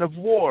all the men of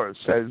war,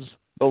 says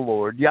the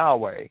Lord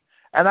Yahweh.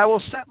 And I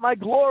will set my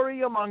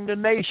glory among the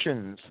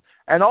nations,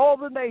 and all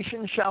the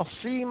nations shall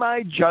see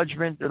my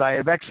judgment that I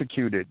have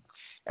executed,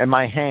 and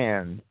my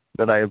hand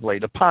that I have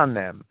laid upon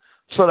them.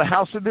 So the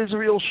house of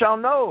Israel shall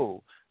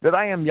know that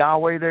I am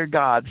Yahweh their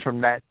God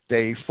from that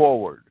day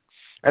forward.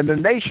 And the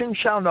nations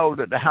shall know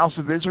that the house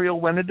of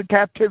Israel went into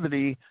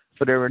captivity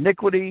for their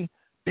iniquity,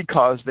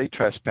 because they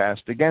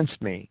trespassed against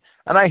me.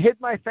 And I hid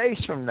my face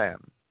from them.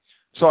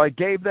 So I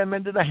gave them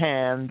into the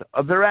hand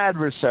of their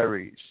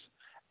adversaries.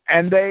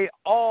 And they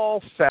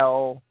all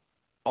fell,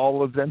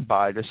 all of them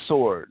by the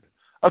sword.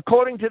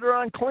 According to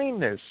their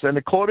uncleanness and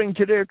according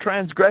to their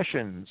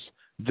transgressions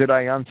did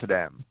I unto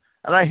them.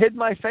 And I hid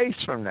my face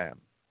from them.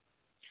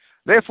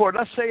 Therefore,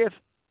 thus saith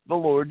the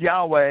Lord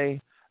Yahweh,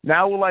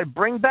 now will I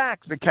bring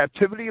back the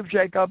captivity of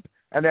Jacob,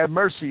 and have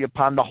mercy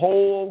upon the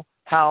whole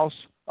house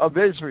of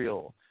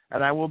Israel.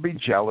 And I will be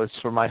jealous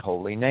for my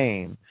holy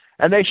name.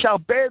 And they shall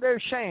bear their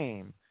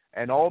shame,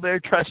 and all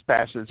their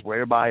trespasses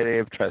whereby they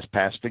have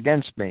trespassed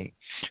against me.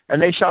 And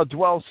they shall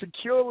dwell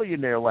securely in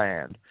their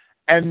land,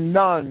 and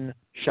none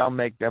shall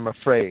make them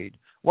afraid.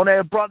 When I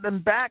have brought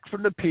them back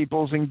from the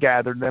peoples, and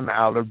gathered them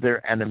out of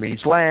their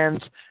enemies'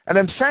 lands, and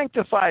am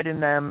sanctified in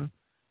them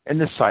in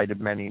the sight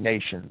of many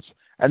nations.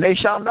 And they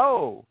shall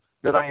know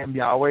that I am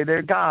Yahweh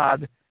their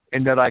God,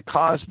 and that I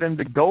caused them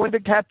to go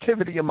into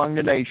captivity among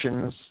the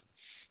nations,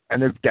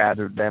 and have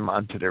gathered them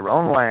unto their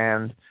own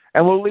land,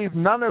 and will leave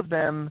none of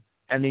them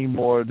any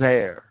more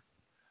there.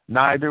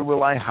 Neither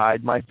will I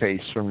hide my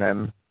face from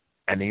them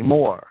any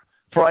more.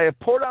 For I have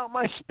poured out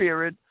my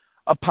spirit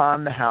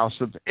upon the house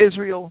of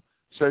Israel,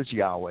 says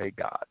Yahweh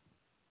God.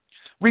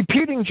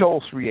 Repeating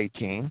Joel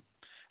 3:18,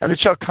 and it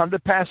shall come to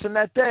pass in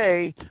that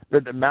day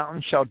that the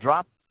mountains shall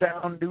drop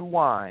down new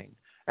wine,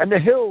 and the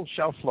hills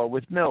shall flow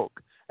with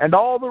milk, and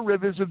all the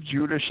rivers of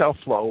Judah shall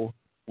flow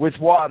with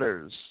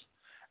waters.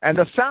 And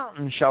the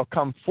fountain shall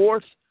come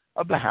forth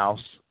of the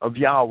house of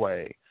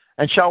Yahweh,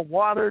 and shall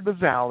water the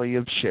valley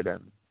of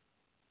Shittim.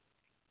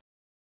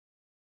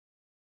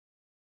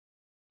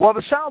 While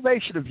the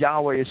salvation of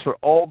Yahweh is for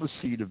all the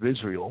seed of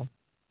Israel,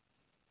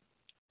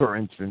 for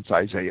instance,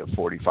 Isaiah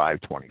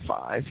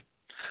 45:25,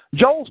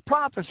 Joel's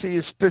prophecy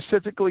is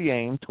specifically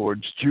aimed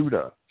towards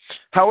Judah.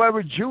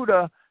 However,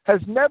 Judah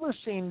has never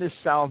seen this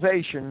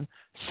salvation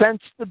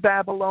since the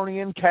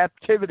Babylonian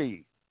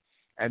captivity,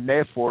 and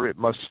therefore it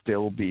must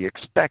still be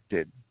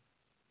expected.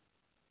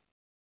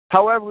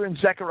 However, in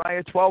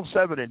Zechariah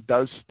 12:7, it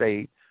does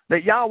state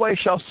that Yahweh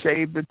shall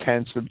save the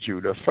tents of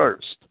Judah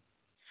first.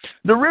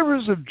 The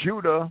rivers of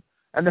Judah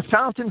and the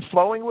fountain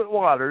flowing with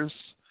waters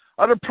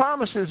are the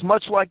promises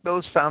much like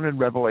those found in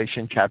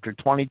Revelation chapter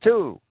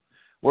 22,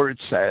 where it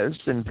says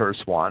in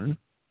verse 1,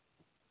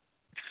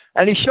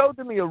 and he showed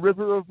to me a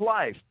river of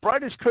life,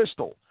 bright as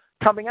crystal,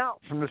 coming out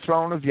from the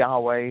throne of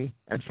Yahweh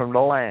and from the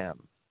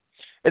Lamb,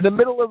 in the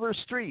middle of her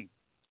street.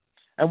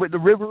 And with the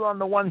river on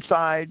the one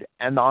side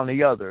and on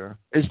the other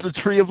is the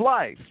tree of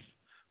life,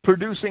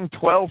 producing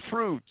 12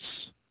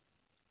 fruits,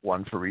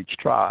 one for each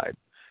tribe,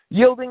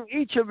 yielding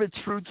each of its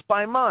fruits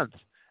by month.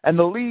 And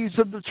the leaves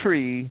of the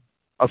tree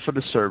are for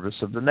the service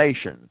of the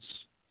nations,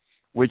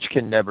 which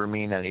can never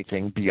mean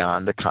anything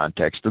beyond the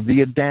context of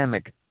the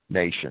Adamic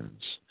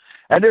nations.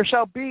 And there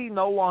shall be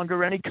no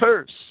longer any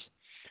curse.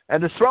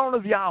 And the throne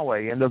of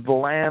Yahweh and of the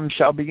Lamb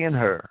shall be in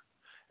her.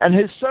 And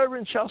his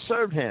servants shall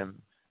serve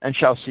him, and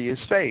shall see his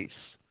face.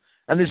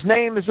 And his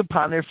name is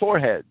upon their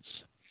foreheads.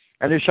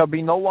 And there shall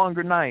be no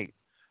longer night.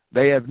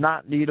 They have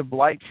not need of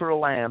light for a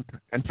lamp,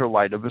 and for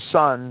light of a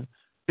sun,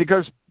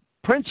 because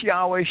Prince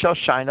Yahweh shall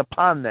shine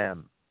upon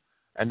them,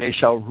 and they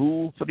shall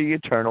rule for the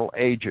eternal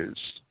ages.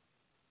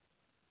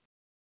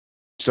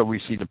 So we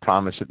see the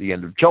promise at the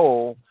end of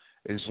Joel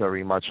is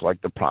very much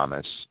like the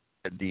promise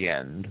at the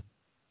end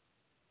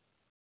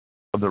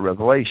of the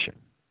Revelation.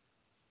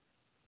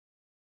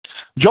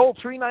 Joel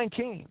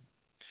 3:19,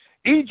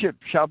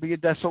 Egypt shall be a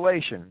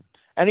desolation,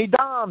 and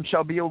Edom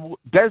shall be a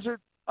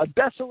desert, a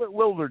desolate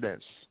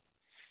wilderness.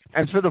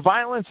 And for the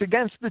violence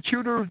against the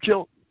children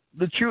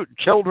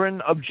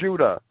of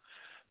Judah,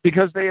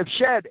 because they have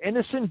shed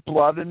innocent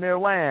blood in their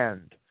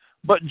land.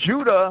 But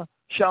Judah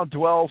shall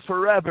dwell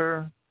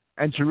forever,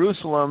 and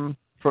Jerusalem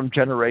from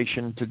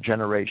generation to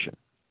generation.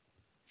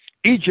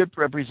 Egypt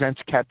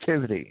represents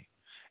captivity.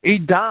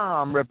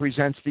 Edom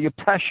represents the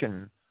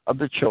oppression of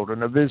the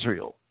children of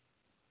Israel.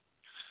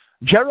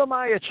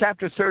 Jeremiah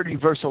chapter 30,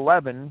 verse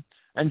 11,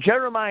 and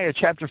Jeremiah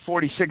chapter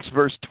 46,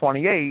 verse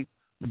 28,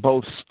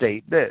 both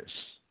state this.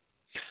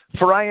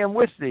 For I am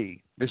with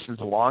thee. This is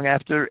long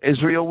after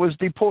Israel was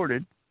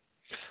deported.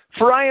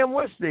 For I am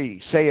with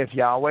thee, saith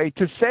Yahweh,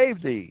 to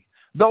save thee,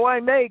 though I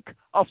make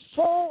a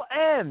full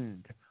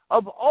end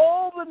of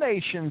all the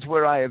nations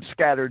where I have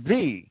scattered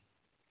thee,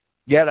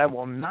 yet I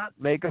will not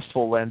make a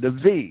full end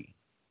of thee.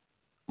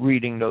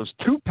 Reading those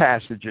two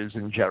passages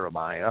in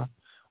Jeremiah,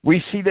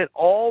 we see that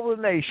all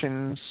the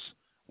nations,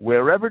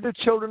 wherever the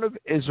children of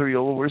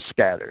Israel were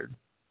scattered,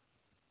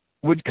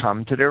 would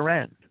come to their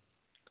end.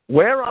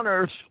 Where on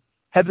earth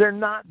have there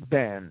not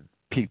been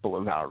people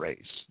of our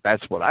race?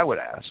 That's what I would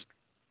ask.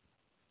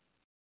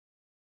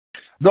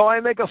 Though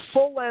I make a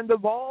full end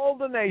of all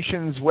the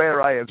nations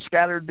where I have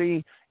scattered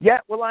thee,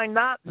 yet will I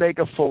not make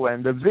a full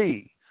end of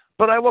thee.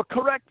 But I will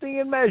correct thee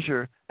in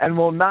measure, and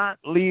will not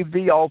leave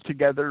thee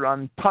altogether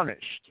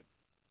unpunished.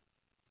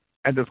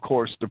 And of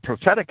course, the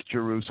prophetic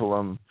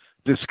Jerusalem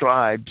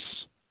describes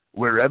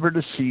wherever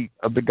the seat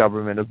of the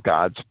government of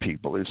God's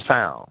people is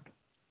found.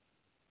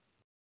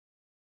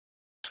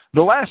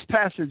 The last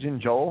passage in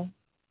Joel,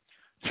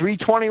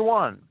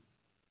 3:21.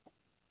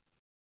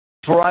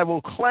 For I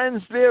will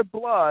cleanse their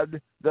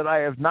blood that I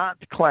have not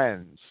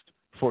cleansed,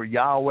 for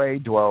Yahweh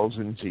dwells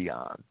in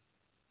Zion.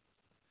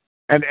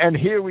 And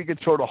here we could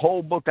throw the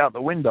whole book out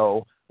the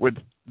window with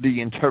the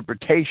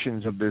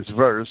interpretations of this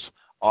verse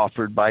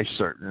offered by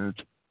certain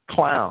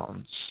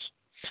clowns.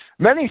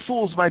 Many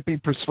fools might be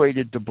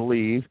persuaded to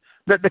believe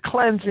that the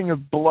cleansing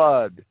of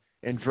blood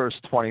in verse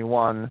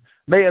 21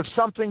 may have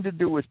something to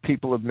do with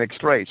people of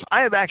mixed race.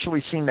 I have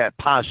actually seen that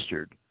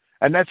postured,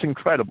 and that's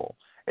incredible.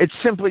 It's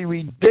simply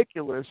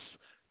ridiculous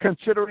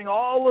considering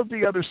all of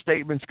the other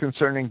statements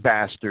concerning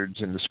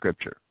bastards in the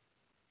Scripture.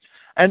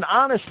 An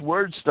honest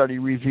word study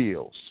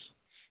reveals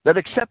that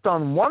except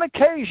on one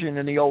occasion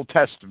in the Old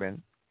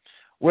Testament,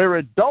 where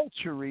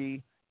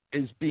adultery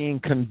is being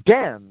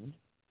condemned,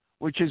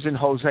 which is in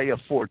Hosea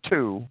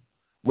 4:2,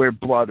 where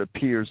blood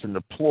appears in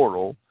the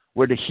plural,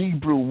 where the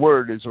Hebrew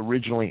word is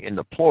originally in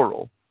the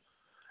plural,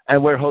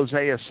 and where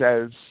Hosea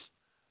says,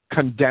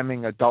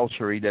 condemning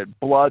adultery, that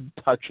blood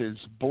touches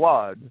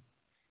blood,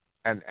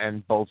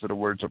 and both of the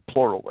words are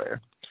plural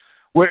there.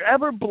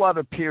 Wherever blood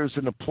appears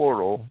in the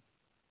plural,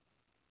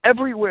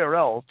 everywhere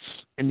else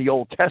in the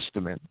Old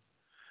Testament,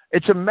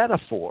 it's a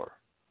metaphor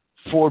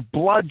for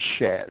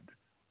bloodshed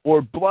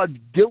or blood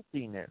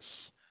guiltiness,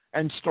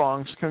 and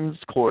Strong's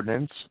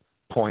Concordance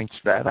points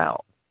that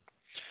out.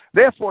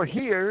 Therefore,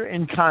 here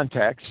in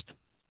context,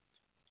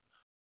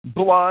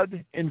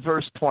 blood in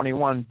verse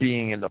 21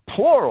 being in the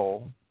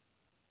plural,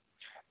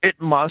 it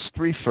must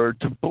refer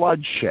to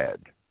bloodshed,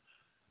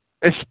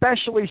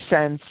 especially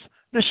since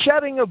the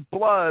shedding of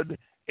blood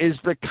is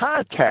the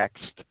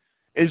context,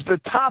 is the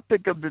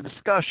topic of the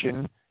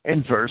discussion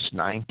in verse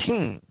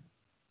 19.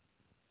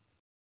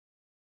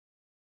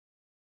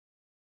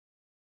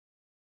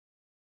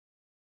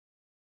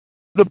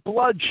 The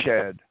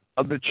bloodshed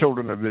of the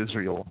children of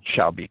Israel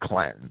shall be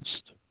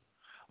cleansed.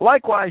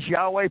 Likewise,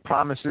 Yahweh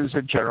promises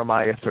at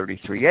Jeremiah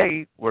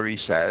 33:8, where he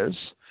says,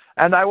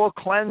 and I will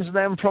cleanse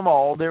them from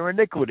all their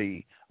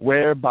iniquity,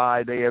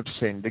 whereby they have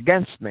sinned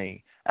against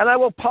me. And I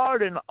will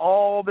pardon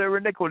all their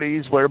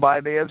iniquities, whereby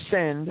they have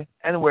sinned,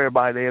 and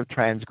whereby they have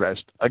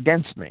transgressed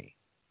against me.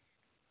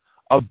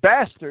 Of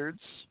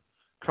bastards,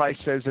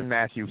 Christ says in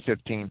Matthew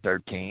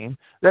 15:13,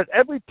 that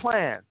every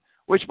plant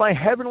which my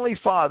heavenly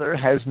Father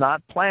has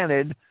not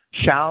planted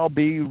shall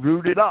be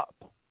rooted up,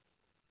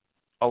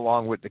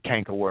 along with the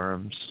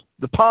cankerworms,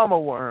 the palmer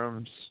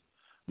worms,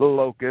 the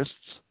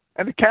locusts,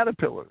 and the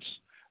caterpillars.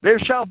 There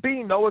shall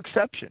be no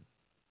exception.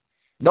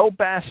 No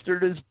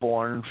bastard is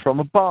born from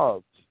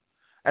above,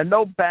 and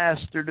no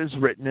bastard is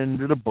written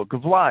into the book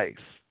of life.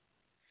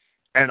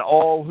 And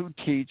all who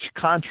teach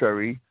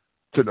contrary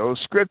to those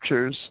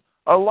scriptures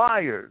are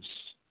liars,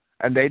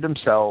 and they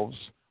themselves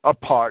are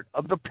part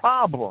of the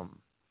problem,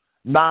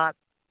 not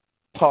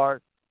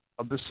part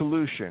of the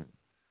solution,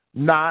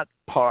 not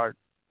part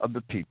of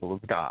the people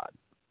of God.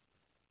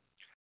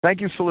 Thank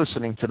you for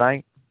listening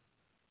tonight.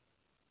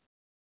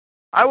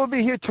 I will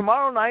be here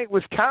tomorrow night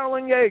with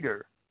Carolyn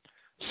Yeager,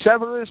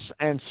 Severus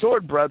and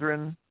Sword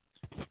Brethren,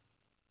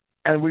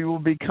 and we will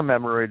be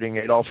commemorating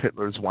Adolf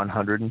Hitler's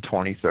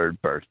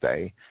 123rd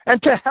birthday.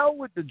 And to hell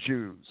with the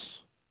Jews.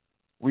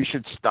 We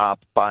should stop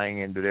buying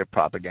into their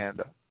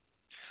propaganda.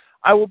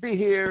 I will be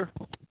here,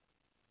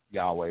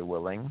 Yahweh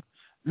willing,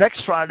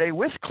 next Friday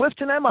with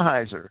Clifton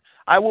Emahiser.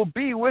 I will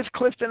be with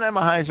Clifton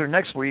Emahiser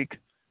next week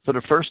for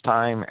the first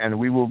time, and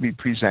we will be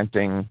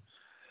presenting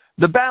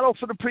The Battle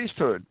for the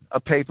Priesthood, a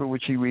paper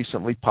which he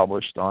recently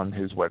published on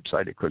his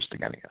website at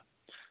Christogenea.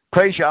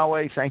 Praise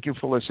Yahweh. Thank you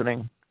for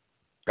listening.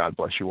 God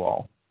bless you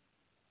all,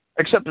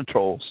 except the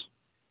trolls,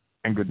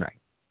 and good night.